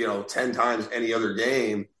 10 times any other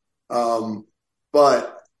game.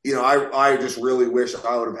 But, I just really wish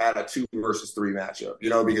I would have had a 2 versus 3 matchup,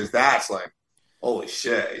 because that's like, holy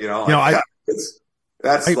shit,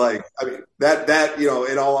 that's like, I mean, that,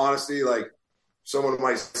 in all honesty, like someone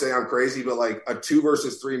might say I'm crazy, but like a 2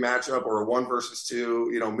 versus 3 matchup or a 1 versus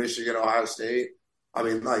 2, Michigan, Ohio State. I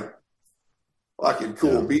mean, like, fucking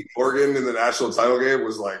cool. Yeah. Beat Oregon in the national title game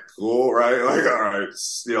was like cool, right? Like, all right,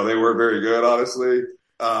 they weren't very good, honestly.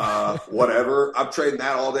 Whatever. I'm trading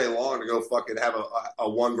that all day long to go fucking have a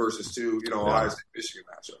 1 versus 2, Ohio State Michigan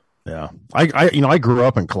matchup. Yeah, I grew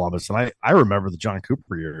up in Columbus, and I remember the John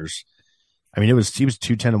Cooper years. I mean, he was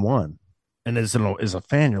 2-10-1, and as a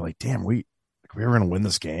fan, you're like, damn, we were going to win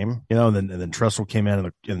this game, and then Tressel came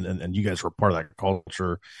in, and you guys were part of that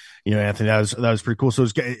culture, Anthony. That was pretty cool. So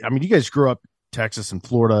you guys grew up Texas and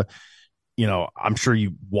Florida. I'm sure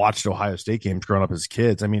you watched Ohio State games growing up as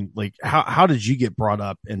kids. I mean, like, how did you get brought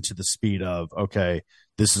up into the speed of, okay,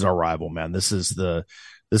 this is our rival, man. This is the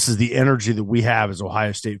energy that we have as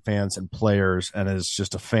Ohio State fans and players, and as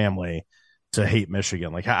just a family to hate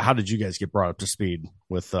Michigan. Like, how did you guys get brought up to speed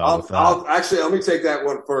with that? Actually, let me take that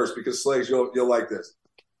one first because Slags, you'll like this.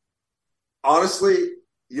 Honestly,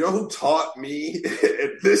 you know who taught me?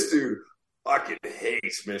 This dude fucking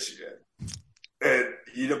hates Michigan. And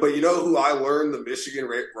but who I learned the Michigan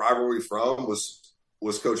rivalry from was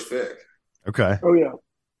Coach Fick. Okay. Oh yeah.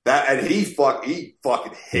 That, and he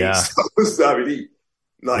fucking hates those. I mean,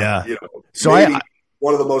 so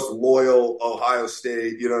one of the most loyal Ohio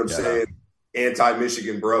State, saying,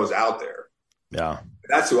 anti-Michigan bros out there. Yeah.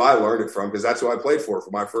 That's who I learned it from because that's who I played for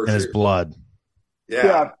my first year. His blood.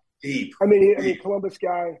 Yeah. Deep. I mean, Columbus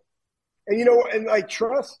guy. And, and like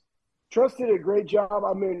Truss did a great job.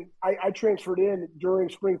 I mean, I transferred in during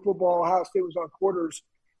spring football. Ohio State was on quarters.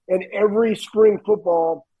 And every spring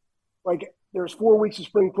football, like there's 4 weeks of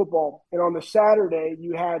spring football. And on the Saturday,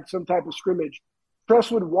 you had some type of scrimmage.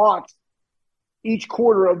 Truss would watch each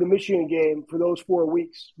quarter of the Michigan game for those 4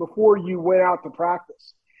 weeks before you went out to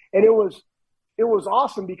practice. And it was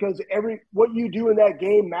awesome because what you do in that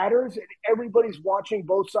game matters, and everybody's watching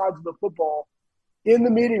both sides of the football in the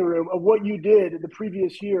meeting room of what you did the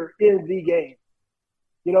previous year in the game.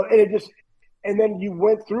 And then you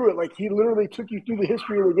went through it. Like, he literally took you through the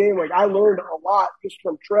history of the game. Like, I learned a lot just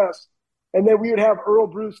from Tress. And then we would have Earl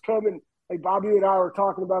Bruce come and, like, Bobby and I were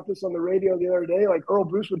talking about this on the radio the other day. Like, Earl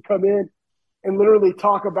Bruce would come in and literally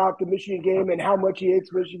talk about the Michigan game and how much he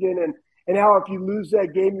hates Michigan and how if you lose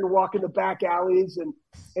that game, you're walking the back alleys. And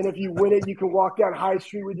if you win it, you can walk down High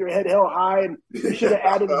Street with your head held high. And you should have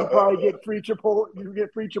added you probably get free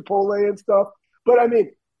Chipotle and stuff. But, I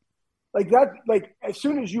mean, like that, like as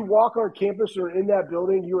soon as you walk on campus or in that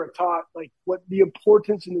building, you are taught like what the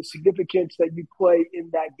importance and the significance that you play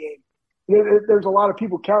in that game. There's a lot of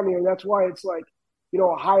people counting, and that's why it's like,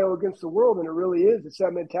 Ohio against the world, and it really is. It's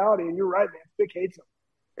that mentality, and you're right, man. Fick hates them.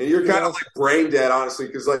 And you're kind of like brain dead, honestly,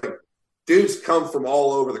 because like dudes come from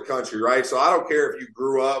all over the country, right? So I don't care if you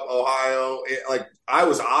grew up Ohio. Like I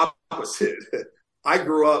was opposite. I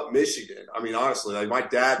grew up Michigan. I mean, honestly, like my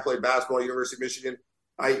dad played basketball at University of Michigan.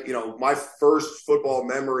 My first football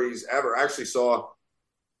memories ever actually saw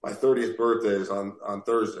my 30th birthday is on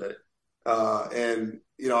Thursday. And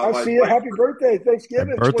I see you. Happy birthday, Thanksgiving.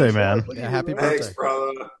 Happy birthday, man. Yeah, happy birthday. Thanks,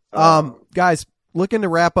 brother. Guys, looking to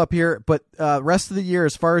wrap up here, but rest of the year,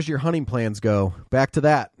 as far as your hunting plans go, back to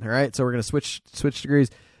that. All right, so we're gonna switch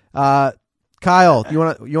degrees. Kyle, you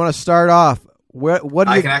want to start off? What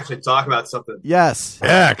do I can actually talk about something. Yes.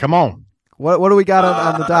 Yeah, come on. What do we got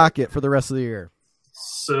on the docket for the rest of the year?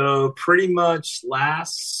 So pretty much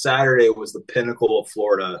last Saturday was the pinnacle of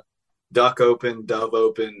Florida. Duck opened, dove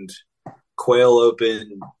opened, quail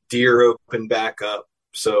opened, deer opened back up.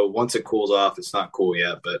 So once it cools off, it's not cool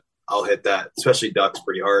yet, but I'll hit that, especially ducks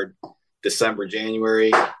pretty hard. December,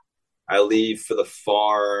 January. I leave for the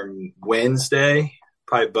farm Wednesday,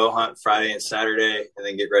 probably bow hunt Friday and Saturday, and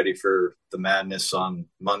then get ready for the madness on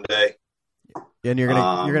Monday. And you're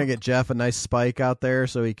gonna get Jeff a nice spike out there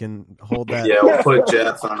so he can hold that. Yeah, we'll put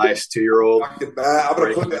Jeff on a nice 2-year-old. I'm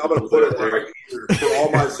gonna put it right here for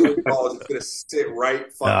all my Zoom calls. It's gonna sit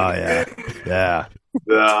right fucking. Yeah.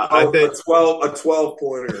 I think a 12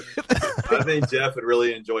 pointer. I think Jeff would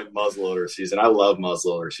really enjoy muzzleloader season. I love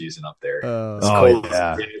muzzleloader season up there. It's cold.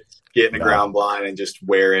 Get in the ground blind and just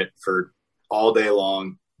wear it for all day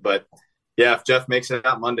long. But yeah, if Jeff makes it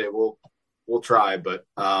out Monday, we'll try. But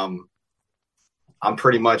I'm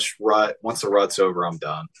pretty much once the rut's over, I'm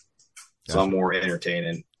done. So I'm more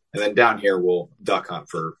entertaining. And then down here, we'll duck hunt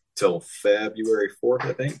till February 4th,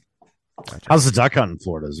 I think. How's the duck hunt in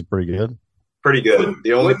Florida? Is it pretty good? Pretty good.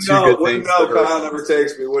 The only two good things. Kyle never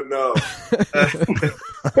takes me. Wouldn't know.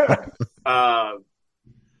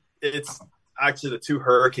 It's actually the 2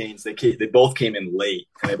 hurricanes. They both came in late,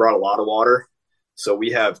 and they brought a lot of water. So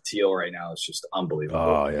we have teal right now. It's just unbelievable.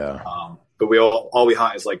 Oh yeah. But all we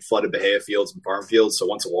hunt is like flooded bahia fields and farm fields. So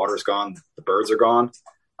once the water's gone, the birds are gone.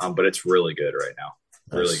 But it's really good right now.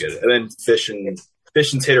 Really good. And then fishing's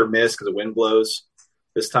hit or miss because the wind blows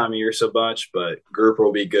this time of year so much. But grouper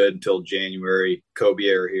will be good until January.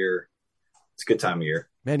 Cobia are here. It's a good time of year.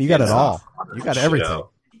 Man, you got it all. You got everything.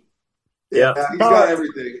 Yeah, he's got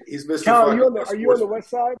everything. He's Mr. Kyle, are you on the west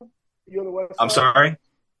side? I'm sorry?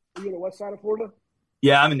 Are you on the west side of Florida?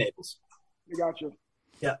 Yeah, I'm in Naples. I got you.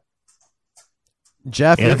 Yeah.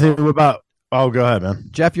 Jeff, Anthony, what about? Oh, go ahead, man.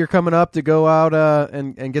 Jeff, you're coming up to go out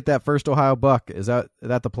and get that first Ohio buck. Is that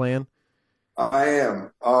the plan? I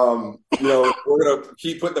am. We're gonna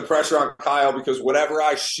keep putting the pressure on Kyle because whatever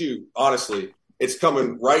I shoot, honestly, it's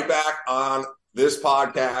coming right back on this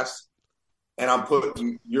podcast. And I'm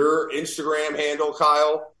putting your Instagram handle,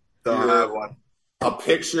 Kyle. Don't have one. A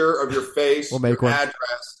picture of your face, we'll make your one.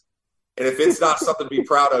 address. And if it's not something to be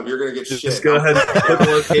proud of, you're going to get shit. Just go ahead and put the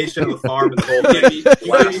location of the farm and the whole thing.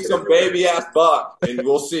 Give me some baby-ass buck, and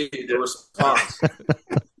we'll see the response.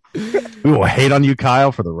 We will hate on you,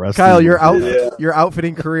 Kyle, for the rest Kyle, of your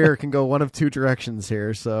outfitting career can go one of 2 directions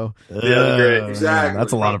here. So great. Exactly.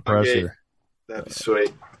 That's a lot of pressure. That'd be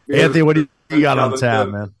sweet. Anthony, what do you got on tab,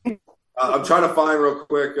 man? I'm trying to find real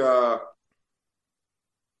quick.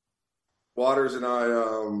 Waters and I,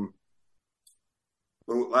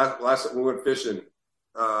 last we went fishing,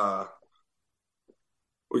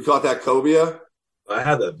 we caught that cobia. I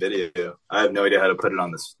had that video. I have no idea how to put it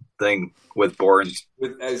on this thing with Borins.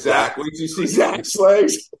 With Zach. Did you see Zach's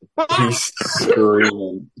legs? He's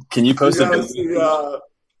screaming. Can you post it?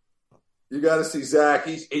 You got to see Zach.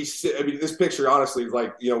 He's. I mean, this picture honestly is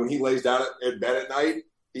like, when he lays down in bed at night.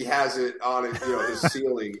 He has it on his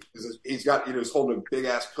ceiling. He's got, he's holding a big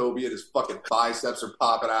ass cobia and his fucking biceps are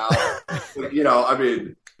popping out.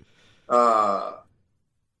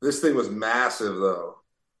 This thing was massive though.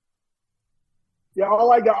 Yeah, all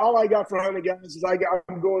I got for hunting guys is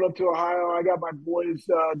I'm going up to Ohio. I got my boys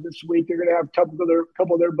this week. They're gonna have a couple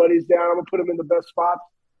of their buddies down. I'm gonna put them in the best spots.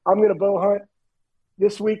 I'm gonna bow hunt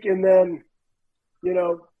this week and then,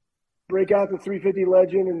 break out the 350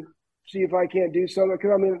 Legend and see if I can't do something.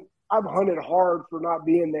 Because, I've hunted hard for not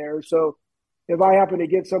being there. So if I happen to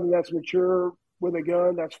get something that's mature with a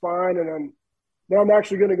gun, that's fine. And then I'm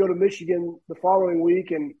actually going to go to Michigan the following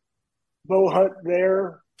week and bow hunt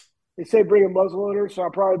there. They say bring a muzzleloader, so I'll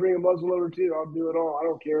probably bring a muzzleloader too. I'll do it all. I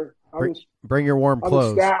don't care. Bring your warm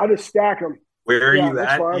clothes. I'll just stack them. Where are you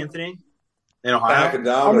at, Anthony? In Ohio?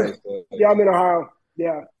 I'm in Ohio.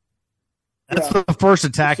 Yeah. That's the first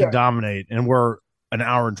attack and dominate, and we're an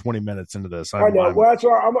hour and 20 minutes into this. I know. Well, that's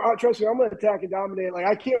why trust me, I'm going to attack and dominate. Like,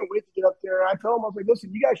 I can't wait to get up there. I tell them, I was like,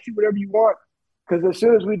 listen, you guys shoot whatever you want, because as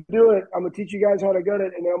soon as we do it, I'm going to teach you guys how to gun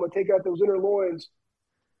it, and then I'm going to take out those inner loins,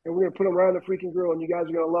 and we're going to put them around the freaking grill, and you guys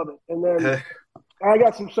are going to love it. And then I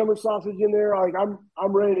got some summer sausage in there. Like,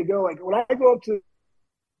 I'm ready to go. Like, when I go up to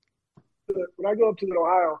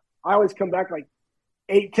Ohio, I always come back like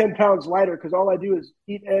 8-10 pounds lighter, because all I do is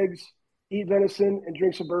eat eggs, eat venison, and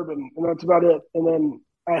drink some bourbon, and that's about it. And then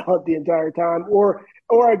I hunt the entire time, or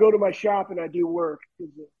I go to my shop and I do work,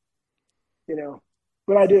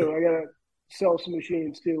 But I do. I gotta sell some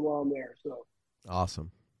machines too while I'm there. So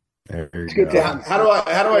awesome. It's good time. How do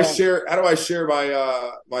I share? How do I share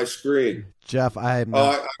my screen? Jeff, I'm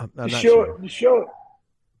not sure. Show it.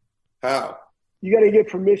 How? You got to get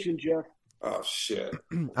permission, Jeff. Oh shit!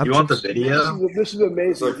 You want the video? This is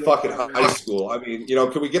amazing. It's like fucking high school. I mean,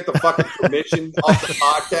 can we get the fucking permission off the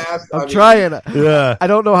podcast? I'm trying. Yeah, I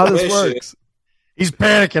don't know how this works. He's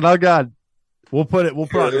panicking. Oh God, we'll put it on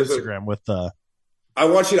Instagram with I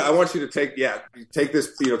want you to take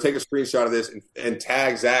this, take a screenshot of this and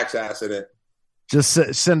tag Zach's ass in it. Just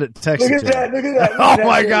send it, text Look it at to that! Look at that! Oh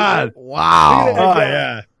my God! Wow! Oh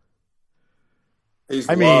yeah. He's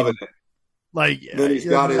loving it. Like then he's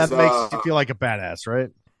got that his, makes you feel like a badass, right?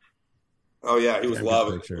 Oh yeah, he was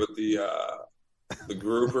loving it with the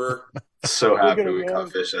grouper. So happy we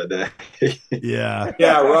caught fish that day. Yeah.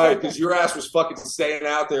 Yeah, right. Because your ass was fucking staying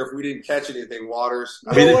out there if we didn't catch anything, Waters.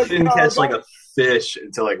 We didn't catch like a fish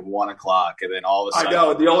until like 1 o'clock, and then all of a sudden, I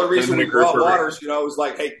know. The only reason we brought Waters, around. Was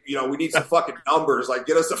like, hey, we need some fucking numbers. Like,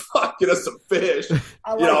 get us some fish.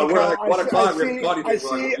 Like we're like 1 o'clock.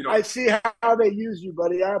 I see how they use you,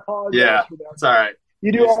 buddy. I apologize for that. It's all right.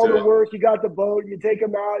 You do all the work. You got the boat. You take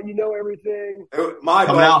them out. You know everything. My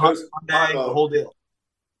boat out one day, the whole deal.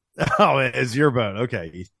 Oh, it's your boat.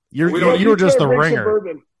 Okay, you were just the ringer.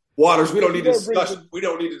 Waters, we don't need to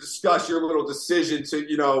discuss your little decision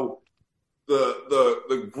to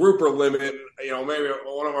the grouper limit. Maybe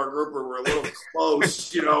one of our grouper were a little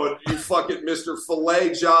close. And you fucking Mr.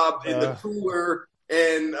 Fillet job in the cooler.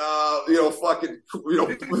 And the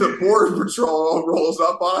border patrol rolls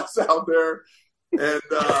up on us out there, and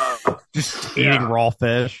just eating raw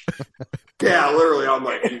fish. Yeah, literally, I'm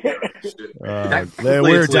like,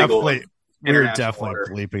 we're definitely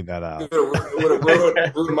bleeping that out. It would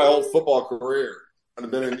have ruined my whole football career. I'd have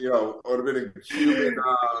been in Cuban,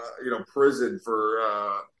 prison for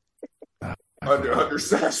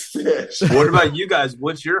undersized fish. What about you guys?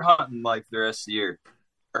 What's your hunting like the rest of the year?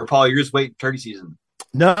 Or Paul, you're just waiting turkey season.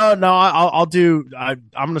 No, I'll do. I'm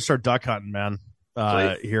going to start duck hunting, man.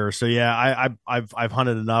 Here, so yeah, I've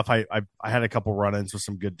hunted enough. I had a couple run-ins with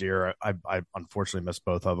some good deer. I unfortunately missed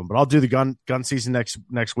both of them, but I'll do the gun season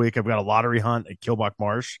next week. I've got a lottery hunt at Killbuck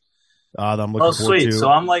Marsh that I'm looking forward to.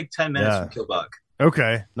 So I'm like 10 minutes from Killbuck.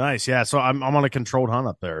 Okay, nice. Yeah, so I'm on a controlled hunt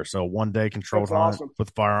up there. So 1 day controlled hunt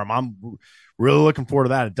with firearm. I'm really looking forward to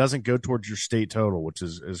that. It doesn't go towards your state total, which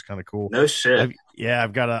is kind of cool. No shit.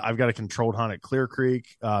 I've got a controlled hunt at Clear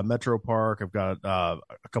Creek, Metro Park. I've got a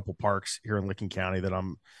couple parks here in Licking County that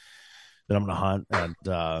I'm going to hunt, and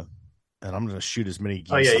I'm going to shoot as many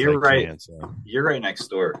geese. Oh yeah, you're right. Can, so. You're right next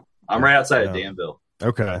door. I'm right outside of Danville.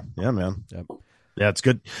 Okay, yeah, man. Yeah, it's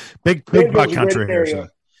good. Big buck country here. So.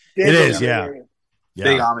 It is, yeah.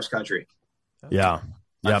 Big Amish country. Yeah.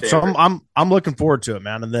 Yeah, so I'm looking forward to it,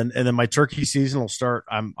 man. And then my turkey season will start.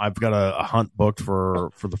 I've got a hunt booked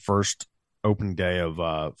for the first opening day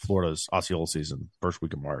of Florida's Osceola season, first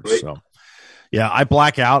week of March. Wait. So yeah, I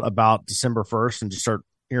black out about December 1st and just start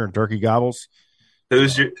hearing turkey gobbles.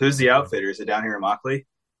 Who's the outfitter? Is it down here in Mockley?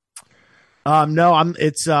 No,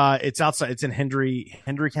 it's outside. It's in Hendry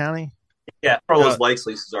County. Yeah, all those likes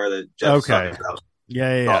leases are that. Jeff's okay.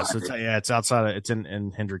 Yeah. So it's outside. It's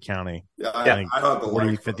in Hendry County. Yeah, I hunt the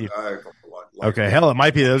 40, 50. Okay, hell, it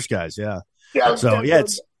might be those guys. Yeah. So yeah,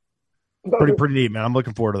 it's pretty neat, man. I'm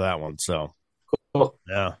looking forward to that one. So cool.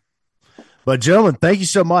 Yeah. But gentlemen, thank you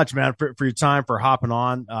so much, man, for your time, for hopping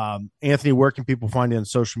on. Anthony, where can people find you on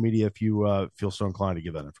social media if you feel so inclined to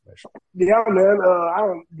give that information? Yeah, man.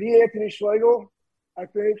 The Anthony Schlegel, I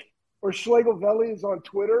think, or Schlegel Valley is on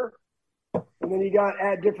Twitter, and then you got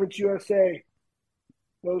 @Difference USA.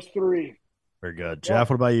 Those three. Very good.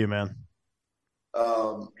 Jeff, what about you, man?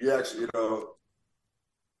 Actually,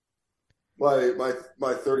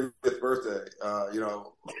 my 30th birthday,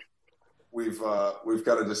 we've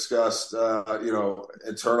kind of discussed,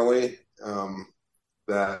 internally,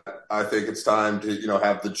 that I think it's time to,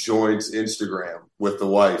 have the joint Instagram with the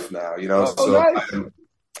wife now, so nice.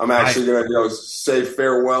 I'm actually going to, say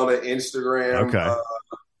farewell to Instagram. Okay.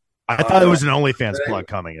 I thought it was an OnlyFans plug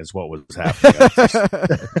coming is what was happening. That's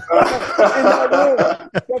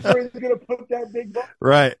where he's going to put that big butt.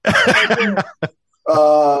 Right.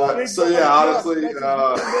 So yeah, honestly,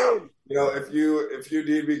 if you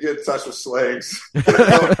need me, get in touch with Slags.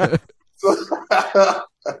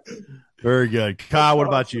 Very good. Kyle, what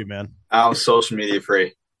about you, man? I'm social media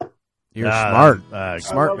free. You're smart.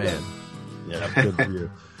 Smart man. Yeah, good for you.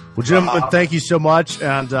 Well, gentlemen, thank you so much.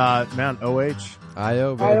 And man, OH.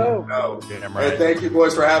 IO, baby. Hey, thank you,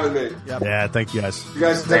 boys, for having me. Yep. Yeah, thank you guys. You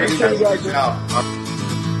guys take it easy.